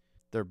 what do you think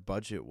their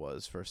budget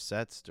was for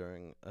sets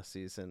during a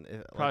season?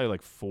 Probably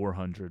like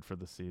 400 for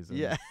the season.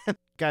 Yeah.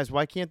 Guys,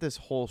 why can't this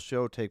whole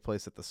show take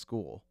place at the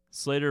school?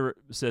 Slater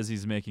says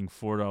he's making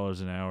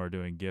 $4 an hour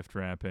doing gift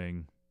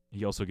wrapping.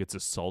 He also gets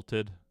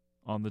assaulted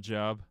on the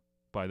job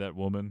by that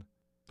woman.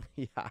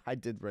 Yeah, I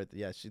did write that.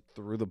 Yeah, she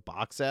threw the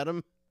box at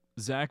him.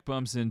 Zach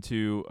bumps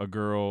into a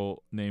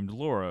girl named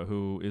Laura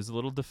who is a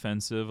little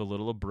defensive, a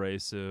little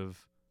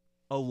abrasive.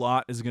 A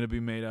lot is going to be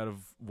made out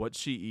of what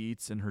she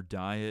eats and her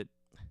diet.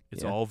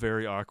 It's all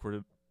very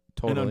awkward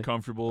and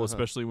uncomfortable,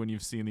 especially when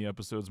you've seen the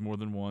episodes more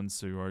than once,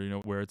 so you already know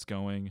where it's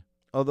going.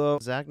 Although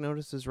Zach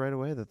notices right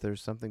away that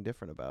there's something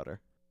different about her.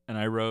 And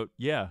I wrote,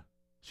 yeah,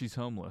 she's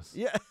homeless.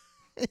 Yeah.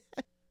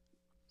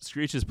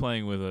 Screech is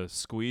playing with a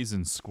squeeze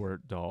and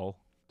squirt doll.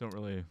 Don't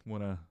really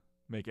want to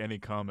make any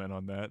comment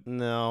on that.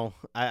 No,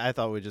 I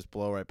thought we'd just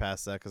blow right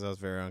past that because I was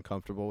very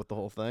uncomfortable with the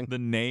whole thing. The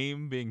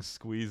name being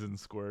squeeze and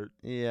squirt.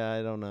 Yeah,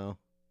 I don't know.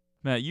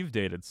 Matt, you've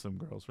dated some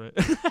girls, right?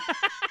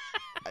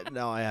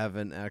 No, I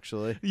haven't,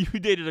 actually. You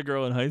dated a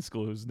girl in high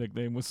school whose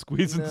nickname was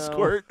Squeeze and No.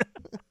 Squirt.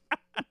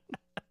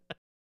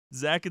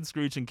 Zach and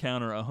Screech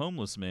encounter a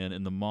homeless man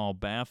in the mall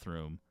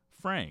bathroom,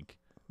 Frank.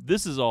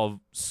 This is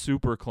all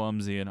super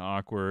clumsy and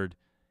awkward.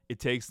 It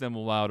takes them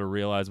a while to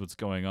realize what's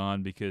going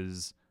on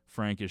because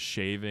Frank is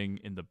shaving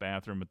in the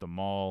bathroom at the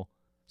mall.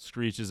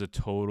 Screech is a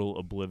total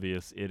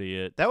oblivious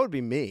idiot. That would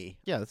be me.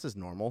 Yeah, this is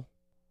normal.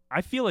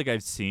 I feel like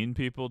I've seen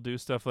people do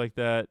stuff like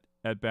that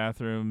at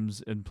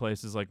bathrooms in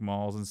places like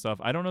malls and stuff.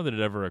 I don't know that it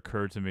ever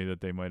occurred to me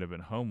that they might have been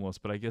homeless,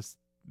 but I guess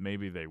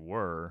maybe they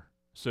were.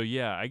 So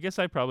yeah, I guess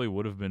I probably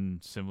would have been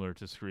similar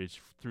to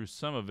Screech through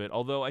some of it,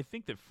 although I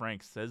think that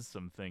Frank says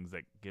some things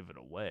that give it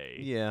away.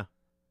 Yeah.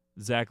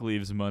 Zach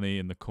leaves money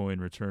in the coin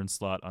return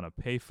slot on a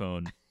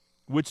payphone,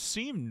 which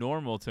seemed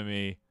normal to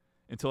me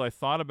until I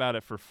thought about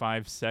it for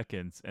 5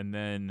 seconds, and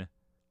then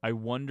I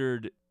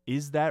wondered,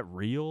 is that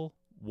real?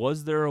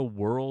 Was there a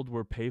world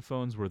where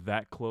payphones were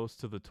that close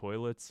to the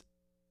toilets?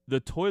 The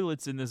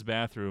toilets in this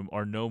bathroom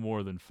are no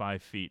more than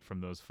 5 feet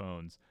from those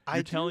phones.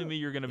 You're telling me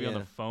you're going to be on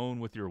the phone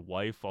with your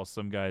wife while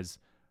some guy's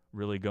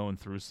really going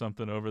through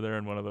something over there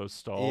in one of those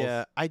stalls?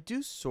 Yeah, I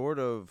do sort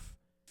of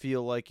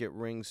feel like it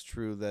rings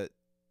true that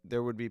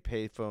there would be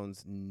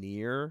payphones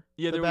near.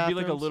 Yeah, the there would be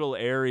like a bathrooms. little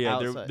area.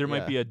 Outside, There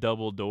might yeah. be a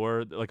double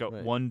door, like a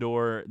Right. one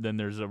door, then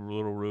there's a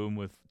little room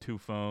with 2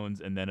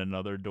 phones, and then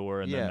another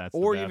door, and then that's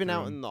or the even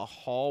out bathroom. in the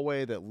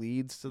hallway that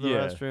leads to the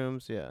Yeah.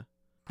 restrooms. Yeah.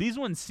 These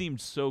ones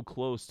seemed so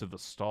close to the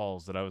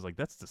stalls that I was like,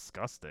 that's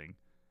disgusting.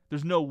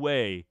 There's no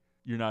way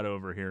you're not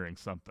overhearing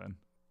something.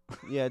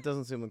 Yeah, it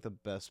doesn't seem like the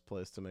best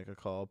place to make a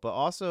call. But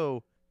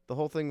also, the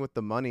whole thing with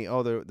the money.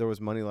 Oh, there was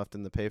money left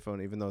in the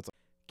payphone, even though it's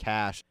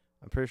cash.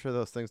 I'm pretty sure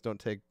those things don't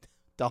take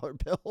dollar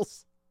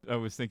bills. I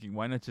was thinking,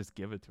 why not just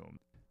give it to him?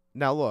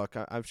 Now, look,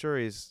 I'm sure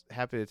he's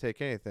happy to take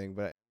anything,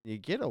 but you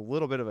get a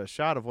little bit of a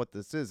shot of what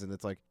this is, and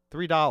it's like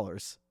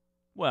 $3.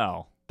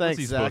 Well, Thanks, what's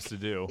he Zach. supposed to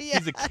do? Yeah.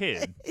 He's a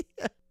kid.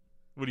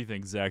 What do you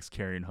think? Zach's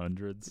carrying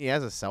hundreds? He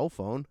has a cell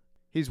phone.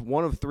 He's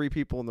one of 3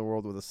 people in the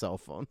world with a cell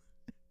phone.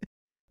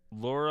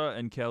 Laura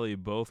and Kelly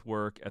both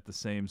work at the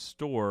same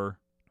store.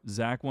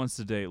 Zach wants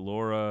to date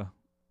Laura.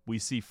 We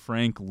see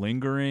Frank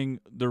lingering.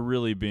 They're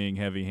really being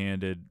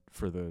heavy-handed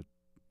for the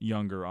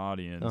younger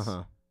audience.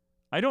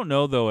 I don't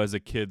know, though, as a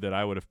kid that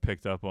I would have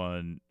picked up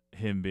on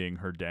him being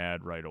her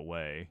dad right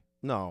away.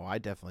 No, I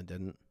definitely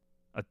didn't.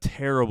 A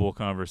terrible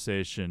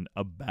conversation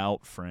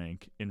about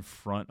Frank in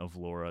front of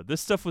Laura.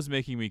 This stuff was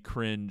making me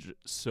cringe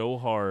so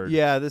hard.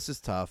 Yeah, this is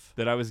tough.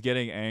 That I was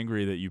getting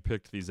angry that you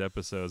picked these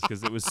episodes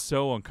because it was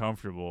so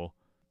uncomfortable.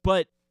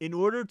 But in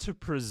order to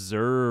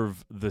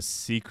preserve the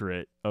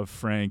secret of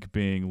Frank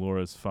being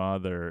Laura's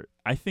father,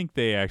 I think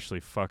they actually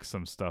fuck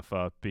some stuff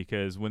up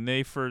because when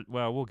they first...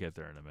 Well, we'll get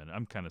there in a minute.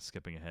 I'm kind of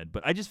skipping ahead.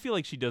 But I just feel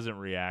like she doesn't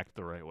react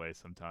the right way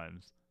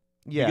sometimes.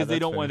 Yeah, because they that's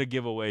don't fair. want to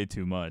give away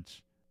too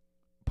much.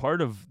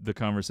 Part of the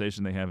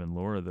conversation they have in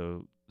Laura,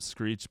 though,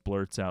 Screech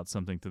blurts out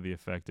something to the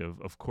effect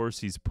of course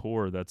he's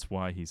poor, that's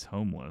why he's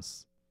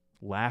homeless.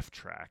 Laugh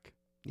track.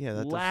 Yeah,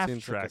 that Laugh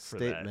seems track like a for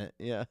statement.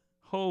 that. Yeah.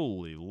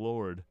 Holy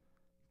Lord.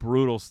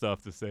 Brutal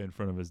stuff to say in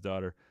front of his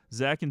daughter.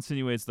 Zach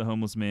insinuates the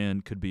homeless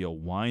man could be a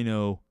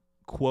wino,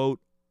 quote,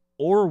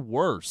 or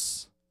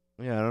worse.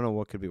 Yeah, I don't know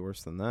what could be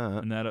worse than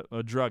that. And that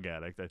a drug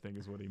addict, I think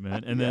is what he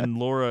meant. And then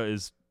Laura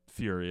is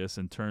furious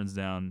and turns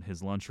down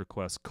his lunch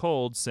request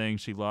cold, saying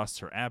she lost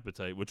her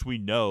appetite, which we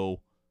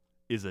know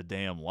is a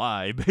damn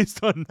lie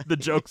based on the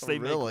jokes they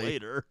make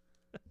later.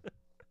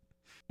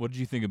 What did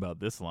you think about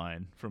this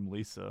line from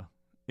Lisa?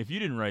 If you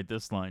didn't write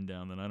this line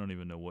down, then I don't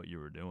even know what you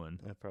were doing.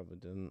 I probably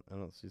didn't. I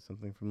don't see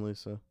something from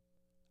Lisa.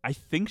 I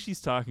think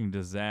she's talking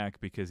to Zach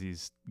because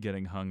he's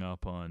getting hung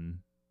up on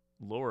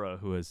Laura,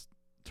 who has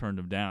turned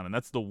him down. And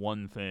that's the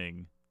one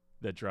thing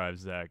that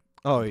drives Zach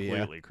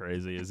completely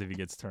crazy, is if he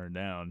gets turned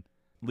down.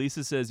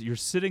 Lisa says, "You're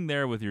sitting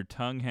there with your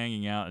tongue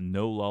hanging out and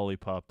no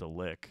lollipop to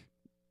lick."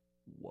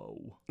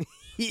 Whoa.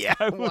 Yeah,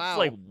 I was wow.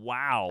 like,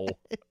 wow.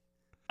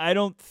 I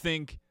don't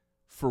think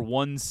for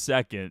 1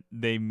 second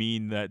they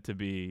mean that to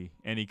be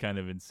any kind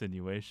of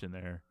insinuation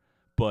there.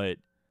 But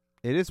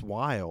it is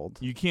wild.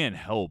 You can't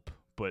help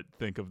but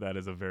think of that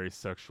as a very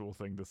sexual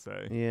thing to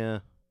say. Yeah.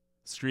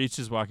 Screech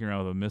is walking around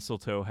with a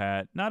mistletoe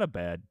hat. Not a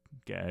bad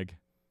gag.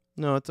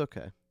 No, it's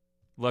okay.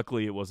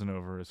 Luckily, it wasn't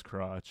over his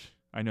crotch.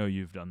 I know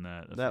you've done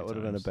that. That would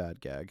have been a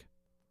bad gag.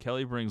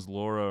 Kelly brings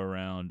Laura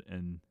around,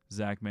 and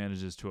Zach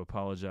manages to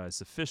apologize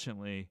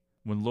sufficiently.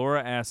 When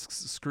Laura asks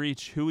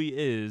Screech who he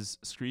is,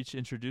 Screech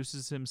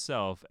introduces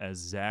himself as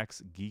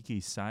Zach's geeky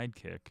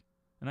sidekick.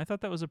 And I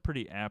thought that was a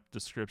pretty apt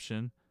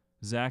description.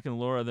 Zach and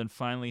Laura then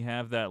finally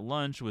have that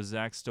lunch, with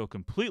Zach still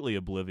completely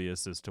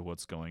oblivious as to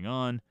what's going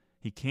on.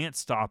 He can't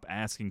stop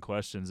asking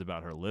questions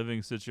about her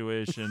living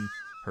situation,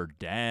 her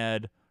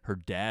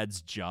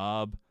dad's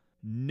job.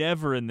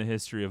 Never in the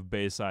history of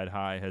Bayside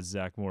High has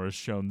Zach Morris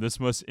shown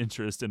this much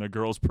interest in a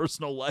girl's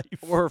personal life.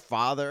 Or her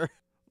father.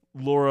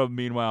 Laura,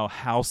 meanwhile,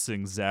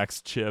 housing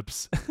Zach's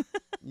chips.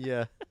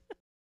 Yeah.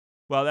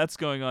 While that's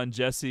going on,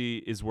 Jessie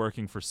is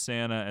working for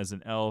Santa as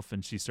an elf,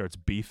 and she starts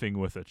beefing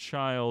with a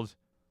child.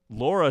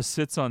 Laura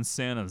sits on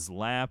Santa's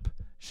lap.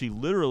 She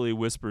literally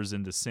whispers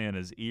into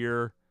Santa's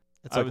ear.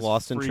 It's like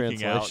Lost in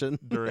freaking out Translation.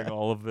 during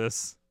all of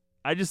this.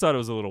 I just thought it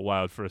was a little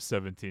wild for a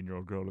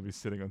 17-year-old girl to be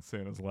sitting on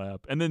Santa's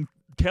lap. And then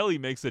Kelly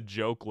makes a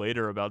joke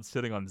later about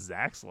sitting on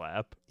Zach's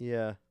lap.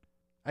 Yeah.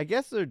 I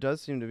guess there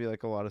does seem to be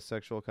like a lot of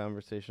sexual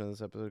conversation in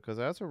this episode, because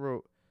I also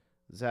wrote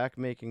Zach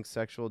making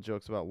sexual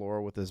jokes about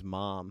Laura with his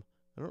mom.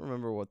 I don't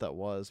remember what that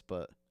was,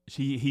 but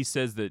He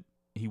says that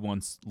he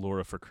wants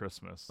Laura for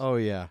Christmas. oh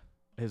yeah.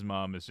 His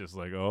mom is just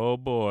like, oh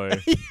boy.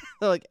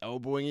 They're like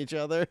elbowing each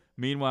other.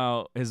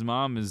 Meanwhile, his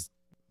mom is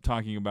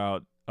talking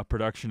about a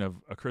production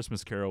of A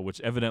Christmas Carol, which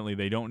evidently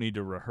they don't need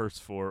to rehearse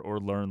for or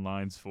learn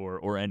lines for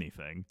or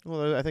anything.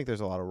 Well, I think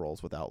there's a lot of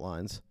roles without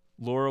lines.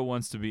 Laura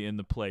wants to be in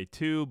the play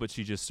too, but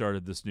she just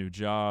started this new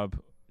job.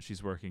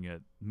 She's working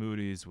at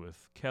Moody's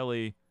with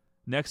Kelly.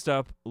 Next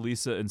up,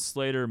 Lisa and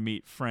Slater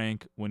meet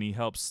Frank when he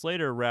helps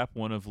Slater wrap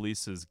one of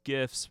Lisa's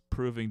gifts,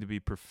 proving to be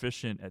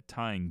proficient at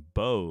tying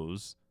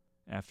bows.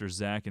 After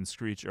Zach and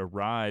Screech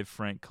arrive,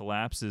 Frank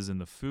collapses in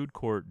the food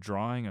court,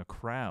 drawing a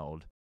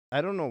crowd.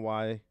 I don't know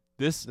why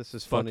This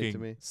is funny to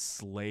fucking me.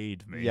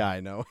 slayed me. Yeah, I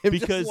know. Him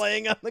Because just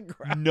laying on the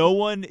ground. no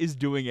one is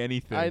doing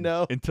anything. I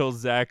know. Until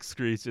Zach,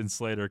 Screech, and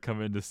Slater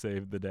come in to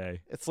save the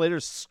day.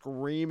 Slater's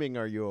screaming,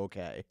 "Are you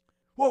okay?"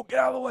 Whoa, get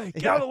out of the way!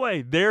 Get out of the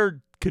way!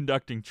 They're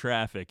conducting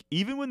traffic.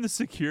 Even when the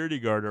security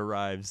guard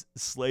arrives,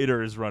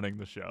 Slater is running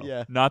the show.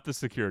 Yeah. Not the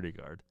security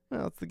guard.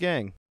 Well, it's the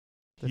gang.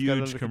 They've got it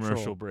Huge under commercial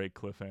control. break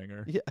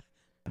cliffhanger. Yeah.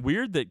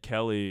 Weird that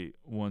Kelly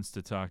wants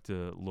to talk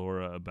to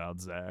Laura about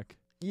Zach.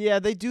 Yeah,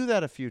 they do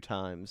that a few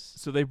times.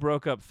 So they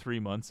broke up 3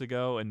 months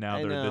ago, and now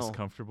I they're this know.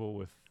 comfortable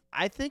with...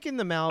 I think in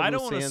the Malibu I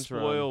don't want to Sands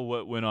spoil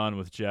what went on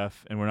with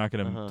Jeff, and we're not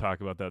going to Uh-huh. talk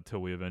about that till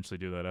we eventually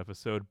do that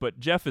episode. But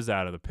Jeff is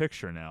out of the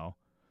picture now.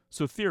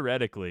 So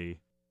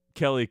theoretically,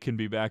 Kelly can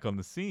be back on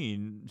the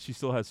scene. She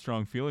still has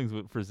strong feelings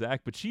for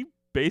Zach, but she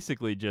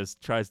basically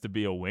just tries to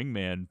be a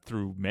wingman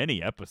through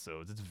many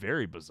episodes. It's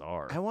very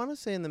bizarre. I want to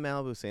say in the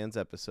Malibu Sands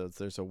episodes,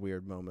 there's a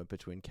weird moment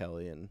between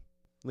Kelly and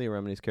Leah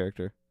Remini's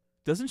character.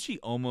 Doesn't she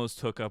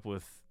almost hook up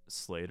with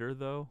Slater,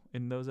 though,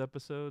 in those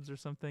episodes or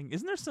something?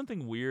 Isn't there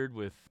something weird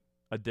with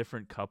a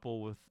different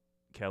couple with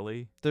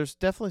Kelly? There's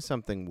definitely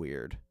something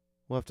weird.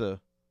 We'll have to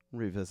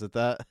revisit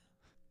that.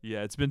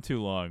 Yeah, it's been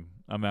too long.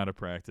 I'm out of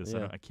practice.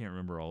 Yeah. I can't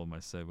remember all of my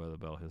Saved by the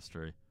Bell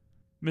history.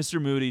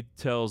 Mr. Moody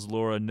tells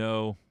Laura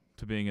no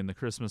to being in the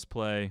Christmas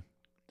play.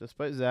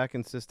 Despite Zach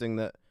insisting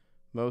that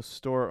most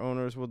store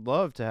owners would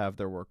love to have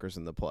their workers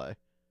in the play.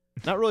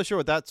 Not really sure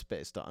what that's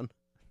based on.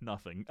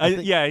 Nothing.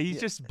 He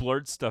just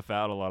blurts stuff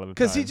out a lot of the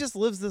time. Because he just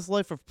lives this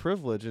life of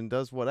privilege and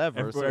does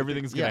whatever. So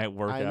everything's going to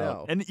work I out.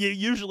 know. And it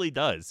usually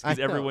does, because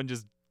I know. everyone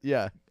just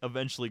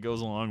eventually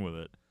goes along with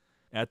it.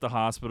 At the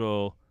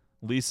hospital,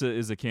 Lisa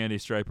is a candy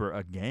striper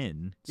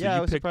again. So I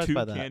you was picked surprised 2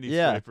 by that. candy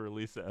Yeah. striper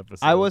Lisa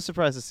episodes. I was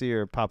surprised to see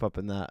her pop up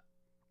in that.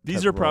 These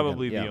type are of role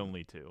probably again. the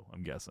only 2,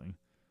 I'm guessing.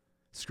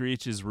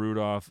 Screech is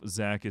Rudolph,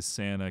 Zach is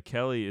Santa,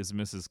 Kelly is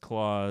Mrs.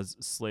 Claus,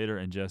 Slater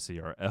and Jesse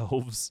are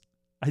elves.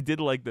 I did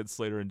like that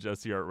Slater and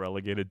Jesse aren't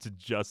relegated to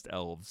just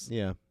elves.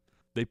 Yeah.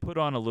 They put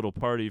on a little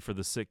party for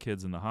the sick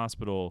kids in the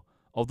hospital,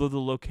 although the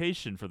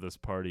location for this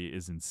party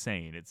is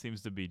insane. It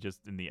seems to be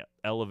just in the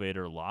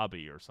elevator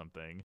lobby or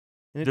something.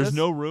 And There's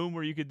no room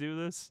where you could do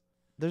this?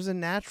 There's a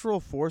natural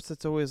force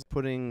that's always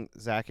putting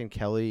Zach and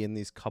Kelly in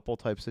these couple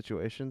type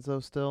situations, though,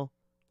 still.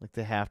 Like,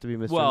 they have to be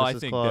Mr. Well, and I Mrs.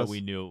 think Claus. that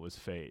we knew it was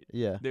fate.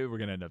 Yeah. They were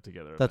going to end up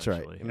together That's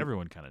right. eventually.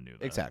 Everyone kind of knew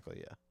that. Exactly,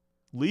 yeah.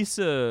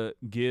 Lisa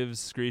gives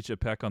Screech a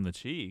peck on the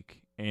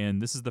cheek, and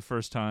this is the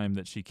first time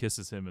that she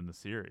kisses him in the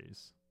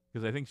series.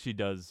 Because I think she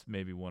does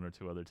maybe 1 or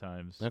 2 other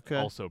times. Okay.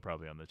 Also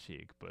probably on the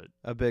cheek, but...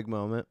 A big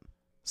moment.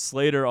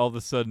 Slater, all of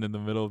a sudden, in the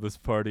middle of this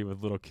party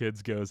with little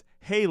kids, goes,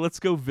 "Hey, let's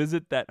go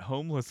visit that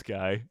homeless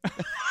guy."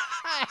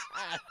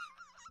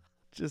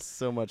 Just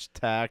so much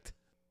tact.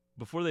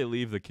 Before they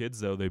leave the kids,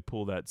 though, they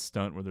pull that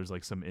stunt where there's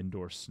like some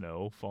indoor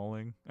snow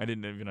falling. I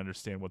didn't even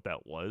understand what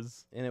that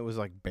was. And it was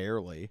like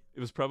barely. It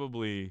was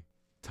probably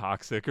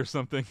toxic or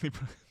something. They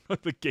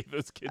probably gave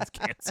those kids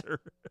cancer.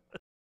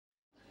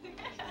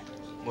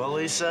 Well,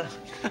 Lisa,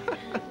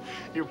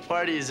 your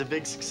party is a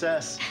big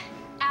success.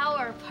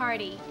 Our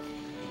party.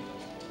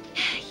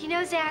 You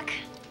know, Zach,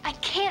 I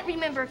can't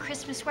remember a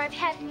Christmas where I've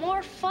had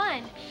more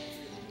fun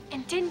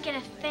and didn't get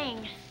a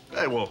thing.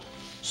 Hey, well,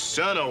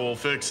 Santa will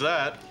fix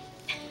that.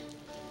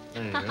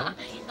 There you go.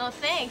 Oh,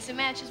 thanks. It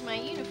matches my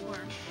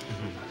uniform.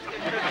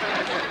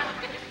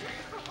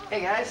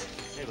 Hey, guys.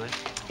 Hey, bud.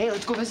 Hey,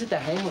 let's go visit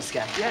that homeless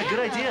guy. Yeah, good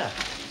idea.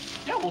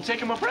 Yeah, we'll take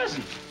him a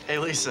present. Hey,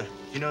 Lisa,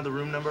 you know the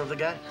room number of the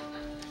guy?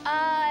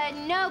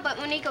 No, but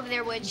Monique over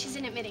there would. She's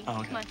in admitting. Oh,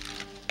 okay. Come on.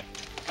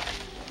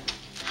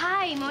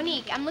 Hi,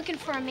 Monique. I'm looking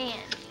for a man.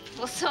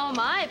 Well, so am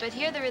I, but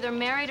here they're either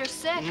married or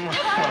sick. I mean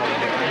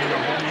the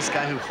homeless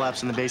guy who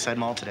collapsed in the Bayside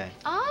Mall today.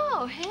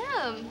 Oh,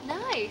 him.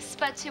 Nice,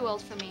 but too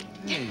old for me.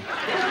 Hey.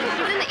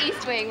 He's in the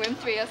East Wing, room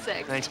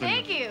 306. Thanks,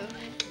 Monique. Thank you.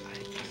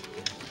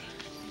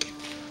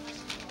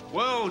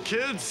 Well,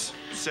 kids,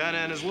 Santa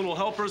and his little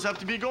helpers have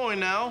to be going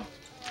now.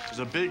 There's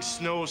a big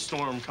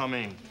snowstorm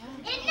coming.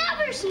 It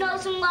never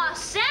snows in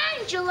Los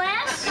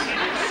Angeles.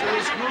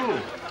 Says who?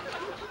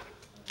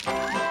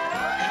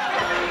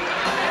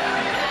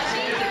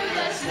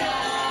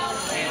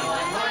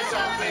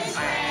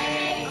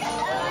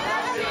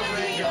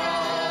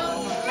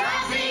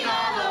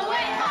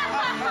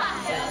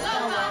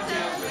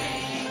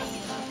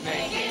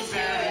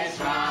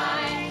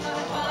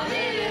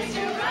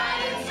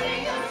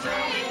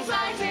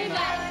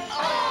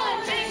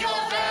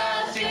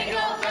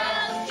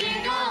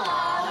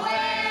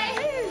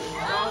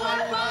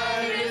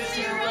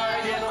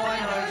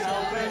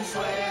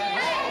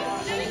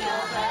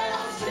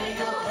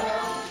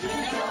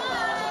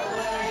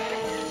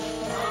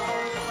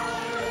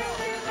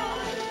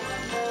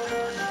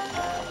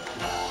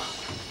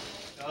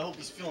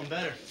 Feeling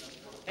better.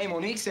 Hey,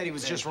 Monique said he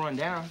was just run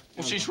down.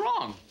 Well, she's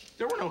wrong.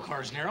 There were no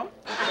cars near him.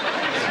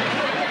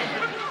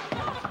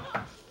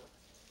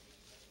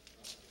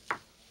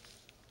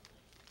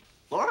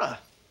 Laura,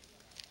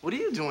 what are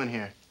you doing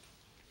here?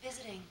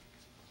 Visiting.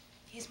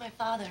 He's my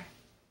father.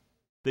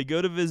 They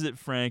go to visit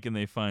Frank and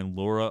they find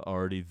Laura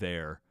already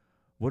there.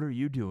 "What are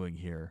you doing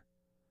here?"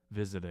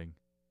 "Visiting.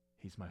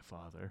 He's my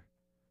father."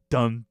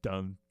 Dun,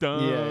 dun,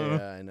 dun.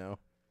 Yeah, I know.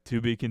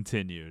 To be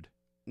continued.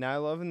 Now, I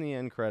love in the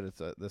end credits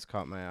that this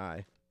caught my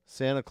eye.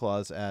 Santa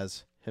Claus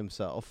as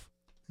himself.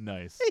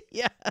 Nice.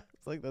 Yeah,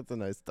 it's like that's a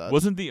nice touch.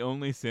 Wasn't the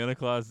only Santa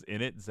Claus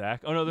in it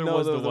Zach? Oh, no, there No,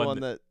 was there the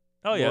one that.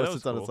 Oh, yeah, Laura that was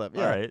sits on cool. his lap.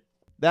 All Yeah. right.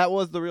 That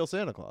was the real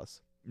Santa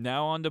Claus.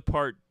 Now on to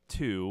part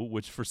 2,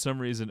 which for some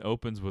reason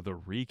opens with a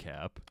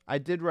recap. I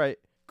did write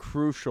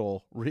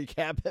crucial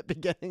recap at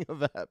beginning of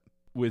that.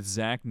 With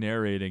Zach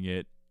narrating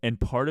it, and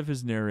part of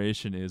his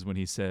narration is when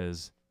he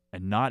says,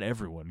 "And not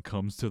everyone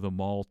comes to the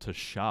mall to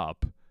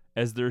shop,"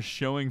 as they're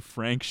showing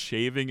Frank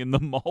shaving in the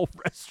mall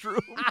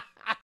restroom.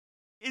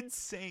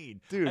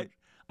 Insane. Dude.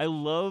 I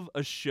love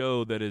a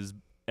show that is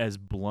as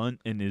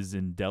blunt and is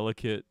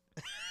indelicate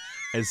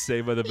as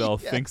Saved by the Bell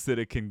Yeah. thinks that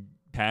it can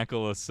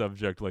tackle a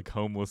subject like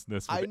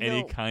homelessness I with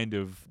any know. kind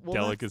of Well,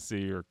 that's-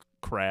 delicacy or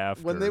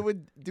craft. When they or-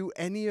 would do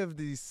any of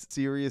these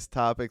serious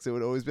topics, it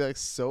would always be like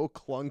so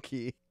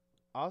clunky.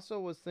 Also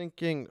was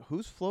thinking,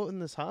 who's floating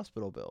this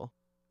hospital bill?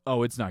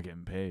 Oh, it's not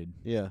getting paid.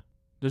 Yeah.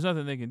 There's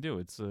nothing they can do.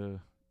 It's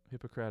a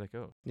Hippocratic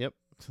oath. Yep.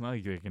 It's not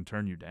like they can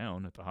turn you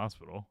down at the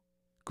hospital.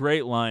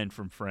 Great line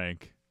from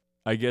Frank.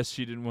 I guess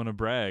she didn't want to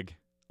brag.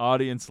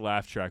 Audience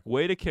laugh track.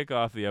 Way to kick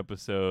off the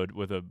episode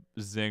with a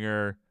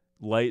zinger,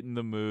 lighten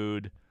the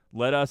mood,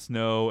 let us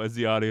know as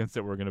the audience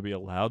that we're going to be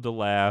allowed to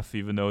laugh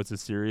even though it's a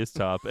serious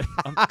topic.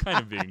 I'm kind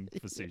of being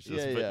facetious,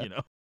 Yeah, but yeah. you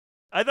know.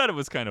 I thought it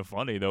was kind of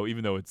funny though,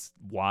 even though it's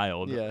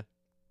wild. Yeah.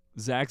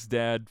 Zach's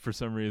dad, for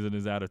some reason,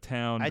 is out of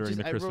town during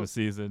the Christmas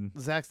season,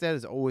 Zach's dad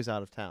is always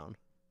out of town.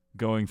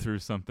 going through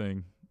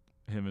something.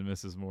 Him and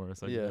Mrs.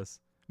 Morris, I Yeah. guess.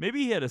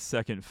 Maybe he had a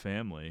second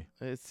family.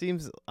 It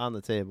seems on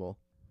the table.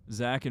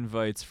 Zach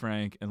invites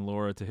Frank and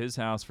Laura to his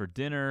house for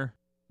dinner,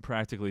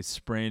 practically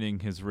spraining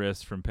his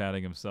wrist from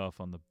patting himself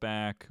on the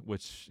back,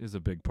 which is a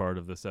big part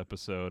of this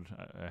episode,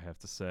 I have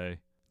to say.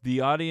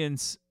 The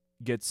audience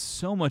gets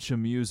so much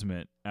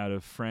amusement out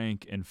of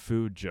Frank and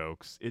food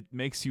jokes, it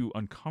makes you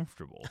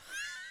uncomfortable.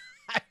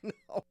 I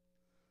know.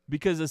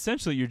 Because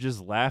essentially you're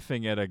just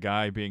laughing at a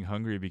guy being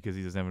hungry because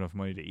he doesn't have enough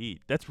money to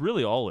eat. That's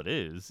really all it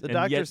is. The And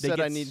doctor yet they said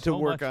I get need to so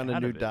work much on a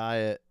out new of it.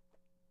 diet,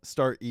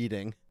 start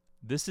eating.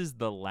 This is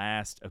the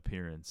last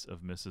appearance of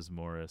Mrs.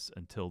 Morris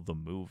until the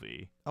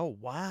movie, Oh,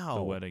 wow.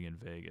 The Wedding in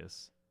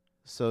Vegas.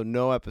 So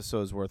no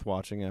episodes worth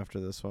watching after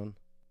this one.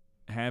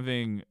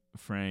 Having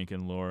Frank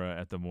and Laura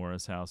at the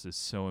Morris house is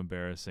so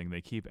embarrassing.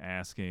 They keep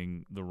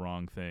asking the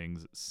wrong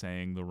things,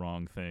 saying the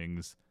wrong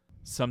things.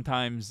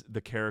 Sometimes the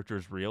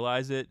characters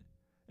realize it,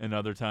 and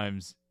other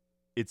times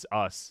it's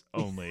us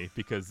only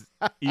because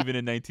even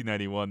in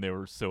 1991 they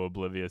were so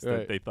oblivious that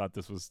Right. they thought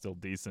this was still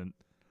decent.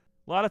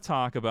 A lot of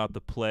talk about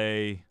the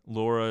play.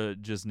 Laura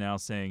just now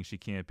saying she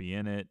can't be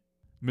in it.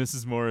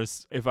 Mrs.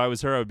 Morris, if I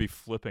was her, I would be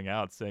flipping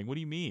out saying, what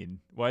do you mean?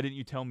 Why didn't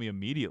you tell me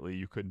immediately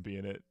you couldn't be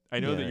in it? I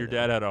know that Yeah, your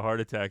yeah. dad had a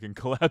heart attack and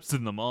collapsed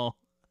in the mall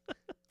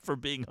for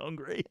being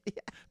hungry,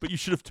 but you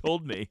should have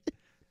told me.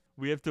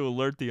 We have to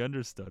alert the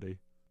understudy.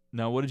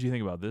 Now, what did you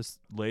think about this?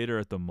 Later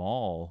at the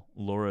mall,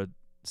 Laura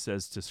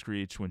says to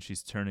Screech when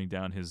she's turning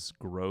down his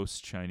gross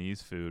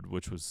Chinese food,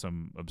 which was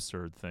some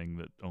absurd thing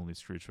that only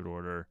Screech would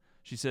order.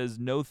 She says,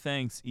 no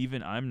thanks,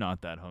 even I'm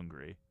not that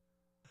hungry.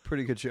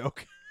 Pretty good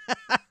joke.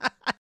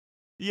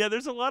 Yeah,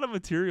 there's a lot of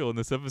material in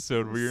this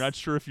episode where you're not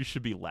sure if you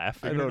should be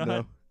laughing I or don't not.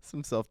 know.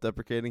 Some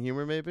self-deprecating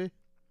humor, maybe?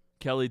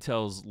 Kelly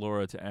tells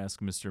Laura to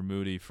ask Mr.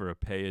 Moody for a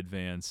pay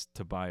advance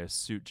to buy a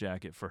suit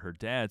jacket for her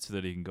dad so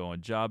that he can go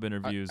on job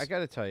interviews. I got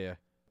to tell you,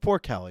 poor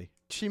Kelly.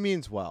 She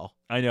means well.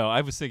 I know.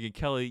 I was thinking,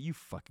 Kelly, you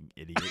fucking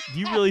idiot. Do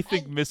you really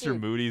think Mr.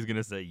 Moody is going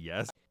to say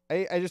yes?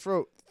 I just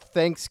wrote,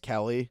 thanks,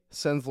 Kelly,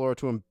 sends Laura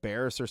to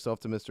embarrass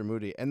herself to Mr.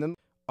 Moody. And then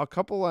a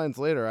couple lines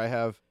later, I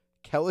have,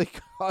 Kelly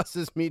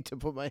causes me to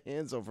put my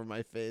hands over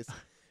my face.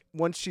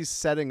 Once she's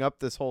setting up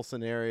this whole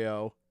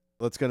scenario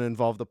that's going to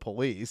involve the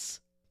police,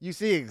 you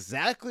see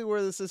exactly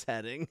where this is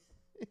heading.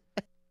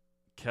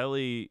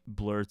 Kelly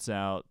blurts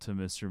out to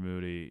Mr.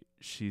 Moody,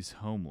 she's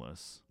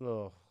homeless.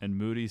 Oh. And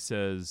Moody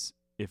says,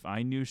 if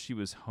I knew she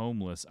was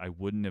homeless, I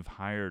wouldn't have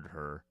hired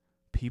her.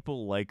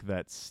 People like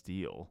that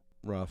steal.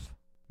 Rough.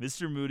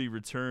 Mr. Moody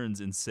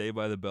returns in Saved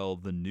by the Bell,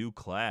 The New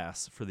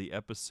Class, for the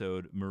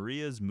episode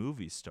Maria's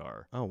Movie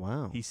Star. Oh,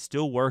 wow. He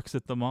still works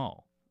at the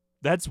mall.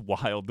 That's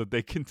wild that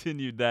they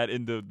continued that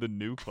into The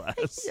New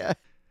Class. Yeah.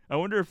 I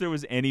wonder if there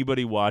was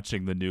anybody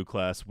watching The New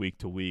Class week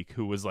to week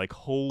who was like,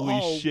 holy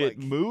Oh, shit,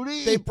 my-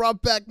 Moody? They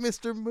brought back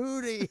Mr.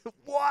 Moody.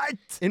 What?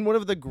 In one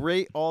of the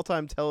great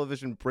all-time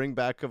television bring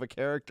back of a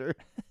character.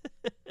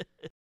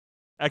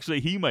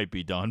 Actually, he might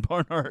be Don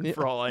Barnhart Yeah.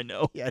 for all I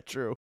know. Yeah,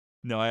 true.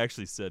 No, I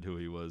actually said who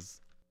he was.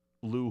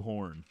 Lou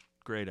Horn.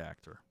 Great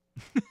actor.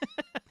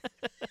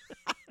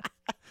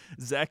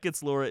 Zach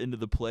gets Laura into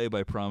the play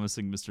by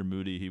promising Mr.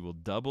 Moody he will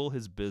double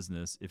his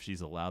business if she's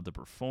allowed to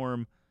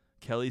perform.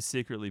 Kelly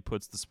secretly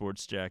puts the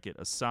sports jacket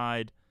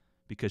aside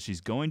because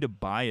she's going to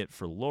buy it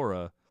for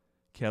Laura.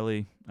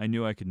 Kelly, I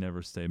knew I could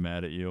never stay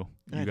mad at you.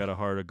 You got a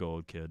heart of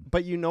gold, kid.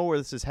 But you know where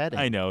this is heading.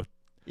 I know.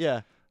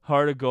 Yeah.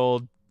 Heart of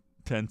gold,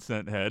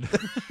 10-cent head.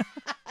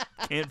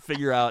 Can't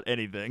figure out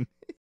anything.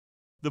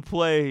 The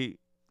play,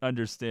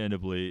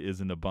 understandably,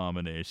 is an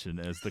abomination,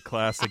 as the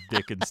classic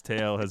Dickens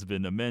tale has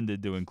been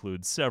amended to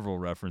include several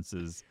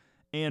references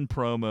and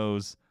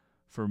promos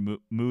for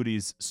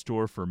Moody's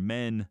Store for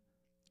Men.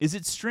 Is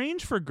it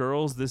strange for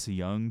girls this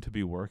young to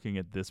be working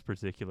at this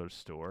particular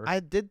store? I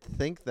did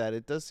think that.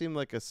 It does seem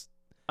like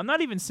I'm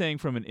not even saying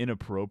from an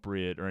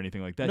inappropriate or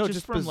anything like that. No, just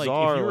just from like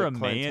bizarre, if you're like, a man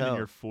clientele. and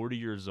you're 40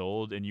 years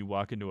old and you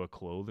walk into a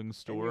clothing And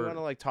store. you want to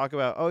like talk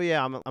about, oh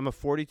yeah, I'm a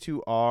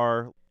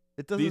 42R.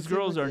 It doesn't. These seem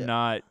girls like are it.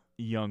 not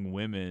young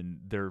women.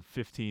 They're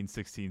 15,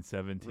 16,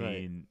 17.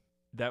 Right.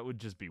 That would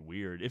just be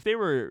weird. If they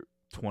were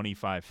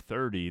 25,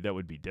 30, that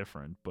would be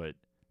different. But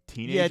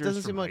teenagers Yeah, it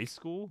doesn't from seem high like-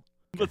 school?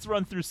 Let's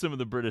run through some of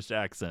the British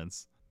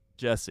accents.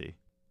 Jesse,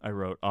 I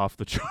wrote off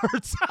the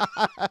charts.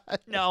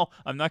 No,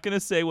 I'm not going to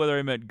say whether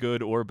I meant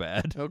good or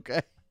bad.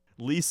 Okay.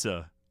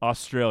 Lisa,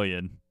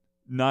 Australian.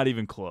 Not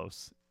even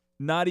close.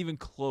 Not even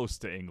close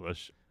to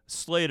English.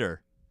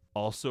 Slater,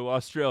 also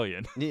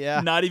Australian.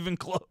 Yeah. Not even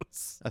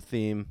close. A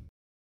theme.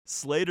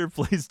 Slater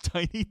plays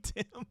Tiny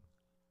Tim.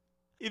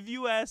 If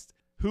you asked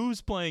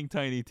who's playing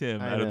Tiny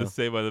Tim out of the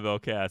Saved by the Bell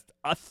cast,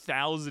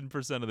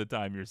 1,000% of the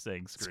time you're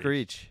saying Screech.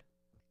 Screech.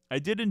 I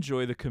did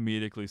enjoy the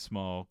comedically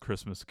small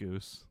Christmas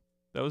goose.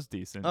 That was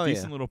decent. Oh,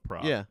 Decent yeah. little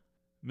prop. Yeah.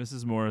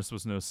 Mrs. Morris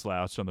was no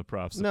slouch on the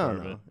props No,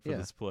 department for yeah.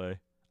 this play.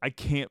 I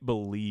can't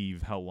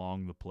believe how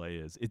long the play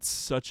is. It's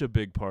such a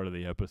big part of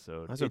the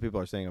episode. That's what people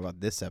are saying about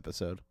this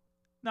episode.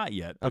 Not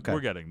yet, but Okay. we're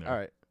getting there. All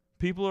right.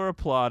 People are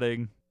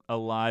applauding a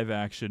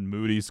live-action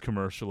Moody's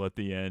commercial at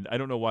the end. I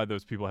don't know why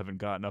those people haven't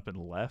gotten up and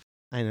left.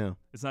 I know.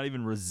 It's not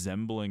even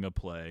resembling a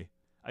play.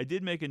 I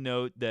did make a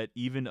note that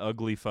even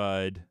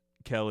uglified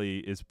Kelly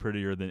is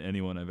prettier than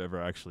anyone I've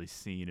ever actually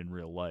seen in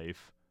real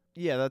life.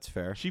 Yeah, that's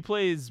fair. She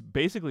plays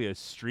basically a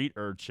street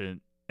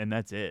urchin, and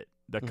that's it.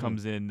 That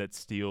comes in that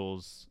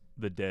steals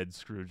the dead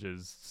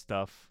Scrooge's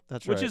stuff.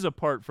 That's which right. is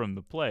apart from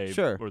the play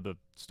Sure. or the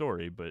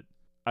story, but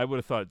I would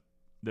have thought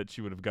that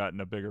she would have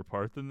gotten a bigger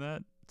part than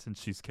that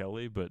since she's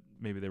Kelly, but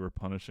maybe they were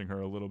punishing her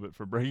a little bit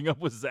for breaking up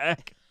with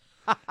Zach.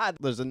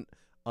 There's an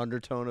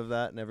undertone of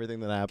that and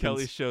everything that happens.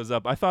 Kelly shows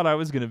up. I thought I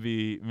was going to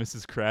be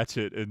Mrs.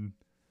 Cratchit, and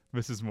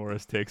Mrs.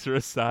 Morris takes her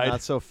aside.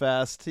 Not so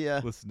fast,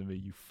 yeah. Listen to me,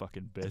 you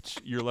fucking bitch.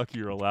 You're lucky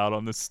you're allowed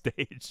on this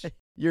stage.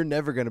 You're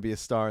never going to be a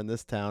star in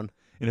this town.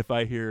 And if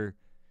I hear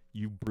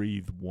you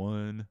breathe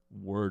one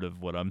word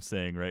of what I'm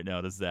saying right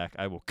now to Zach,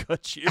 I will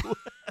cut you.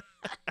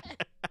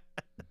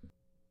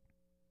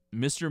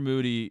 Mr.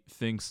 Moody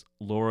thinks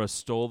Laura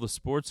stole the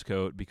sports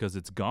coat because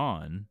it's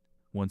gone.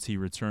 Once he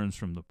returns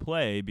from the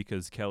play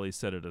because Kelly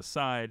set it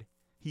aside,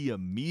 he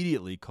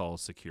immediately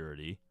calls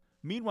security.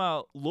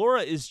 Meanwhile,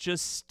 Laura is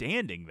just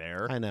standing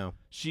there. I know.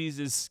 She's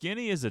as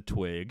skinny as a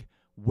twig.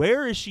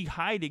 Where is she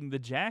hiding the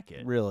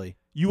jacket? Really?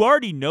 You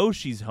already know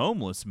she's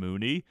homeless,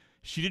 Mooney.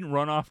 She didn't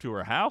run off to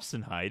her house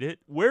and hide it.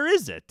 Where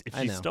is it if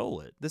I she know.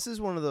 stole it? This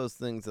is one of those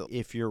things that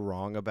if you're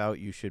wrong about,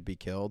 you should be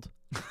killed.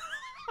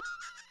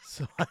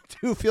 So I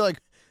do feel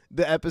like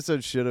the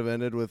episode should have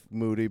ended with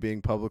Moody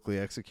being publicly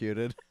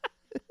executed.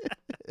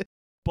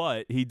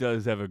 But he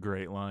does have a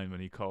great line when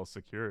he calls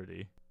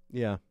security.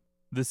 Yeah.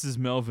 This is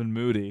Melvin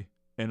Moody,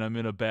 and I'm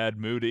in a bad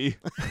moody.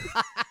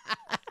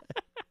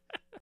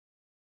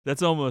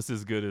 That's almost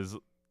as good as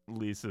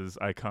Lisa's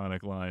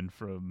iconic line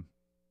from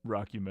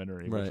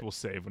Rockumentary, which Right. we'll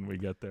save when we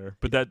get there.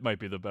 But that might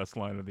be the best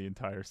line of the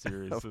entire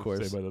series. Of course.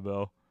 Saved by the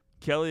Bell.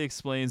 Kelly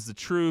explains the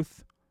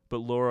truth, but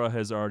Laura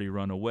has already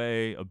run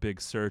away. A big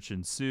search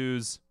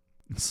ensues.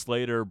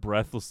 Slater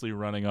breathlessly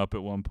running up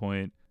at one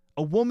point.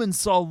 A woman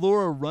saw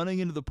Laura running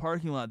into the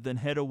parking lot, then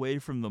head away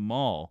from the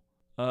mall.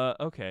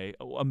 Okay,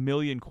 a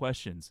million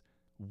questions.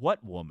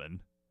 What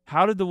woman?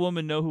 How did the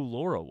woman know who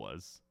Laura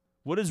was?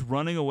 What does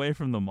running away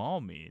from the mall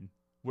mean?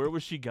 Where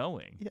was she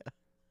going?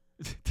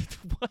 Yeah.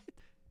 What?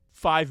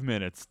 5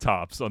 minutes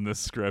tops on this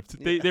script.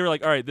 They were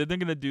like, all right, they're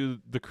going to do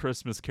the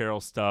Christmas Carol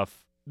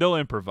stuff. They'll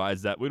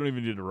improvise that. We don't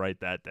even need to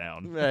write that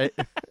down. Right.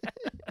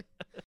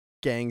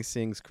 Gang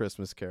sings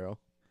Christmas Carol.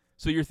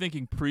 So you're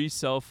thinking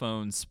pre-cell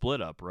phone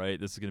split up, right?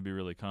 This is going to be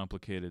really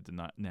complicated to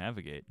not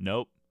navigate.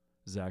 Nope.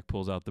 Zach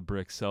pulls out the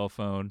brick cell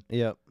phone.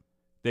 Yep.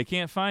 They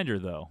can't find her,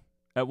 though.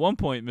 At one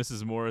point,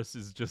 Mrs. Morris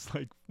is just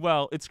like,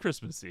 well, it's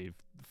Christmas Eve.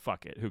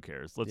 Fuck it. Who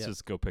cares? Let's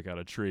just go pick out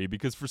a tree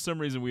because for some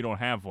reason we don't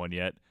have one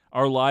yet.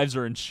 Our lives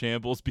are in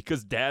shambles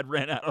because Dad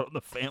ran out on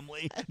the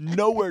family.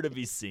 Nowhere to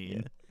be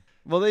seen.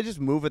 Well, they just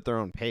move at their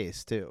own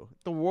pace, too.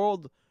 The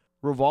world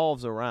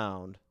revolves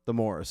around the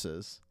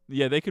Morrises.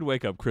 Yeah, they could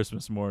wake up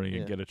Christmas morning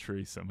and Yeah. get a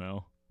tree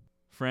somehow.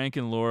 Frank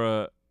and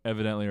Laura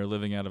evidently are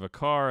living out of a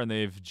car, and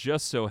they've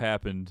just so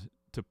happened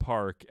to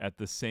park at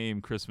the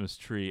same Christmas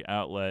tree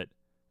outlet.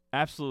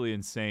 Absolutely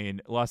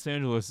insane. Los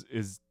Angeles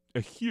is a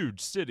huge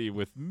city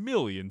with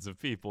millions of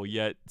people,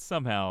 yet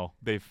somehow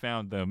they've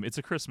found them. It's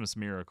a Christmas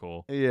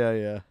miracle.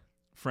 Yeah.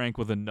 Frank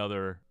with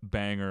another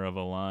banger of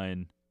a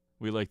line.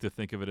 We like to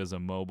think of it as a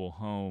mobile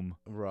home.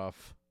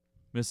 Rough.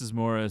 Mrs.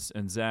 Morris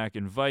and Zach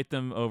invite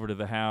them over to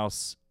the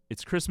house.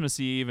 It's Christmas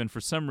Eve, and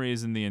for some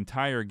reason, the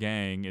entire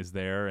gang is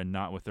there and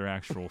not with their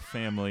actual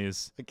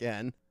families.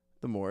 Again,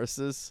 the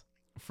Morrises.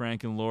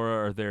 Frank and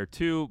Laura are there,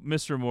 too.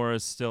 Mr.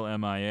 Morris still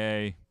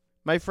MIA.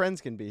 My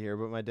friends can be here,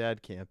 but my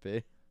dad can't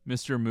be.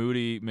 Mr.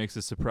 Moody makes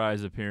a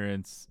surprise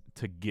appearance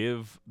to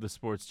give the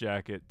sports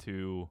jacket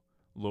to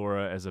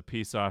Laura as a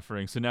peace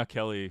offering. So now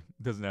Kelly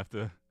doesn't have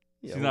to...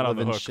 Yeah, she's not on live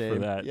the in hook for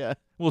shame. that. Yeah.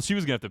 Well, she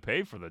was going to have to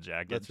pay for the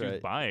jacket. That's she was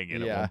right. buying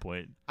it at one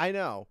point. I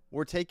know.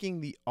 We're taking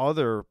the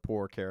other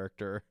poor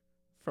character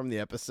from the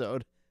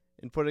episode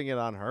and putting it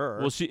on her.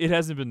 Well, it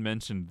hasn't been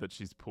mentioned that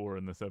she's poor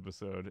in this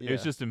episode. Yeah.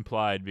 It's just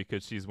implied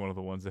because she's one of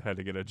the ones that had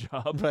to get a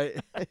job. Right.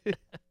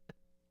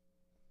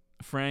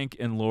 Frank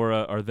and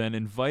Laura are then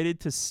invited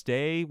to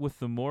stay with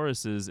the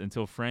Morrises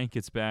until Frank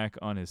gets back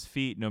on his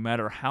feet, no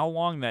matter how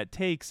long that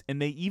takes.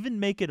 And they even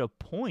make it a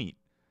point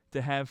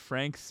to have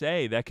Frank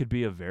say that could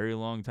be a very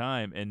long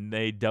time, and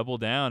they double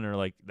down and are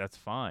like, that's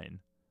fine.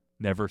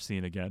 Never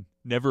seen again.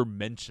 Never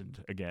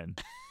mentioned again.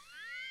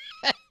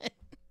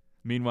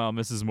 Meanwhile,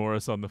 Mrs.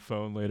 Morris on the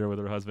phone later with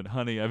her husband,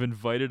 honey, I've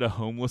invited a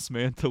homeless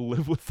man to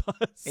live with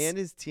us. And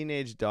his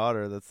teenage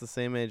daughter, that's the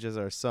same age as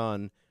our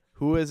son,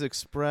 who has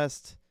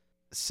expressed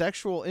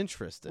sexual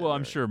interest in Well,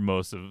 I'm her. sure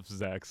most of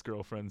Zach's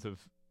girlfriends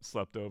have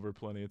slept over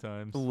plenty of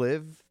times.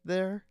 Live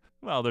there?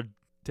 Well, they're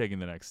taking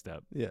the next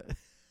step. Yeah.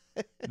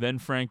 Then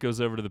Frank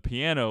goes over to the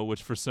piano,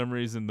 which for some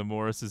reason the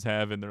Morrises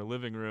have in their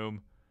living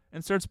room,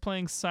 and starts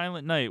playing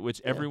Silent Night,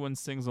 which everyone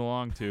sings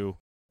along to.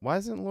 Why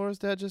isn't Laura's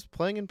dad just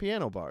playing in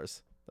piano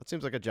bars? That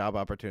seems like a job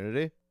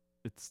opportunity.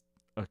 It's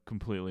a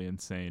completely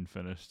insane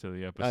finish to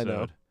the episode. I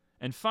know.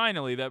 And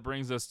finally, that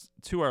brings us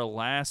to our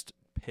last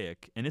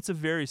pick, and it's a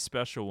very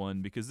special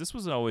one because this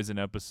was always an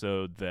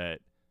episode that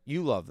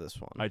you love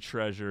this one. I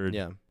treasured.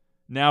 Yeah.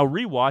 Now,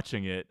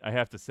 rewatching it, I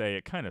have to say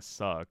it kind of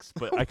sucks,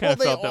 but I kind Well, of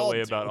they felt that all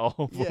way do. about all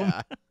of them.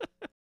 Yeah.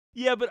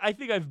 Yeah, but I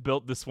think I've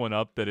built this one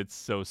up that it's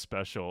so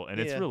special, and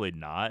it's Yeah. really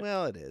not.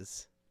 Well, it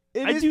is.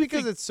 It I is do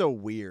because think- it's so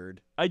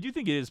weird. I do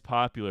think it is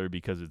popular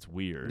because it's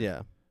weird.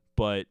 Yeah.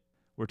 But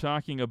we're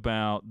talking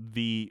about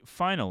the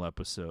final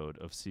episode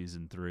of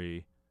Season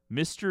 3,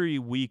 Mystery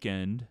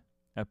Weekend,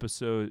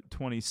 episode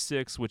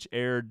 26, which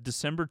aired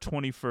December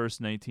 21st,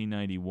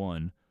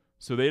 1991.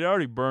 So they'd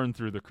already burned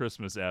through the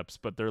Christmas eps,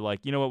 but they're like,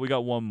 you know what, we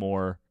got one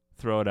more.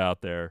 Throw it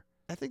out there.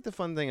 I think the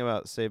fun thing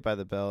about Saved by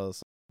the Bell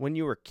is when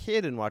you were a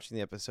kid and watching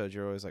the episode,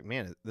 you're always like,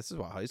 man, this is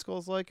what high school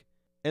is like.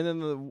 And then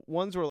the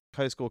ones where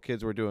high school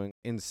kids were doing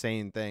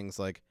insane things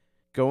like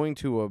going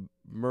to a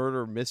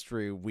murder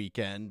mystery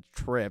weekend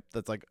trip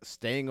that's like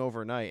staying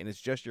overnight and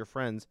it's just your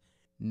friends,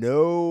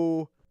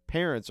 no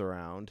parents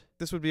around.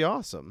 This would be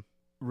awesome.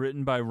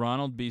 Written by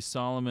Ronald B.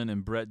 Solomon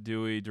and Brett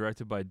Dewey,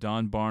 directed by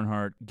Don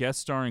Barnhart, guest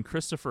starring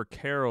Christopher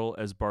Carroll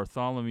as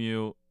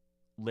Bartholomew,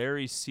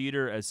 Larry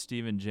Cedar as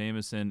Stephen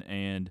Jameson,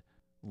 and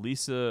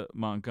Lisa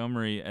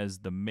Montgomery as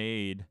the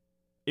maid.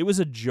 It was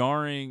a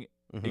jarring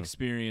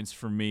experience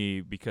for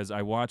me because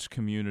I watch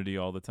Community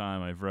all the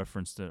time. I've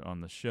referenced it on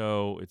the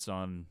show. It's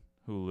on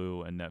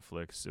Hulu and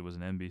Netflix. It was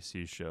an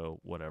NBC show,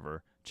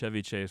 whatever.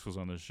 Chevy Chase was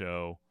on the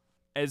show.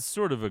 As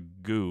sort of a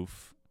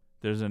goof,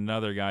 there's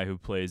another guy who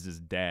plays his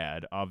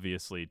dad.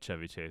 Obviously,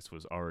 Chevy Chase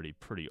was already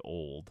pretty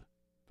old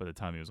by the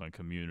time he was on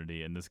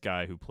Community, and this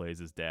guy who plays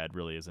his dad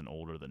really isn't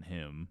older than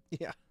him.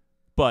 Yeah.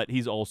 But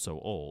he's also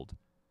old.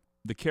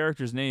 The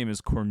character's name is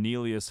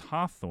Cornelius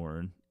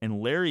Hawthorne, and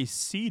Larry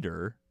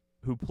Cedar,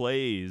 who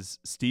plays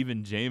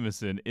Stephen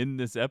Jameson in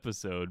this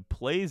episode,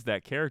 plays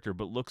that character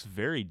but looks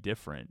very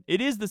different. It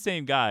is the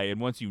same guy, and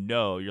once you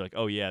know, you're like,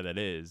 oh yeah, that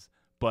is.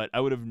 But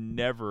I would have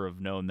never have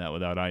known that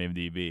without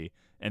IMDb,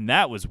 and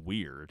that was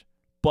weird.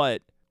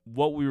 But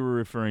what we were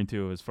referring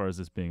to as far as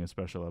this being a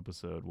special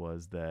episode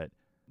was that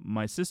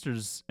my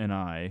sisters and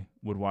I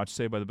would watch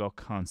Saved by the Bell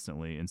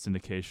constantly in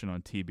syndication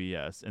on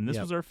TBS, and this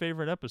was our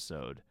favorite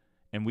episode.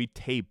 And we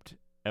taped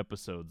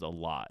episodes a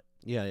lot.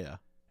 Yeah, yeah.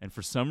 And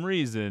for some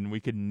reason, we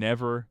could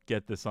never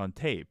get this on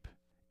tape.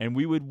 And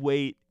we would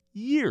wait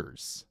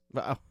years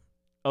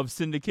of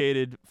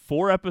syndicated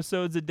 4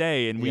 episodes a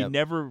day, and we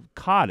never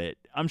caught it.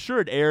 I'm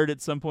sure it aired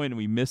at some point and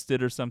we missed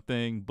it or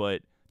something,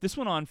 but this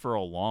went on for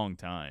a long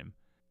time.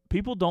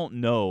 People don't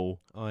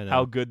know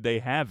how good they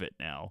have it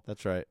now.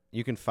 That's right.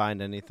 You can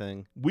find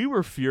anything. We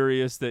were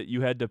furious that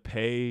you had to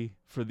pay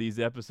for these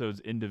episodes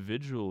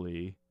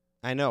individually.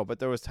 I know, but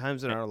there was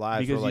times in our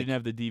lives because where, you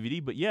didn't have the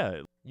DVD, but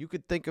yeah. You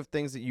could think of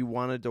things that you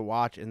wanted to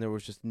watch, and there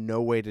was just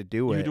no way to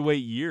do it. You had to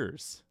wait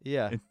years.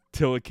 Yeah.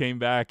 Until it came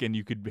back, and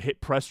you could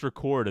hit press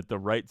record at the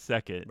right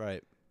second.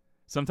 Right.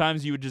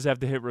 Sometimes you would just have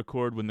to hit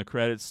record when the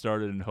credits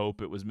started and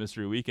hope it was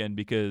Mystery Weekend,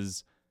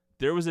 because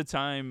there was a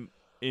time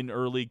in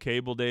early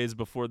cable days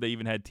before they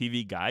even had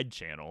TV Guide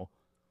channel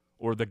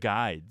or the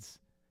guides.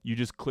 You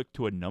just clicked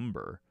to a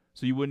number,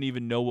 so you wouldn't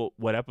even know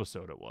what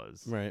episode it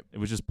was. Right. It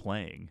was just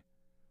playing.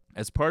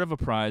 As part of a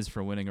prize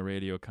for winning a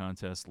radio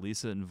contest,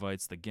 Lisa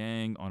invites the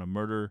gang on a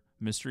murder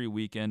mystery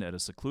weekend at a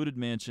secluded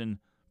mansion,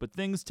 but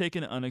things take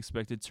an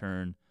unexpected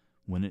turn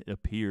when it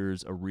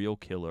appears a real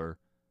killer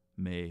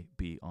may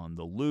be on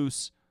the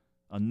loose.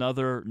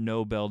 Another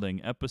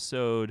no-belding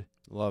episode.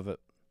 Love it.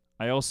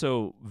 I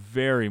also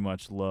very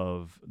much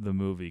love the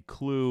movie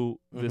Clue.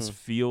 This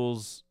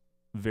feels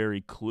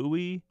very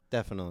Cluey.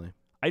 Definitely.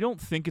 I don't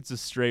think it's a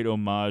straight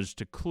homage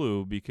to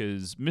Clue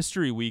because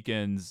mystery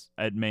weekends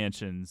at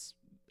mansions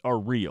are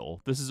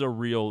real. This is a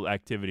real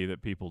activity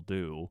that people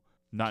do,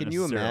 not Can you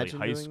necessarily imagine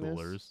high doing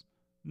schoolers. this?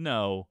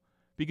 No,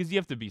 because you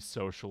have to be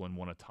social and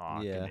want to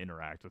talk Yeah. and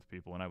interact with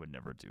people, and I would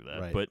never do that.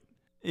 Right. But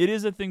it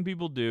is a thing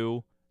people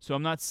do, so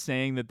I'm not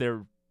saying that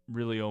they're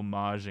really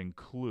homaging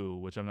Clue,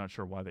 which I'm not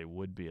sure why they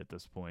would be at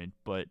this point,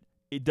 but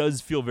it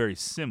does feel very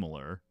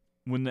similar.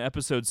 When the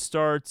episode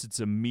starts, it's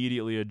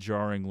immediately a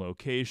jarring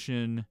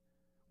location.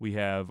 We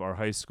have our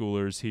high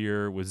schoolers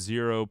here with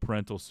zero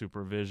parental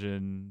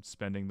supervision,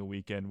 spending the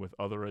weekend with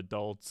other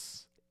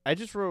adults. I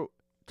just wrote,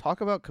 talk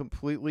about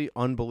completely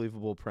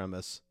unbelievable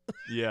premise.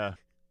 Yeah.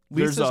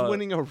 There's Lisa's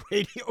winning a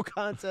radio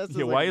contest. Yeah,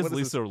 It's why like, is what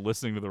Lisa this?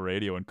 listening to the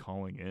radio and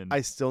calling in?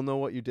 I still know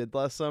what you did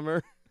last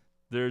summer.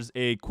 There's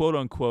a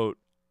quote-unquote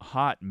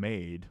hot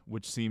maid,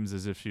 which seems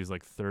as if she's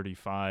like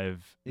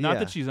 35. Not Yeah.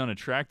 that she's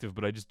unattractive,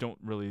 but I just don't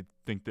really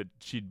think that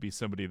she'd be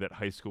somebody that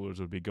high schoolers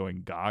would be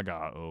going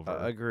gaga over.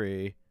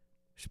 Agree.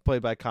 She's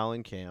played by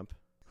Colin Camp.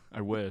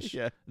 I wish.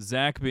 Yeah.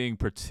 Zach being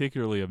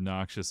particularly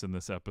obnoxious in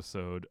this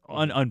episode.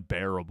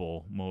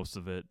 Unbearable, most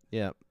of it.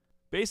 Yeah.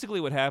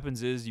 Basically what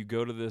happens is you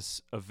go to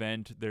this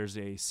event, there's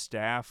a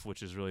staff,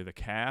 which is really the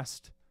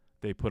cast.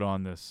 They put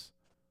on this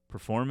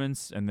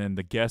performance, and then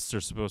the guests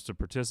are supposed to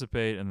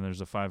participate, and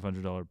there's a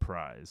 $500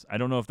 prize. I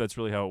don't know if that's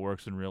really how it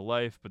works in real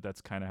life, but that's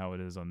kind of how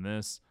it is on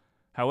this.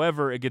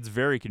 However, it gets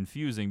very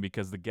confusing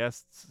because the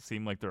guests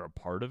seem like they're a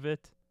part of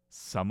it,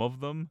 some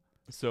of them.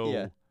 So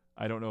Yeah.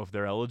 I don't know if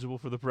they're eligible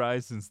for the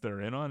prize since they're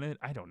in on it.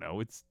 I don't know.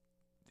 It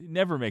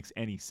never makes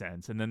any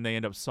sense. And then they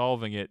end up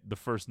solving it the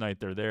first night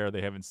they're there.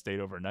 They haven't stayed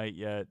overnight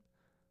yet.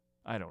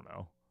 I don't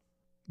know.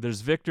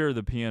 There's Victor,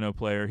 the piano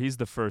player. He's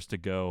the first to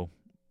go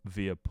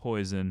via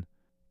poison.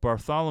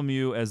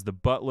 Bartholomew as the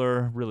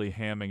butler, really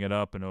hamming it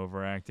up and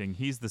overacting.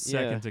 He's the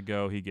second Yeah. to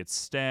go. He gets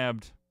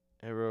stabbed.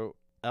 I wrote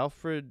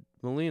Alfred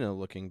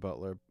Molina-looking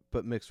butler,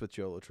 but mixed with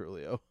Joe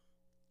Latrulio.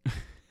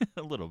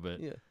 A little bit.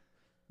 Yeah.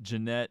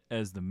 Jeanette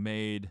as the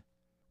maid.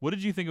 What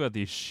did you think about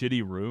these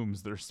shitty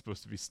rooms they're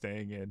supposed to be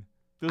staying in?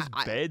 Those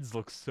beds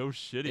look so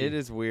shitty. It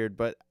is weird,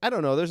 but I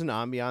don't know. There's an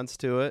ambiance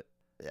to it.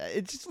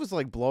 It just was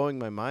like blowing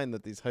my mind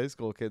that these high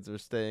school kids are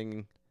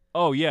staying.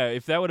 Oh, yeah.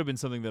 If that would have been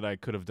something that I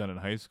could have done in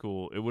high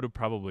school, it would have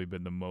probably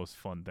been the most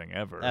fun thing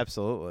ever.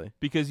 Absolutely.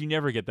 Because you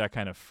never get that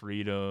kind of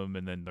freedom,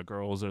 and then the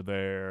girls are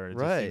there. It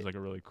just Right. seems like a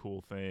really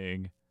cool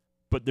thing.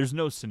 But there's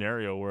no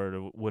scenario where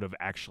it would have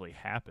actually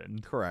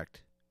happened.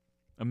 Correct.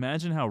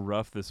 Imagine how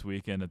rough this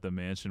weekend at the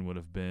mansion would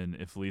have been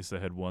if Lisa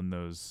had won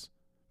those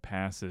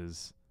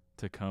passes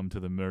to come to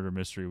the murder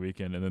mystery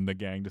weekend, and then the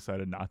gang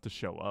decided not to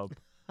show up.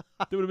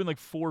 There would have been like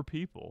 4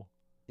 people.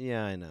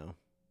 Yeah, I know.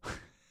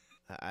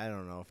 I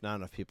don't know. If not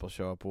enough people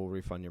show up, we'll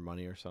refund your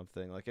money or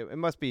something. Like it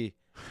must be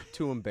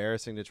too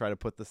embarrassing to try to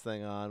put this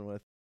thing on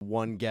with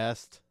one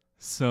guest.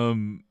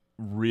 Some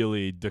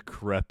really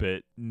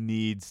decrepit,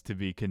 needs to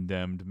be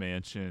condemned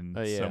mansion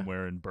Oh, yeah.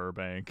 somewhere in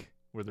Burbank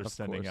where they're Of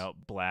sending course. out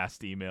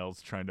blast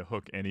emails trying to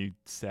hook any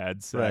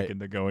sad sack Right.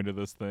 into going to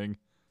this thing.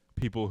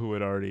 People who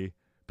had already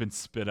been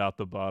spit out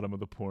the bottom of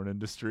the porn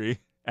industry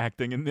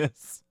acting in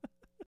this.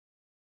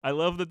 I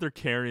love that they're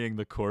carrying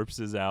the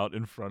corpses out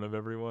in front of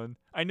everyone.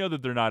 I know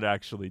that they're not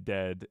actually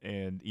dead,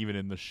 and even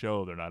in the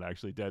show they're not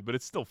actually dead, but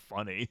it's still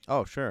funny.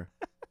 Oh, sure.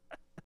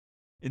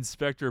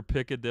 Inspector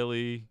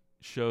Piccadilly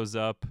shows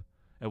up.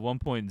 At one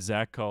point,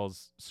 Zach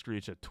calls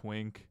Screech a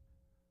twink.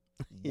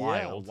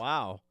 Wild. Yeah,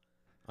 wow.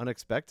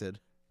 Unexpected.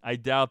 I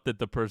doubt that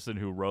the person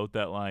who wrote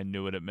that line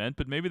knew what it meant,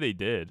 but maybe they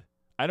did.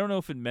 I don't know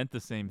if it meant the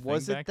same thing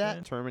Was back it that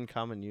then. term in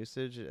common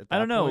usage at that I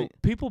don't know. point?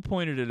 People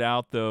pointed it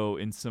out, though,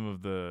 in some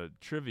of the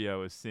trivia I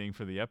was seeing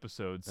for the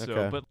episode. So,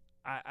 Okay. But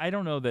I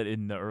don't know that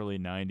in the early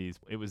 90s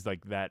it was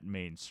like that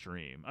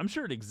mainstream. I'm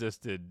sure it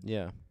existed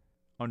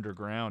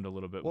underground a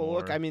little bit Well, more.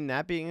 look, I mean,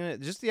 that being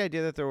it, just the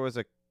idea that there was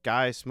a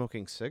guy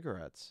smoking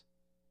cigarettes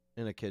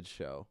in a kid's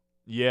show.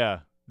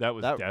 Yeah, that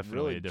was That definitely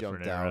really a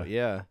different jumped era. out,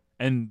 yeah.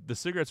 And the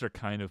cigarettes are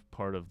kind of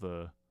part of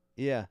the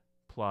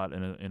plot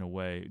in a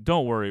way.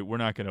 Don't worry, we're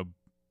not going to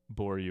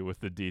bore you with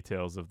the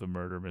details of the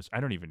murder mystery.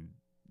 I don't even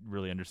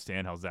really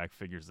understand how Zach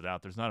figures it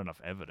out. There's not enough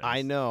evidence.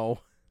 I know.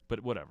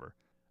 But whatever.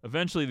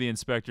 Eventually, the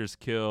inspector's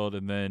killed,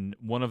 and then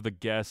one of the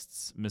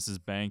guests, Mrs.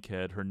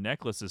 Bankhead, her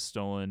necklace is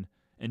stolen,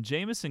 and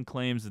Jameson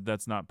claims that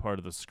that's not part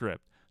of the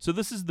script. So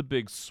this is the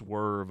big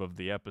swerve of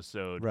the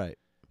episode. Right.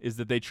 Is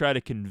that they try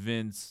to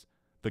convince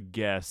the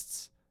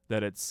guests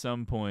that at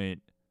some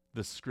point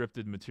the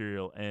scripted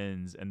material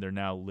ends and they're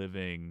now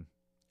living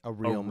a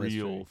real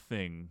mystery.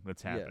 thing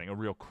that's Yeah. happening, a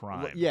real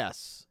crime.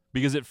 Yes.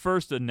 Because at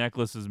first a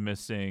necklace is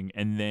missing,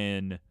 and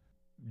then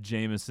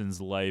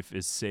Jameson's life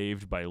is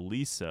saved by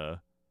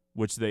Lisa,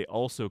 which they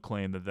also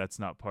claim that that's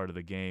not part of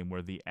the game,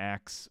 where the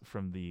axe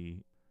from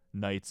the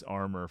knight's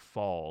armor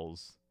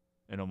falls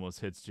and almost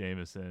hits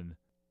Jameson.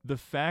 The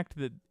fact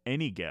that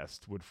any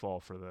guest would fall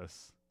for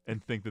this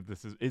and think that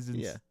this is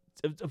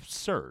it's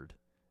absurd.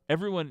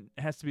 Everyone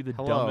has to be the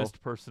Hello.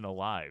 dumbest person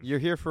alive. You're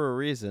here for a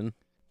reason.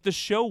 The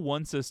show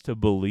wants us to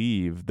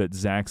believe that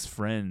Zach's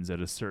friends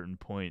at a certain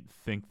point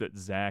think that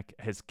Zach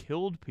has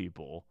killed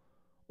people,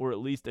 or at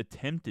least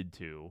attempted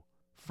to,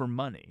 for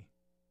money.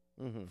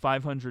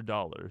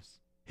 $500.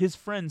 His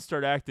friends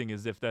start acting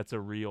as if that's a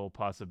real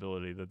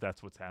possibility, that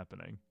that's what's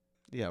happening.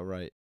 Yeah,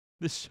 right.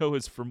 This show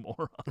is for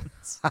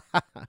morons.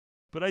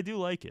 But I do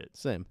like it.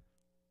 Same.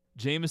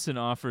 Jameson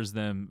offers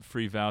them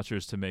free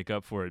vouchers to make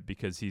up for it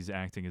because he's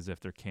acting as if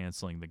they're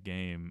canceling the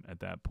game at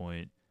that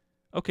point.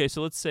 Okay,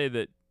 so let's say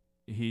that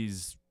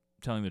he's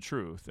telling the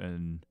truth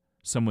and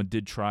someone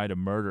did try to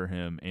murder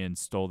him and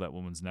stole that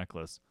woman's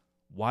necklace.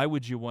 Why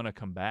would you want to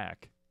come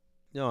back?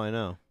 No, I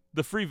know.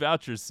 The free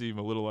vouchers seem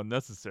a little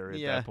unnecessary at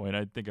Yeah. that point.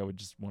 I think I would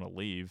just want to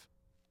leave.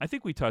 I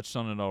think we touched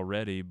on it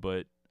already,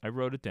 but I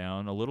wrote it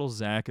down. A little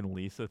Zach and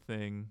Lisa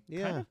thing.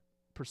 Yeah. Kind of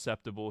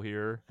perceptible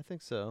here. I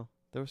think so.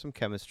 There was some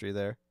chemistry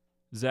there.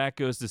 Zach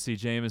goes to see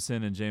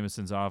Jameson, and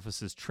Jameson's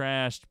office is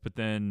trashed, but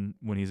then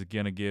when he's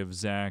going to give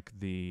Zach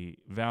the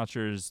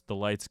vouchers, the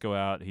lights go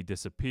out, he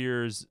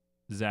disappears.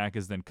 Zach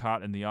is then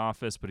caught in the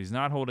office, but he's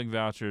not holding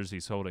vouchers,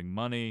 he's holding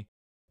money.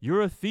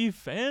 You're a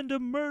thief and a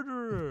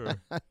murderer.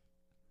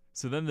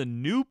 So then the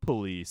new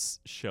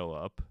police show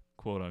up,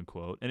 quote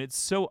unquote, and it's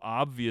so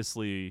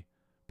obviously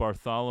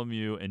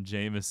Bartholomew and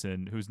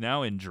Jameson, who's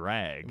now in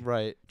drag.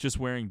 Right. Just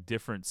wearing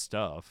different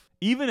stuff.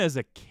 Even as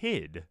a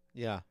kid.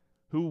 Yeah.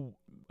 Who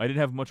I didn't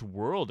have much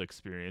world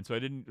experience, so I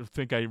didn't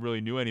think I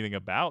really knew anything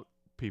about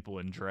people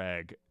in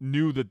drag.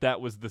 Knew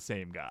that was the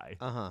same guy.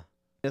 Uh-huh.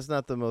 It's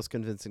not the most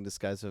convincing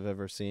disguise I've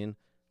ever seen.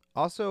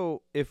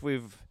 Also, if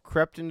we've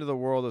crept into the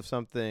world of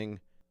something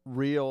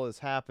real is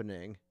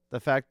happening, the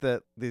fact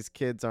that these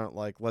kids aren't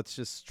like, let's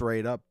just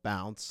straight up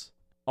bounce.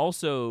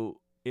 Also,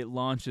 it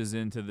launches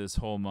into this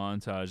whole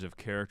montage of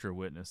character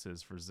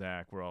witnesses for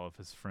Zach, where all of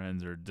his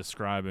friends are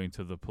describing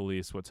to the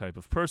police what type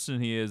of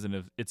person he is,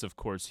 and it's, of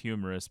course,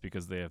 humorous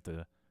because they have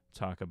to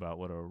talk about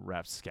what a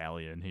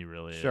rapscallion he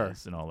really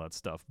is and all that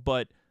stuff.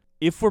 But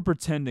if we're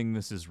pretending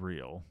this is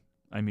real,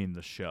 I mean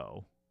the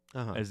show,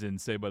 as in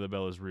Saved by the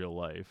Bell is real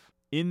life,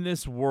 in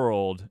this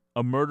world,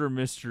 a murder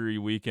mystery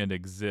weekend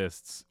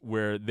exists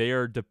where they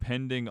are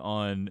depending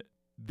on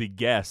the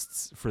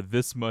guests for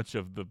this much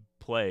of the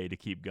play to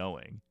keep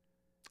going.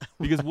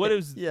 Because what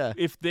is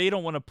if they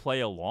don't want to play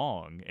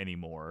along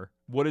anymore,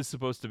 what is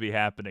supposed to be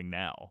happening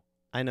now?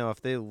 I know, if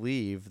they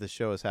leave, the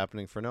show is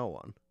happening for no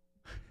one.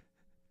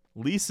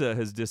 Lisa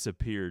has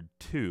disappeared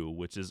too,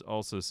 which is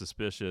also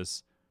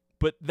suspicious.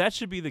 But that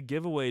should be the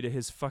giveaway to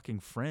his fucking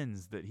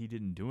friends that he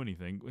didn't do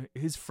anything.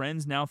 His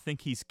friends now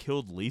think he's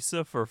killed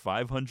Lisa for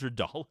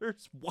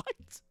 $500?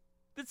 What?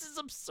 This is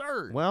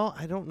absurd. Well,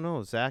 I don't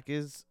know. Zach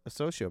is a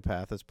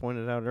sociopath, as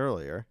pointed out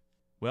earlier.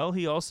 Well,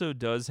 he also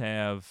does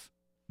have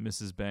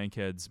Mrs.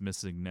 Bankhead's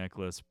missing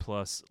necklace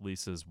plus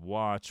Lisa's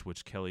watch,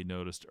 which Kelly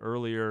noticed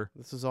earlier.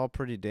 This is all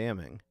pretty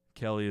damning.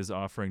 Kelly is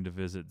offering to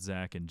visit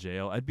Zach in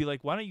jail. I'd be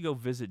like, why don't you go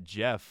visit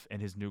Jeff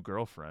and his new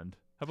girlfriend?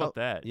 How about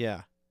that?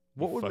 Yeah.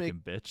 What would make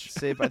bitch.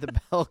 Saved by the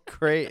Bell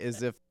great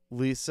is if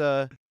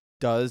Lisa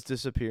does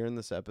disappear in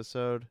this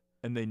episode.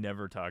 And they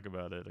never talk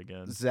about it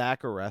again.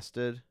 Zach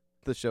arrested.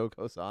 The show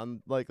goes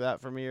on like that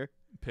from here.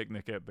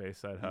 Picnic at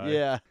Bayside High.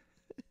 Yeah.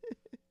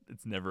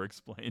 It's never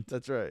explained.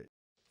 That's right.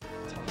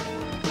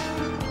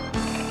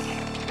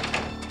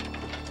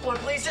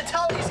 Look, Lisa,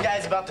 tell these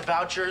guys about the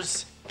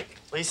vouchers.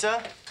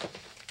 Lisa?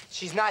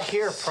 She's not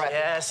here, Pratt.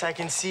 Yes, I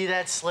can see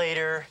that,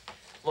 Slater.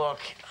 Look,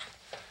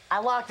 I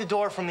locked the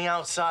door from the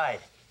outside.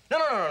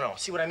 No.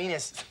 See, what I mean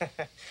is,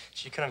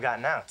 she couldn't have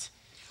gotten out.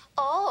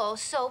 Oh,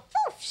 so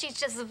poof, she's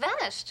just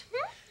vanished.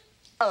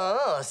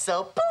 Oh,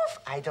 so poof,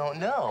 I don't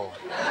know.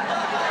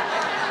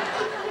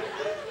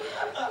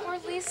 Poor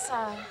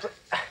Lisa.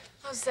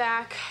 Oh,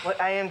 Zach. What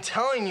I am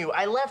telling you,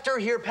 I left her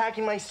here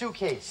packing my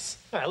suitcase.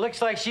 It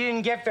looks like she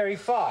didn't get very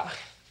far.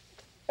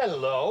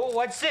 Hello,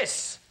 what's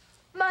this?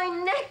 My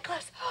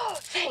necklace. Oh,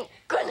 thank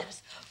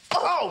goodness.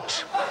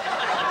 Ouch!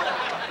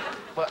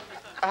 But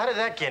how did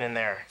that get in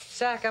there?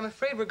 Zach, I'm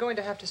afraid we're going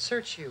to have to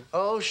search you.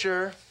 Oh,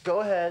 sure.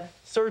 Go ahead.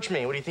 Search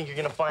me. What do you think you're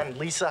gonna find?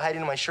 Lisa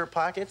hiding in my shirt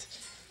pocket?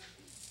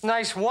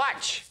 Nice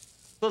watch.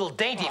 Little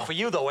dainty for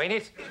you, though, ain't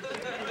it?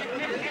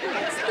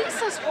 It's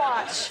Lisa's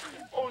watch.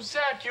 Oh,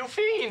 Zach, you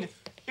fiend!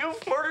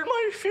 You've murdered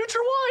my future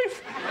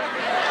wife!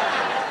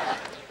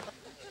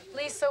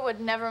 Lisa would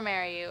never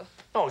marry you.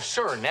 Oh,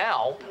 sure,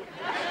 now.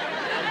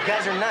 You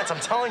guys are nuts. I'm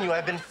telling you,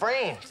 I've been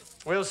framed.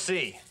 We'll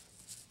see.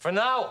 For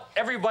now,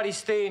 everybody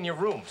stay in your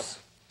rooms.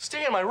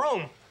 Stay in my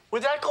room?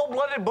 With that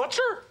cold-blooded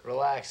butcher?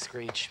 Relax,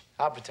 Screech.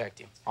 I'll protect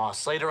you. Aw,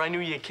 Slater, I knew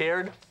you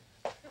cared.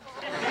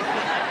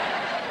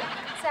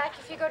 Zach,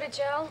 if you go to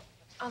jail,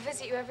 I'll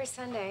visit you every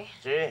Sunday.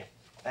 Gee,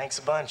 thanks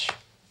a bunch.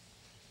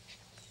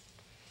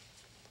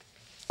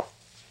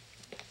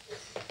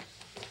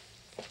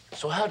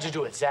 So how'd you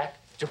do it, Zach?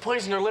 Did you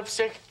poison her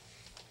lipstick?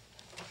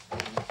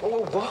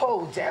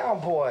 Whoa, down,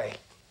 boy.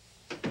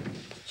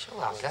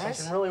 Chill out, guys.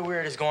 Something really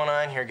weird is going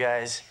on here,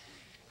 guys.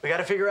 We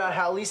gotta figure out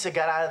how Lisa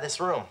got out of this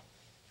room.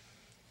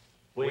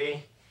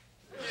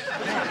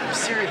 I'm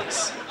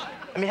serious.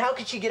 I mean, how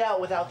could she get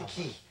out without the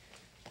key?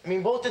 I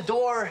mean, both the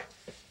door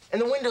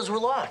and the windows were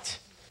locked.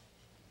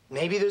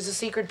 Maybe there's a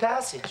secret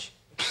passage.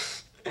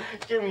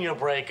 Give me a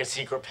break, a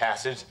secret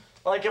passage.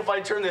 Like if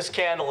I turn this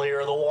candle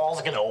here, the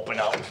wall's gonna open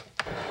up.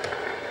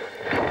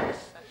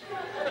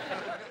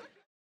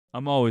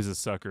 I'm always a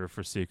sucker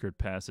for secret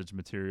passage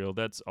material.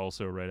 That's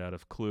also right out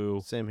of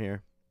Clue. Same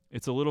here.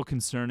 It's a little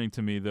concerning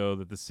to me, though,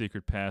 that the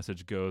secret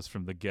passage goes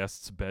from the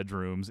guests'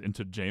 bedrooms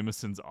into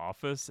Jameson's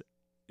office.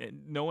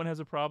 And no one has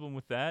a problem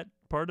with that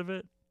part of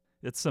it.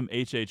 It's some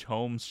H.H.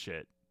 Holmes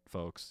shit,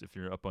 folks, if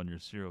you're up on your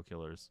serial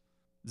killers.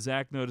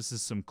 Zach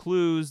notices some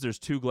clues. There's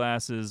 2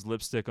 glasses,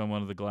 lipstick on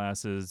one of the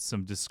glasses,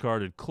 some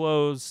discarded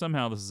clothes.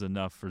 Somehow this is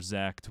enough for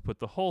Zach to put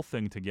the whole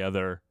thing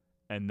together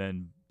and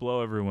then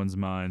blow everyone's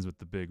minds with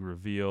the big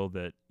reveal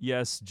that,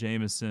 yes,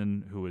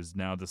 Jameson, who is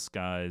now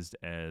disguised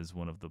as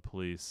one of the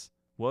police,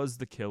 was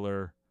the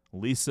killer.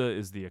 Lisa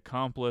is the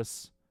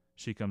accomplice.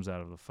 She comes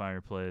out of the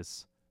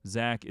fireplace.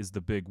 Zach is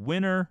the big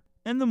winner.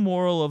 And the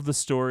moral of the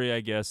story,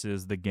 I guess,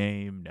 is the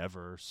game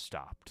never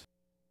stopped.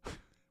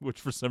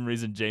 Which for some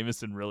reason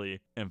Jameson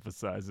really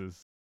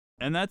emphasizes.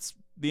 And that's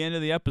the end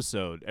of the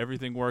episode.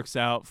 Everything works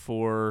out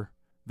for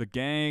the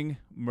gang.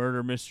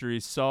 Murder mystery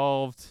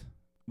solved.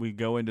 We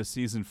go into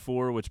season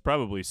 4, which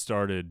probably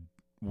started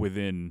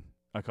within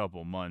a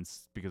couple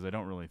months because I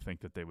don't really think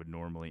that they would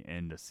normally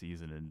end a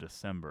season in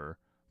December.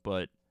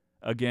 But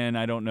again,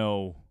 I don't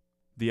know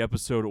the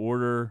episode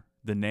order,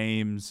 the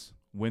names,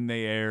 when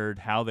they aired,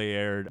 how they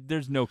aired.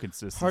 There's no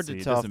consistency. Hard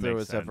to tell if there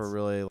was sense. ever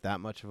really that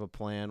much of a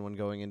plan when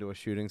going into a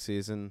shooting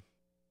season.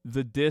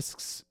 The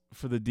discs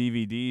for the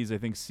DVDs, I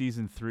think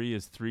season 3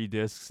 is 3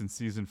 discs and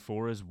season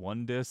 4 is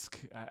 1 disc.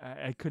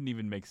 I couldn't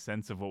even make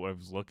sense of what I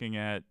was looking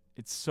at.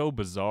 It's so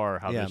bizarre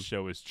how this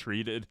show is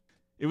treated.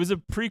 It was a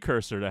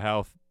precursor to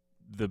how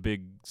the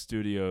big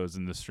studios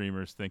and the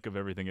streamers think of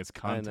everything as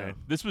content.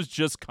 This was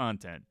just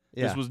content.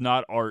 Yeah. This was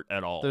not art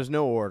at all. There's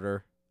no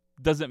order.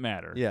 Doesn't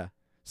matter. Yeah.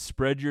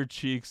 Spread your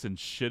cheeks and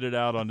shit it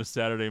out onto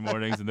Saturday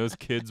mornings, and those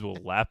kids will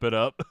lap it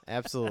up.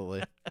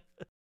 Absolutely.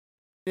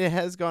 It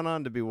has gone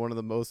on to be one of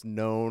the most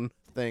known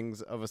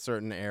things of a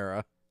certain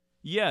era.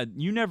 Yeah,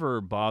 you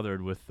never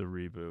bothered with the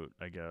reboot,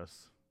 I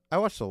guess. I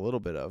watched a little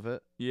bit of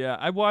it. Yeah,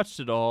 I watched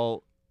it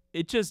all.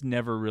 It just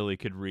never really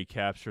could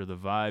recapture the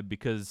vibe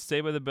because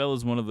Saved by the Bell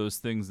is one of those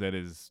things that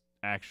is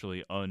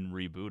actually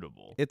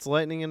unrebootable. It's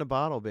lightning in a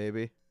bottle,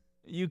 baby.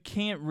 You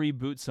can't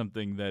reboot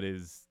something that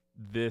is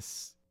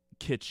this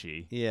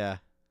kitschy. Yeah.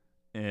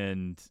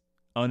 And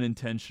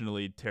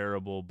unintentionally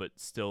terrible, but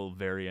still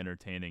very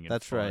entertaining and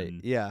That's fun. right.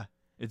 Yeah.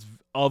 It's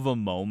of a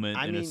moment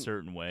I in mean, a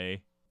certain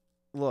way.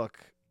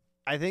 Look,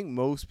 I think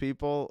most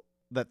people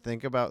that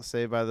think about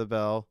Saved by the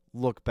Bell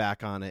look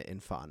back on it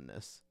in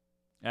fondness.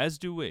 As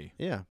do we.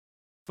 Yeah.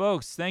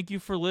 Folks, thank you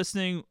for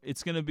listening.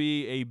 It's going to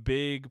be a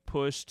big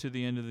push to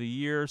the end of the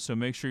year, so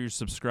make sure you're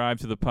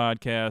subscribed to the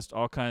podcast.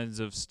 All kinds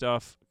of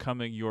stuff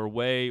coming your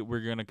way. We're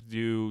going to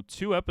do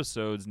 2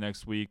 episodes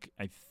next week,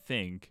 I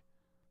think.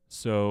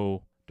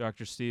 So,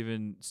 Dr.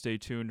 Steven, stay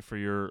tuned for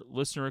your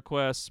listener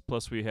requests.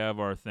 Plus, we have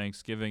our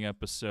Thanksgiving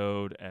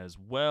episode as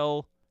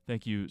well.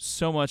 Thank you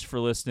so much for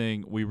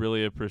listening. We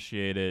really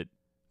appreciate it.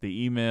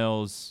 The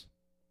emails,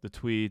 the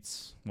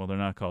tweets, well, they're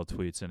not called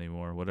tweets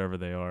anymore, whatever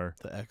they are.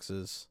 The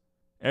X's.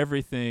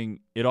 Everything,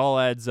 it all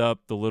adds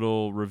up. The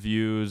little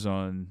reviews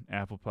on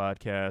Apple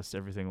Podcasts,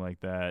 everything like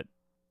that.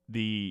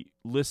 The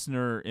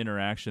listener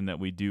interaction that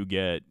we do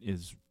get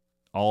is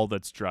all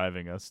that's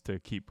driving us to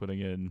keep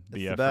putting in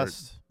the effort.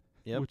 Best.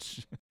 Yep.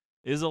 Which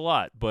is a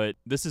lot, but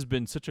this has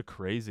been such a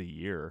crazy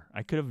year.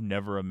 I could have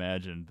never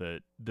imagined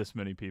that this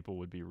many people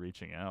would be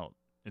reaching out.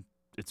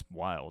 It's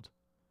wild.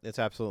 It's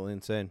absolutely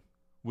insane.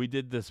 We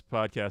did this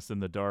podcast in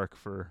the dark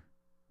for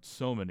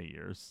so many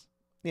years.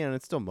 Yeah, and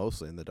it's still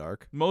mostly in the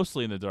dark.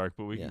 Mostly in the dark,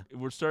 but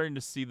we're starting to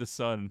see the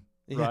sun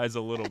rise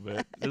a little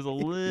bit. There's a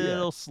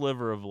little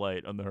sliver of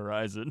light on the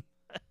horizon.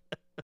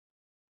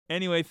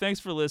 Anyway,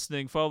 thanks for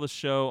listening. Follow the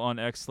show on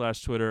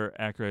X/Twitter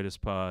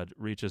 @GreatestPod.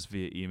 Reach us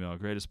via email,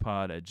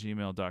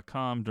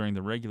 greatestpod@gmail.com. During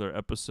the regular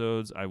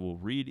episodes, I will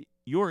read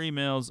your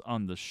emails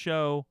on the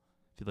show.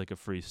 If you'd like a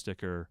free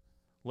sticker,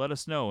 let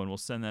us know, and we'll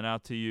send that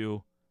out to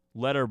you.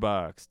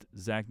 Letterboxd,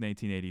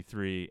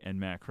 Zach1983, and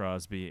Matt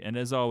Crosby. And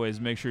as always,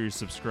 make sure you're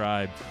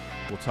subscribed.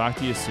 We'll talk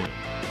to you soon.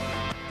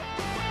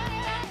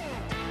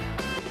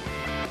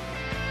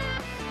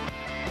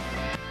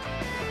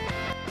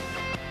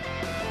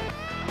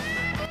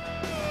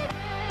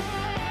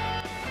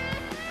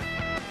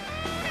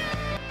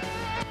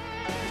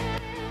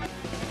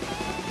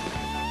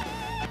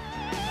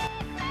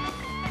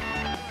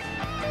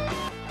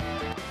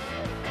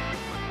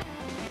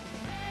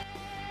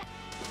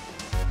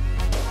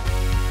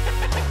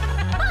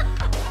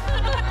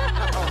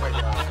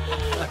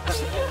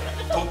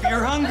 Hope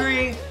you're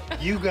hungry.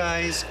 You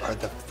guys are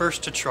the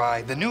first to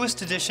try the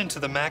newest addition to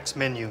the Max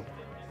menu.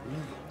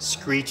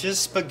 Screech's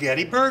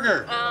Spaghetti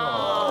Burger.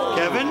 Oh.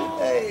 Kevin?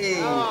 Hey.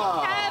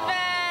 Oh.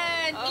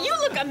 Kevin, you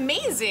look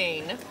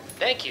amazing.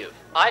 Thank you.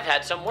 I've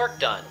had some work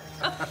done.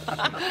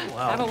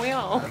 Haven't we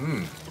all?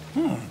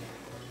 You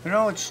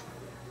know, it's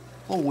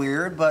a little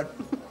weird, but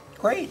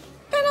great.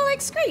 Kind of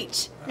like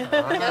Screech.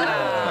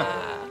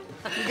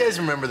 You guys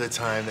remember the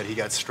time that he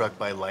got struck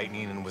by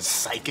lightning and was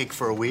psychic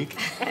for a week?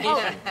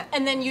 Oh,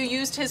 and then you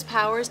used his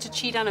powers to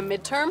cheat on a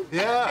midterm?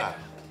 Yeah.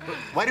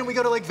 Why didn't we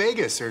go to, like,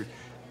 Vegas or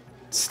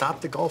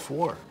stop the Gulf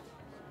War?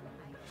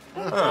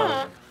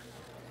 Uh-huh.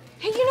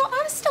 Hey, you know,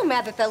 I'm still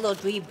mad that little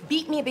dweeb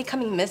beat me at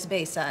becoming Miss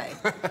Bayside.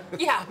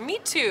 Yeah, me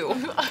too.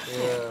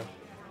 Yeah.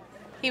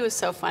 He was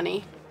so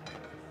funny.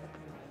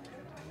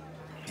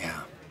 Yeah.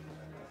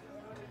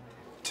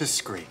 To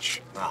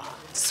Screech. Ah.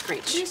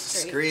 Screech.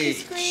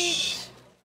 Screech. Screech.